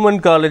இருக்குது.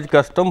 கவர்மெண்ட் காலேஜ்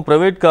கஷ்டம்,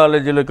 ப்ரைவேட்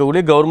காலேஜில்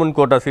இருக்கக்கூடிய கவர்மெண்ட்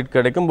கோட்டா சீட்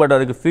கிடைக்கும். பட்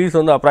அதுக்கு ஃபீஸ்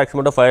வந்து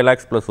அப்ராக்சிமேட்டாக 5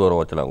 lakhs+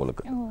 வரும் வச்சலாம்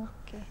உங்களுக்கு.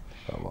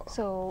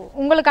 ஸோ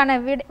உங்களுக்கான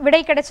விடை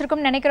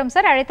கிடைச்சிருக்கும் நினைக்கிறோம்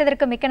சார்.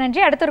 அழைத்ததற்கு மிக்க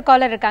நன்றி. அடுத்த ஒரு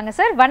காலர் இருக்காங்க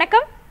சார்.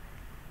 வணக்கம்.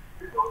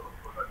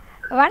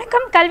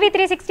 வணக்கம், கல்வி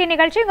 360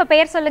 நிகழ்ச்சி. உங்க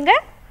பெயர் சொல்லுங்க.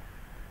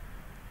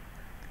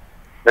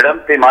 Madam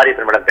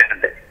Mariyappan madam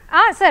parent.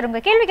 Sir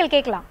உங்க கேள்விகள்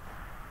கேட்கலாம்.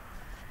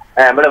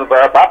 மேடம்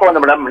பாப்பா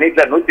வந்து மேடம்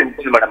நீட்ல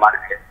 130 மேடம்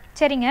மார்க்.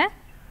 சரிங்க.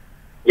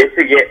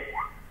 எஸ்ஏ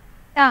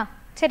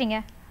சரிங்க.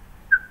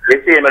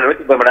 S A madam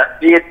 130 madam.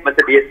 பிஎஸ்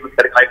மற்றும் டிஎஸ்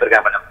சரி வாய்ப்பு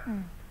இருக்கா மேடம்?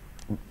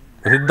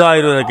 சித்தா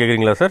ஆயுர்வேதா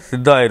கேட்குறீங்களா சார்?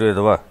 சித்தா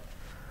ஆயுர்வேதவா?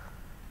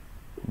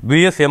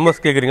 பிஎஸ்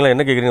எம்எஸ் கேட்குறீங்களா?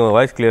 என்ன கேட்குறீங்க?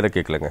 வாய்ஸ் கிளியராக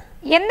கேட்கலங்க.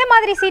 எந்த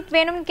மாதிரி சீட்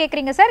வேணும்னு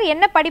கேட்குறீங்க சார்?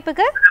 என்ன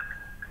படிப்புக்கு?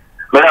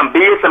 மேடம்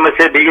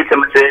பிஎஸ்எம்எஸ்,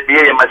 பிஹெச்எம்எஸ்,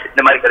 பிஏஎம்எஸ்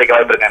இந்த மாதிரி கிடைக்க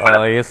வாய்ப்பு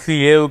இருக்கா?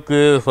 எஸ்சிஏவுக்கு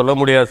சொல்ல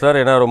முடியாது சார்,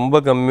 ஏன்னா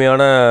ரொம்ப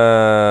கம்மியான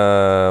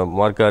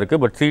மார்க்காக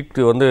இருக்குது. பட்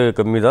சீட்டு வந்து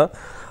கம்மி தான்.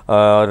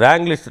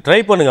 ரேங்க் லிஸ்ட் ட்ரை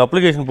பண்ணுங்கள்,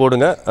 அப்ளிகேஷன்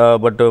போடுங்க.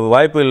 பட்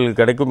வாய்ப்புகள்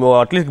கிடைக்கும்.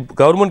 அட்லீஸ்ட்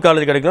கவர்மெண்ட்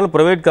காலேஜ் கிடைக்கணும்,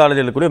 ப்ரைவேட்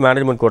காலேஜில் கூட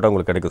மேனேஜ்மெண்ட் கோட்டா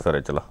உங்களுக்கு கிடைக்கும் சார்.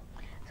 ஆக்சுவலாக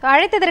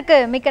அழைத்ததற்கு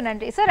மிக்க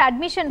நன்றி சார்.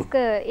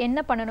 அட்மிஷனுக்கு என்ன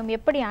பண்ணணும்,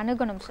 எப்படி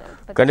அணுகணும் சார்?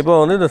 கண்டிப்பாக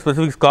வந்து இந்த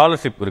ஸ்பெசிஃபிக்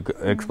ஸ்காலர்ஷிப் இருக்குது.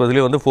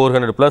 எக்ஸ்பெஷலி வந்து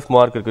 400+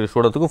 மார்க் இருக்கிற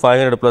ஸ்டூடெண்ட்ஸுக்கும்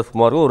 500+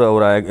 மார்க்கும்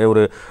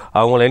ஒரு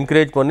அவங்களை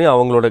என்கரேஜ் பண்ணி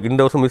அவங்களோட இந்த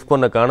வருஷம் மிஸ்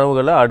பண்ண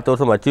கனவுகளை அடுத்த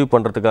வருஷம் அச்சீவ்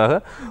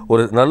பண்ணுறதுக்காக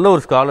ஒரு நல்ல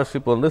ஒரு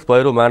ஸ்காலர்ஷிப் வந்து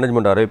ஸ்பைரோ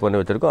மேனேஜ்மெண்ட் அரைவ் பண்ணி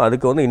வச்சிருக்கோம்.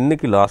 அதுக்கு வந்து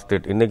இன்னைக்கு லாஸ்ட்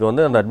டேட். இன்னைக்கு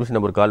வந்து அந்த அட்மிஷன்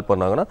நம்பர் கால்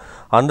பண்ணாங்கன்னா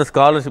அந்த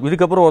ஸ்காலர்ஷிப்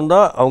இதுக்கப்புறம்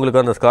வந்தால்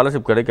அவங்களுக்கு அந்த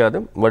ஸ்காலர்ஷிப் கிடைக்காது.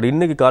 பட்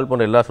இன்னைக்கு கால்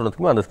பண்ண எல்லா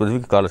ஸ்டூடெண்ட்ஸுக்குமே அந்த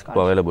ஸ்பெசிஃபிக்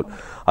ஸ்காலர்ஷிப் அவைலபிள்.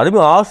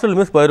 அதுமாதிரி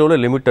ஹாஸ்டலுமே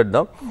ஸ்பைரோவில் லிமிட்டட்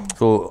தான்.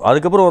 ஸோ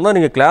அதுக்கப்புறம் வந்தால்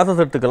நீங்கள் கிளாஸஸ்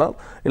எடுத்துக்கலாம்,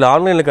 இல்லை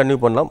ஆன்லைனில் கன்டினியூ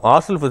பண்ணலாம்.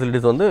 ஹாஸ்டல்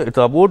ஃபெசிலிட்டிஸ் வந்து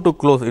it's about to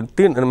close.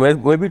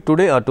 Maybe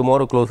today or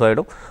tomorrow close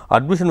ஆகிடும்.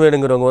 அட்மிஷன்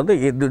வேணுங்கிறவங்க வந்து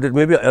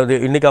மேபி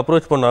இன்னைக்கு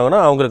அப்ரோச் பண்ணாங்கன்னா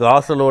அவங்களுக்கு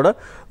ஹாஸ்டலோட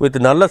வித்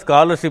நல்ல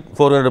scholarship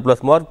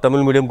 400+ mark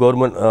Tamil medium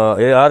government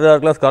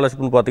யாருக்கெல்லாம்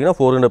ஸ்காலர்ஷிப்னு பார்த்தீங்கன்னா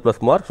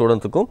 400+ மார்க்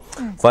ஸ்டூடெண்ட்ஸுக்கும்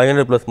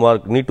 500+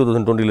 மார்க் NEET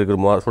 2020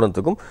 இருக்கிற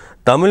ஸ்டூடெண்ட்ஸுக்கும்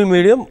தமிழ்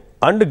மீடியம்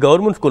அண்ட்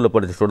கவர்மெண்ட் ஸ்கூலில்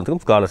படித்த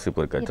ஸ்டூடெண்ட்ஸுக்கும் ஸ்காலர்ஷிப்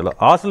இருக்குது. ஆக்சுவலாக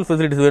ஹாஸ்டல்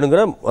ஃபெசிலிட்டிஸ்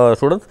வேணுங்கிற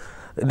students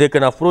they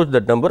can approach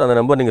that number. அந்த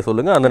நம்பர் நீங்கள்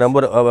சொல்லுங்கள், அந்த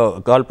நம்பர்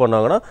கால்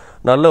பண்ணாங்கன்னா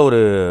நல்ல ஒரு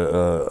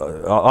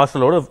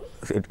ஹாஸ்டலோட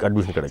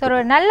அட்மிஷன் கிடைக்கும். ஒரு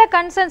நல்ல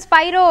கன்சர்ன்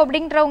ஸ்பைரோ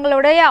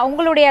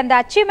உங்களுடைய அந்த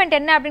அச்சீவ்மெண்ட்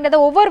என்ன அப்படின்றத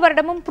ஒவ்வொரு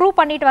வருடமும் ப்ரூவ்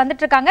பண்ணிட்டு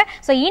வந்துட்டு இருக்காங்க.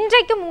 ஸோ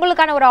இன்றைக்கும்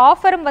உங்களுக்கான ஒரு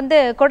ஆஃபரும் வந்து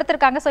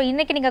கொடுத்துருக்காங்க. ஸோ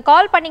இன்னைக்கு நீங்கள்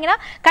கால் பண்ணீங்கன்னா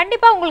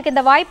கண்டிப்பாக உங்களுக்கு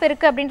இந்த வாய்ப்பு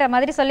இருக்குது அப்படின்ற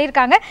மாதிரி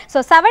சொல்லியிருக்காங்க. ஸோ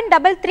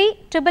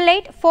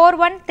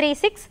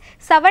 733-888-4136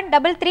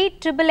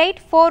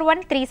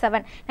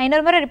 733-888-4137. நான்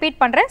இன்னொரு முறை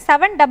ரிப்பீட் பண்ணுறேன்.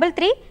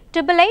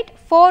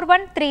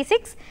 733-888-4136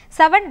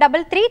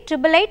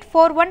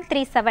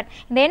 733-888-4137.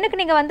 இந்த எண்ணுக்கு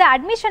நீங்கள் வந்து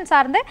அட்மிஷன்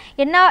சார்ந்து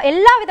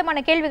எல்லா விதமான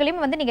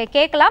கேள்விகளையும் வந்து நீங்கள்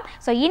கேட்கலாம்.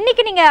 ஸோ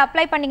இன்னைக்கு நீங்கள்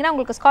அப்ளை பண்ணீங்கன்னா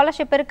உங்களுக்கு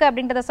ஸ்காலர்ஷிப் இருக்குது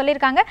அப்படின்றத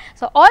சொல்லியிருக்காங்க.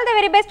 So all the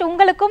very best.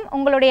 உங்களுக்கும்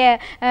உங்களுடைய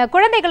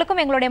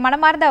குழந்தைகளுக்கும் எங்களுடைய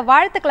மனமார்ந்த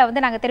வாழ்த்துக்களை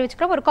வந்து நாங்கள்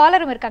தெரிவிச்சுக்கிறோம். ஒரு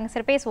காலரும் இருக்காங்க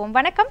சார், பேசுவோம்.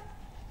 வணக்கம்.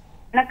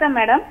 வணக்கம்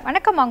மேடம்.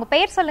 வணக்கம், உங்க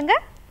பெயர் சொல்லுங்க.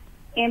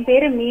 என்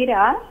பேரு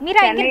மீரா.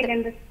 மீரா,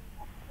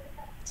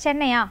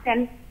 சென்னையா?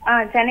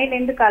 சென்னையில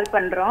இருந்து கால்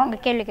பண்றோம். உங்க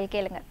கேள்விகள்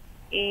கேளுங்க.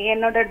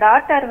 என்னோட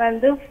டாட்டர்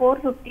வந்து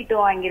 452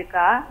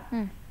 வாங்கியிருக்கா.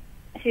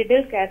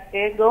 ஷெட்யூல் காஸ்ட்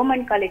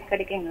கவர்மெண்ட் காலேஜ்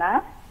கிடைக்குங்களா?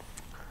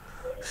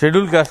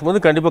 ஷெட்யூல் காஸ்ட்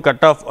வந்து கண்டிப்பாக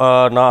கட் ஆஃப்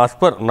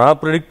நான்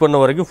ப்ரிடிக்ட் பண்ண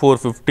வரைக்கும்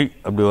 450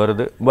 அப்படி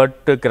வருது.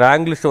 பட்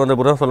ரேங்க் லிஸ்ட் வந்த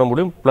பிறகு தான் சொல்ல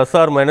முடியும்.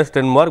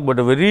 +or-10 mark.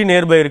 But very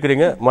nearby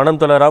இருக்கிறீங்க. மனம்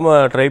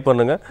தளராமல் ட்ரை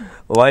பண்ணுங்க,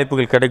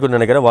 வாய்ப்புகள் கிடைக்கும்னு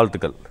நினைக்கிறேன்.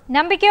 வாழ்த்துக்கள்.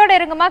 நம்பிக்கையோடு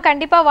இருங்கம்மா,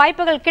 கண்டிப்பாக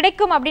வாய்ப்புகள்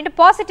கிடைக்கும் அப்படின்ட்டு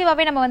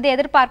பாசிட்டிவாகவே நம்ம வந்து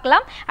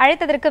எதிர்பார்க்கலாம்.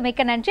 அழைத்ததற்கு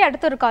மிக்க நன்றி.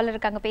 அடுத்த ஒரு காலர்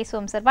இருக்காங்க,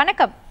 பேசுவோம் சார்.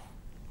 வணக்கம்.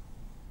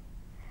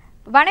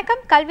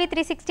 வணக்கம், கல்வி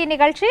 360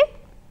 நிகழ்ச்சி.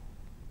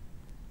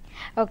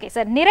 ஓகே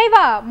சார்,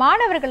 நிறைவா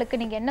மாணவர்களுக்கு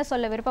நீங்க என்ன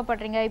சொல்ல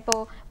விருப்பப்படுறீங்க? இப்போ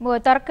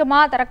திறக்குமா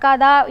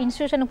திறக்காதா,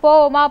 இன்ஸ்டிடியூஷனுக்கு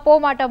போவோமா போக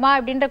மாட்டோமா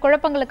அப்படின்ற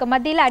குழப்பங்களுக்கு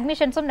மத்தியில்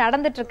அட்மிஷன்ஸும்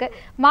நடந்துட்டு இருக்கு.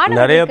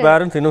 நிறைய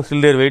பேரண்ட்ஸ் இன்னும்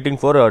still there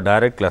waiting for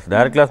direct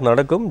class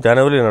நடக்கும்,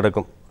 ஜனவரி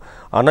நடக்கும்.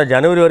 ஆனால்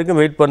ஜனவரி வரைக்கும்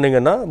வெயிட்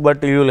பண்ணீங்கன்னா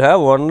but you will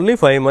have only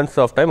 5 months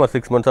of time R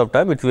 6 months of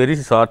time. It's very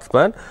short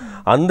span.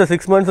 அந்த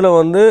 6 monthsல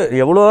வந்து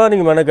எவ்வளோதான்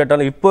நீங்கள் மென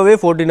கேட்டாலும் இப்போவே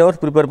 14 hours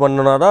ப்ரிப்பேர்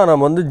பண்ணனா தான்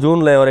நம்ம வந்து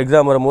ஜூனில் ஒரு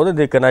எக்ஸாம் வரும்போது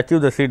they can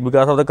achieve the seat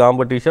because of the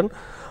competition.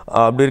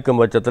 அப்படி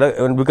இருக்கும்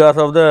பட்சத்தில் because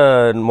of the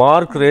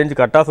mark range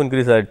cut off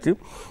increase ஆகிடுச்சு.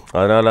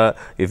 அதனால்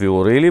if you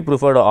really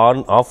preferred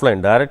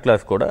offline direct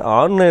class கூட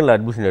ஆன்லைனில்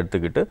அட்மிஷன்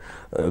எடுத்துக்கிட்டு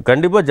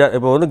கண்டிப்பாக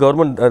இப்போ வந்து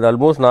கவர்மெண்ட்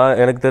ஆல்மோஸ்ட்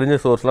எனக்கு தெரிஞ்ச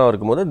சோர்ஸ்லாம்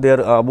இருக்கும்போது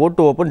தேர் about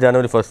to open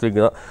January 1st week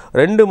தான்.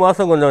 2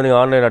 மாதம் கொஞ்சம் நீங்கள்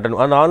ஆன்லைன் அட்டன்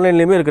அந்த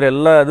ஆன்லைன்லேயுமே இருக்கிற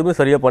எல்லா இதுவுமே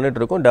சரியாக பண்ணிட்டு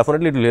இருக்கோம்.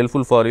 Definitely it will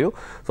helpful for you.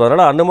 So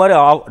அதனால் அந்த மாதிரி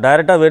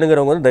டைரெக்டாக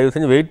வேணுங்கிறவங்க வந்து தயவு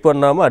செஞ்சு வெயிட்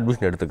பண்ணாமல்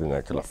அட்மிஷன் எடுத்துக்கோங்க.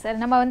 ஆக்சுவலாக சார்,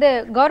 நம்ம வந்து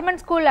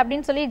கவர்மெண்ட் ஸ்கூல்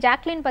அப்படின்னு சொல்லி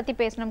ஜாக்லின் பற்றி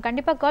பேசணும்,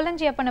 கண்டிப்பாக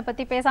காலஞ்சி அப்பனை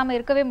பற்றி பேசாமல்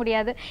இருக்கவே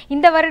முடியாது.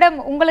 இந்த வருடம்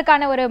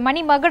உங்களுக்கான ஒரு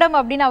மணி மகுடம்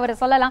அப்படின்னு அவர்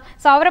சொல்லலாம்.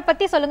 ஸோ அவரை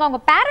பற்றி சொல்லுங்கள். அவங்க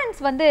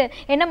பேரண்ட்ஸ் வந்து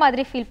என்ன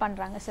மாதிரி ஃபீல்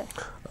பண்ணுறாங்க sir?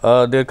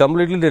 There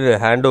completely there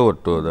hand over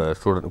to the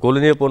student.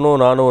 கொலிஞ்சிய பொண்ணும்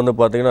நானும் வந்து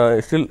பார்த்தீங்கன்னா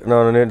ஸ்டில்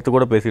நான் நேற்று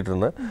கூட பேசிகிட்டு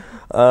இருந்தேன்.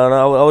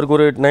 அவருக்கு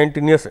ஒரு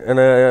 19 years,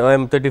 ஐ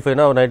எம்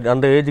 35னா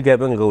அந்த ஏஜ்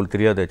கேப்பே எங்களுக்கு அவங்களுக்கு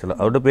தெரியாது. ஆக்சுவலாக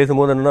அவர்கிட்ட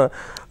பேசும்போது என்னென்னா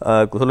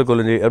சொல்லி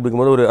கொலிஞ்சி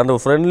அப்படிங்கும்போது ஒரு அந்த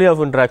ஃப்ரெண்ட்லி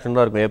ஆஃப் இன்ட்ராக்ஷன்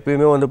தான் இருக்கும்.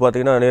 எப்பயுமே வந்து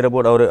பார்த்தீங்கன்னா நேர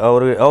போட்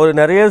அவர்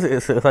நிறைய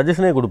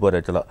சஜஷனே கொடுப்பார்.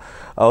 ஆக்சுவலாக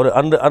அவர்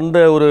அந்த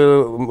ஒரு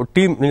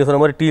டீம் நீங்கள்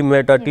சொன்ன மாதிரி டீம்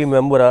மேட்டா டீம்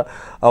மெம்பராக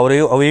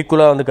அவர்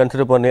ஈக்குவலாக வந்து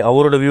கன்சிடர் பண்ணி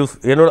அவரோட வியூஸ்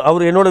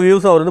என்னோட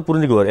வியூஸ் அவர் வந்து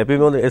புரிஞ்சுக்குவார்.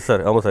 எப்பயுமே வந்து எஸ்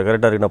சார், ஆமாம் சார்,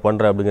 கரெக்டாக இருக்கு, நான்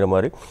பண்ணுறேன் அப்படிங்கிற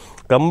மாதிரி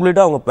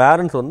கம்ப்ளீட்டாக அவங்க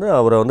பேரண்ட்ஸ் வந்து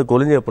அவரை வந்து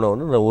கொலிஞ்சி அப்பனை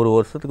வந்து அந்த ஒரு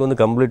வருஷத்துக்கு வந்து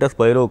கம்ப்ளீட்டாக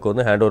ஸ்பைரோவுக்கு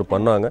வந்து ஹேண்ட் ஓவர்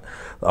பண்ணாங்க.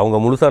 அவங்க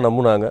முழுசாக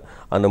நம்பினாங்க.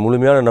 அந்த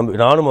முழுமையான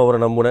நானும் அவரை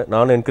நம்பினேன்,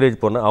 நானும் என்கரேஜ்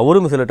பண்ணேன்,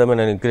 அவரும் சில டைம்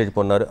நான் என்கரேஜ்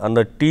பண்ணார். அந்த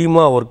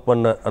டீமாக ஒர்க்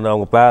பண்ண அந்த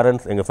அவங்க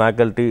பேரண்ட்ஸ், எங்கள்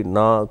ஃபேக்கல்ட்டி,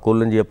 நான்,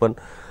 கொலிஞ்சியப்பன்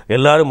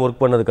எல்லாரும்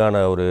ஒர்க்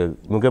பண்ணதுக்கான ஒரு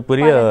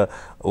மிகப்பெரிய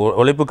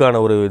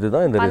உழைப்புக்கான ஒரு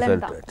இதுதான் இந்த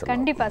ரிசல்ட்.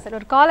 கண்டிப்பா சார்.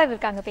 ஒரு காலர்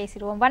இருக்காங்க,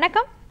 பேசிடுவோம்.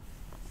 வணக்கம்.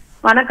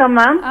 வணக்கம்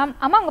மேம்.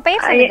 ஆமா, உங்க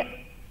பேர் சொல்லுங்க.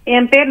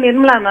 என் பேர்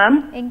நிர்மலா மேம்.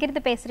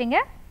 எங்கிருந்து பேசுறீங்க?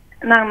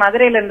 நான்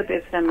மதுரையில இருந்து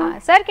பேசுறேன் மேம்.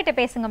 சார் கிட்ட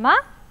பேசுங்கம்மா.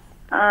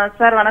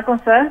 சார்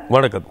வணக்கம் சார்.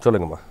 வணக்கம்,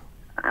 சொல்லுங்கம்மா.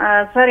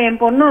 சார், என்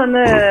பொண்ணு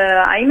வந்து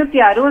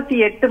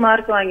 568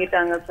 மார்க்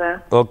வாங்கிட்டாங்க sir.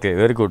 Okay,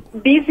 very good.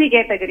 PC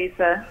category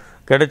sir.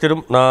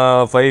 கிடைச்சிடும்.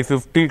 நான்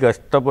 550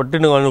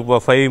 கஷ்டப்பட்டு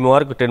நீங்கள் 5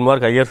 மார்க் 10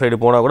 மார்க் ஹையர் சைடு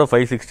போனால் கூட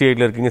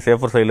 568 இருக்கீங்க,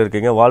 சேஃபர் சைடில்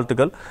இருக்கீங்க.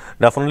 வாழ்த்துக்கள்.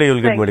 Definitely you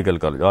will get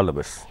medical college. All the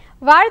best.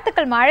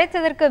 வாழ்த்துக்கள்,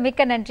 அழைத்ததற்கு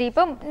மிக்க நன்றி.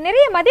 இப்போ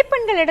நிறைய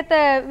மதிப்பெண்கள் எடுத்த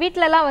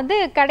வீட்டிலலாம் வந்து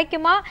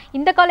கிடைக்குமா,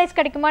 இந்த காலேஜ்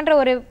கிடைக்குமான்ற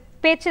ஒரு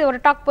பேச்சு, ஒரு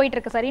டாக் போயிட்டு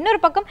இருக்கு சார். இன்னொரு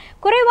பக்கம்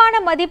குறைவான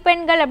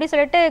மதிப்பெண்கள் அப்படி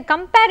சொல்லிட்டு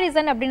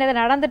கம்பேரிசன் அப்படின்றது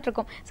நடந்துட்டு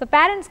இருக்கும். ஸோ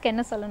பேரண்ட்ஸ்க்கு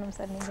என்ன சொல்லணும்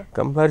சார்? நீங்கள்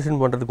கம்பேரிசன்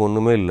பண்ணுறதுக்கு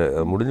ஒன்றுமே இல்லை,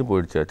 முடிஞ்சு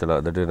போயிடுச்சு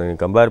ஆக்சுவலாக. தட் நீங்கள்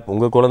கம்பேர்,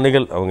 உங்கள்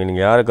குழந்தைகள் அவங்க,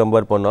 நீங்கள் யாரை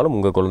கம்பேர் பண்ணாலும்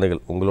உங்கள்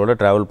குழந்தைகள் உங்களோட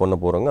ட்ராவல் பண்ண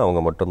போகிறவங்க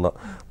அவங்க மட்டும்தான்.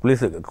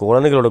 ப்ளீஸ்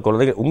குழந்தைகளோட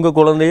குழந்தைகள் உங்கள்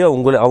குழந்தைய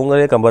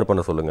அவங்களே கம்பேர்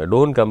பண்ண சொல்லுங்கள்.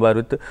 Don't compare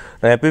with.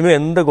 நான் எப்பயுமே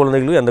எந்த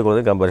குழந்தைகளுக்கும் எந்த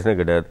குழந்தைக்கும் கம்பேரிசனே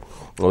கிடையாது.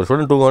 ஒரு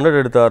ஸ்டூடெண்ட்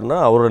 200 எடுத்தாருன்னா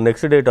அவரோட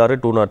நெக்ஸ்ட் டே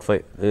டார்கெட்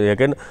 205.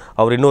 எகன்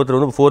அவர் இன்னொருத்தர்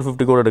வந்து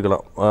 450 கூட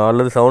எடுக்கலாம்,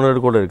 அல்லது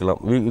 700 கூட இருக்கலாம்.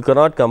 You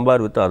cannot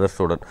compare with other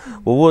student.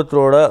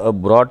 ஒவ்வொருத்தரோட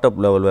brought up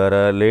level வேறு,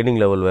 லேர்னிங்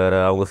லெவல் வேறு,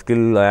 அவங்க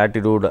ஸ்கில்,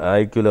 ஆட்டிடியூட்,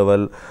 ஐக்யூ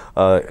லெவல்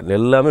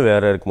எல்லாமே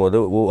வேறு இருக்கும்போது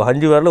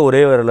 5 வேரில்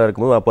ஒரே வேரில்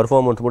இருக்கும்போது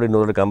பர்ஃபார்மன்ஸ் கூட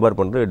இன்னொரு கம்பேர்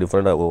பண்ணுறது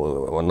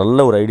டிஃப்ரெண்ட்டாக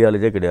நல்ல ஒரு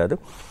ஐடியாலஜியே கிடையாது.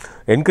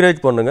 என்கரேஜ்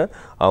பண்ணுங்கள்,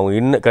 அவங்க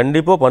இன்னும்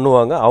கண்டிப்பாக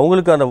பண்ணுவாங்க.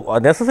 அவங்களுக்கு அந்த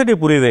நெசசிட்டியை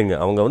புரிய வைங்க.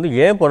 அவங்க வந்து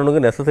ஏன் பண்ணணுங்க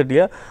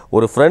நெசசிட்டியாக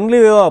ஒரு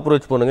ஃப்ரெண்ட்லியாக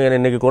அப்ரோச் பண்ணுங்கள். ஏன்னா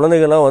இன்றைக்கி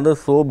குழந்தைகள்லாம் வந்து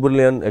சோ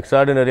பிரில்லியன்,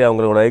 எக்ஸ்ட்ராடினரி,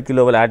 அவங்களோட ஐக்யூ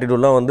லெவல்,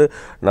 ஆட்டிடியூட்லாம் வந்து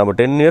நம்ம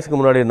 10 இயர்ஸ்க்கு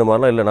முன்னாடி இருந்த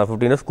மாதிரிலாம் இல்லை. நான்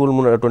 15 இயர்ஸ் ஸ்கூல்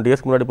 20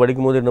 இயர்ஸ்க்கு முன்னாடி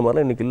படிக்கும்போது இருந்த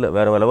மாதிரிலாம் இன்றைக்கி இல்லை,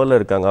 வேறு லெவலில்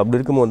இருக்காங்க. அப்படி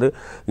இருக்கும்போது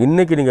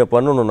இன்றைக்கி நீங்கள்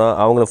பண்ணணும்னா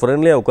அவங்கள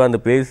ஃப்ரெண்ட்லியாக உட்காந்து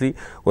பேசி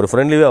ஒரு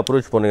ஃப்ரெண்ட்லியாக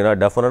அப்ரோச் பண்ணிங்கன்னா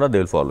டெஃபினட்டாக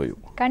தே வில் ஃபாலோ யூ.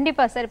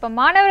 கண்டிப்பாக சார். இப்போ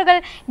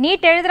மாணவர்கள்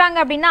நீட் எழுதுறாங்க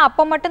அப்படின்னா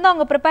அப்போ மட்டும்தான்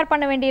அவங்க ப்ரிப்பேர்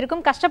பண்ண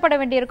வேண்டியிருக்கும், கஷ்டப்பட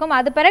வேண்டியிருக்கும்.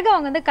 அது பிறகு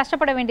அவங்க வந்து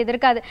கஷ்டப்பட வேண்டியது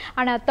இருக்காது.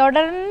 ஆனால்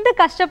தொடர்ந்து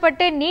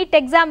கஷ்டப்பட்டு நீட்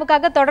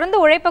எக்ஸாமுக்காக தொடர்ந்து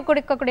உழைப்ப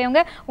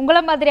கொடுக்கக்கூடியவங்க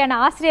உங்களை மாதிரியான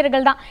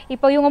ஆசிரியர்கள் தான்.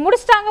 இப்போ இவங்க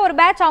முடிச்சிட்டாங்க ஒரு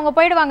பேட்ச், அவங்க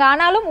போயிடுவாங்க.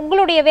 ஆனாலும்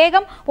உங்களுடைய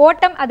வேகம்,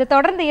 ஓட்டம் அது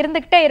தொடர்ந்து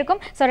இருந்துகிட்டே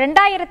இருக்கும். ஸோ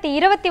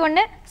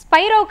 2021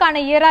 ஸ்பைரோக்கான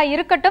இயரா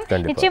இருக்கட்டும்.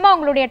 நிச்சயமா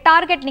உங்களுடைய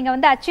டார்கெட் நீங்க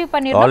வந்து அச்சீவ்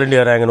பண்ணிடுவீங்க. ஆல்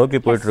இந்தியா ரேங்க் நோக்கி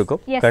போயிட்டு இருக்கும்.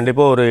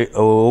 கண்டிப்பா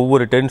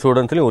ஒவ்வொரு 10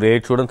 ஸ்டூடெண்ட்ஸ்லயும் ஒரு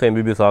 8 ஸ்டூடெண்ட்ஸ்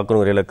MBBS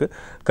ஆக்கணும் ஒரு இலக்கு.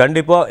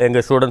 கண்டிப்பா எங்க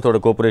ஸ்டூடெண்ட்ஸோட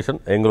கோஆபரேஷன்,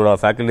 எங்களோட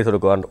ஃபேக்கல்டிஸோட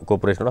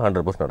கோஆபரேஷனோட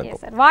 100%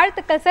 நடக்கும்.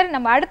 வாழ்த்துக்கள் சார்.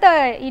 நம்ம அடுத்த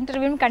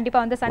இன்டர்வியூ கண்டிப்பா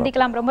வந்து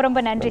சந்திக்கலாம். ரொம்ப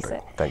ரொம்ப நன்றி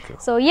சார்.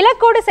 ஸோ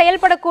இலக்கோடு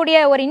செயல்படக்கூடிய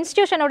ஒரு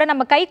இன்ஸ்டிடியூஷனோட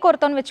நம்ம கை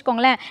கோர்த்தோம்னு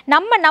வச்சுக்கோங்களேன்,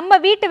 நம்ம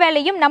வீட்டு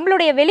வேலையும்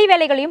நம்மளுடைய வெளி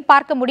வேலைகளையும்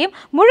பார்க்க முடியும்.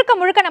 முழுக்க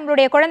முழுக்க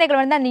நம்மளுடைய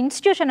குழந்தைகள் வந்து அந்த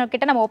இன்ஸ்டிடியூஷன்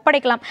கிட்ட நம்ம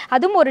ஒப்படைக்கலாம்.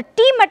 அதுவும் ஒரு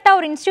டீம் மட்டா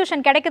ஒரு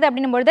இன்ஸ்டிடியூஷன் கிடைக்குது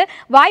அப்படின்னும் பொழுது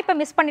வாய்ப்பை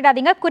மிஸ்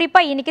பண்ணிடாதீங்க.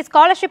 குறிப்பா இன்னைக்கு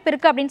ஸ்காலர்ஷிப்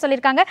இருக்கு அப்படின்னு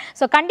சொல்லியிருக்காங்க.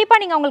 ஸோ கண்டிப்பா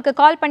நீங்க உங்களுக்கு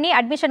கால் பண்ணி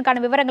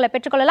அட்மிஷனுக்கான விவரங்களை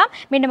பெற்றுக்கொள்ளலாம்.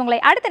 மீண்டும்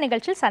உங்களை அடுத்த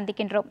நிகழ்ச்சியில்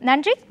சந்திக்கின்றோம்.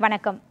 நன்றி,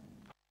 வணக்கம்.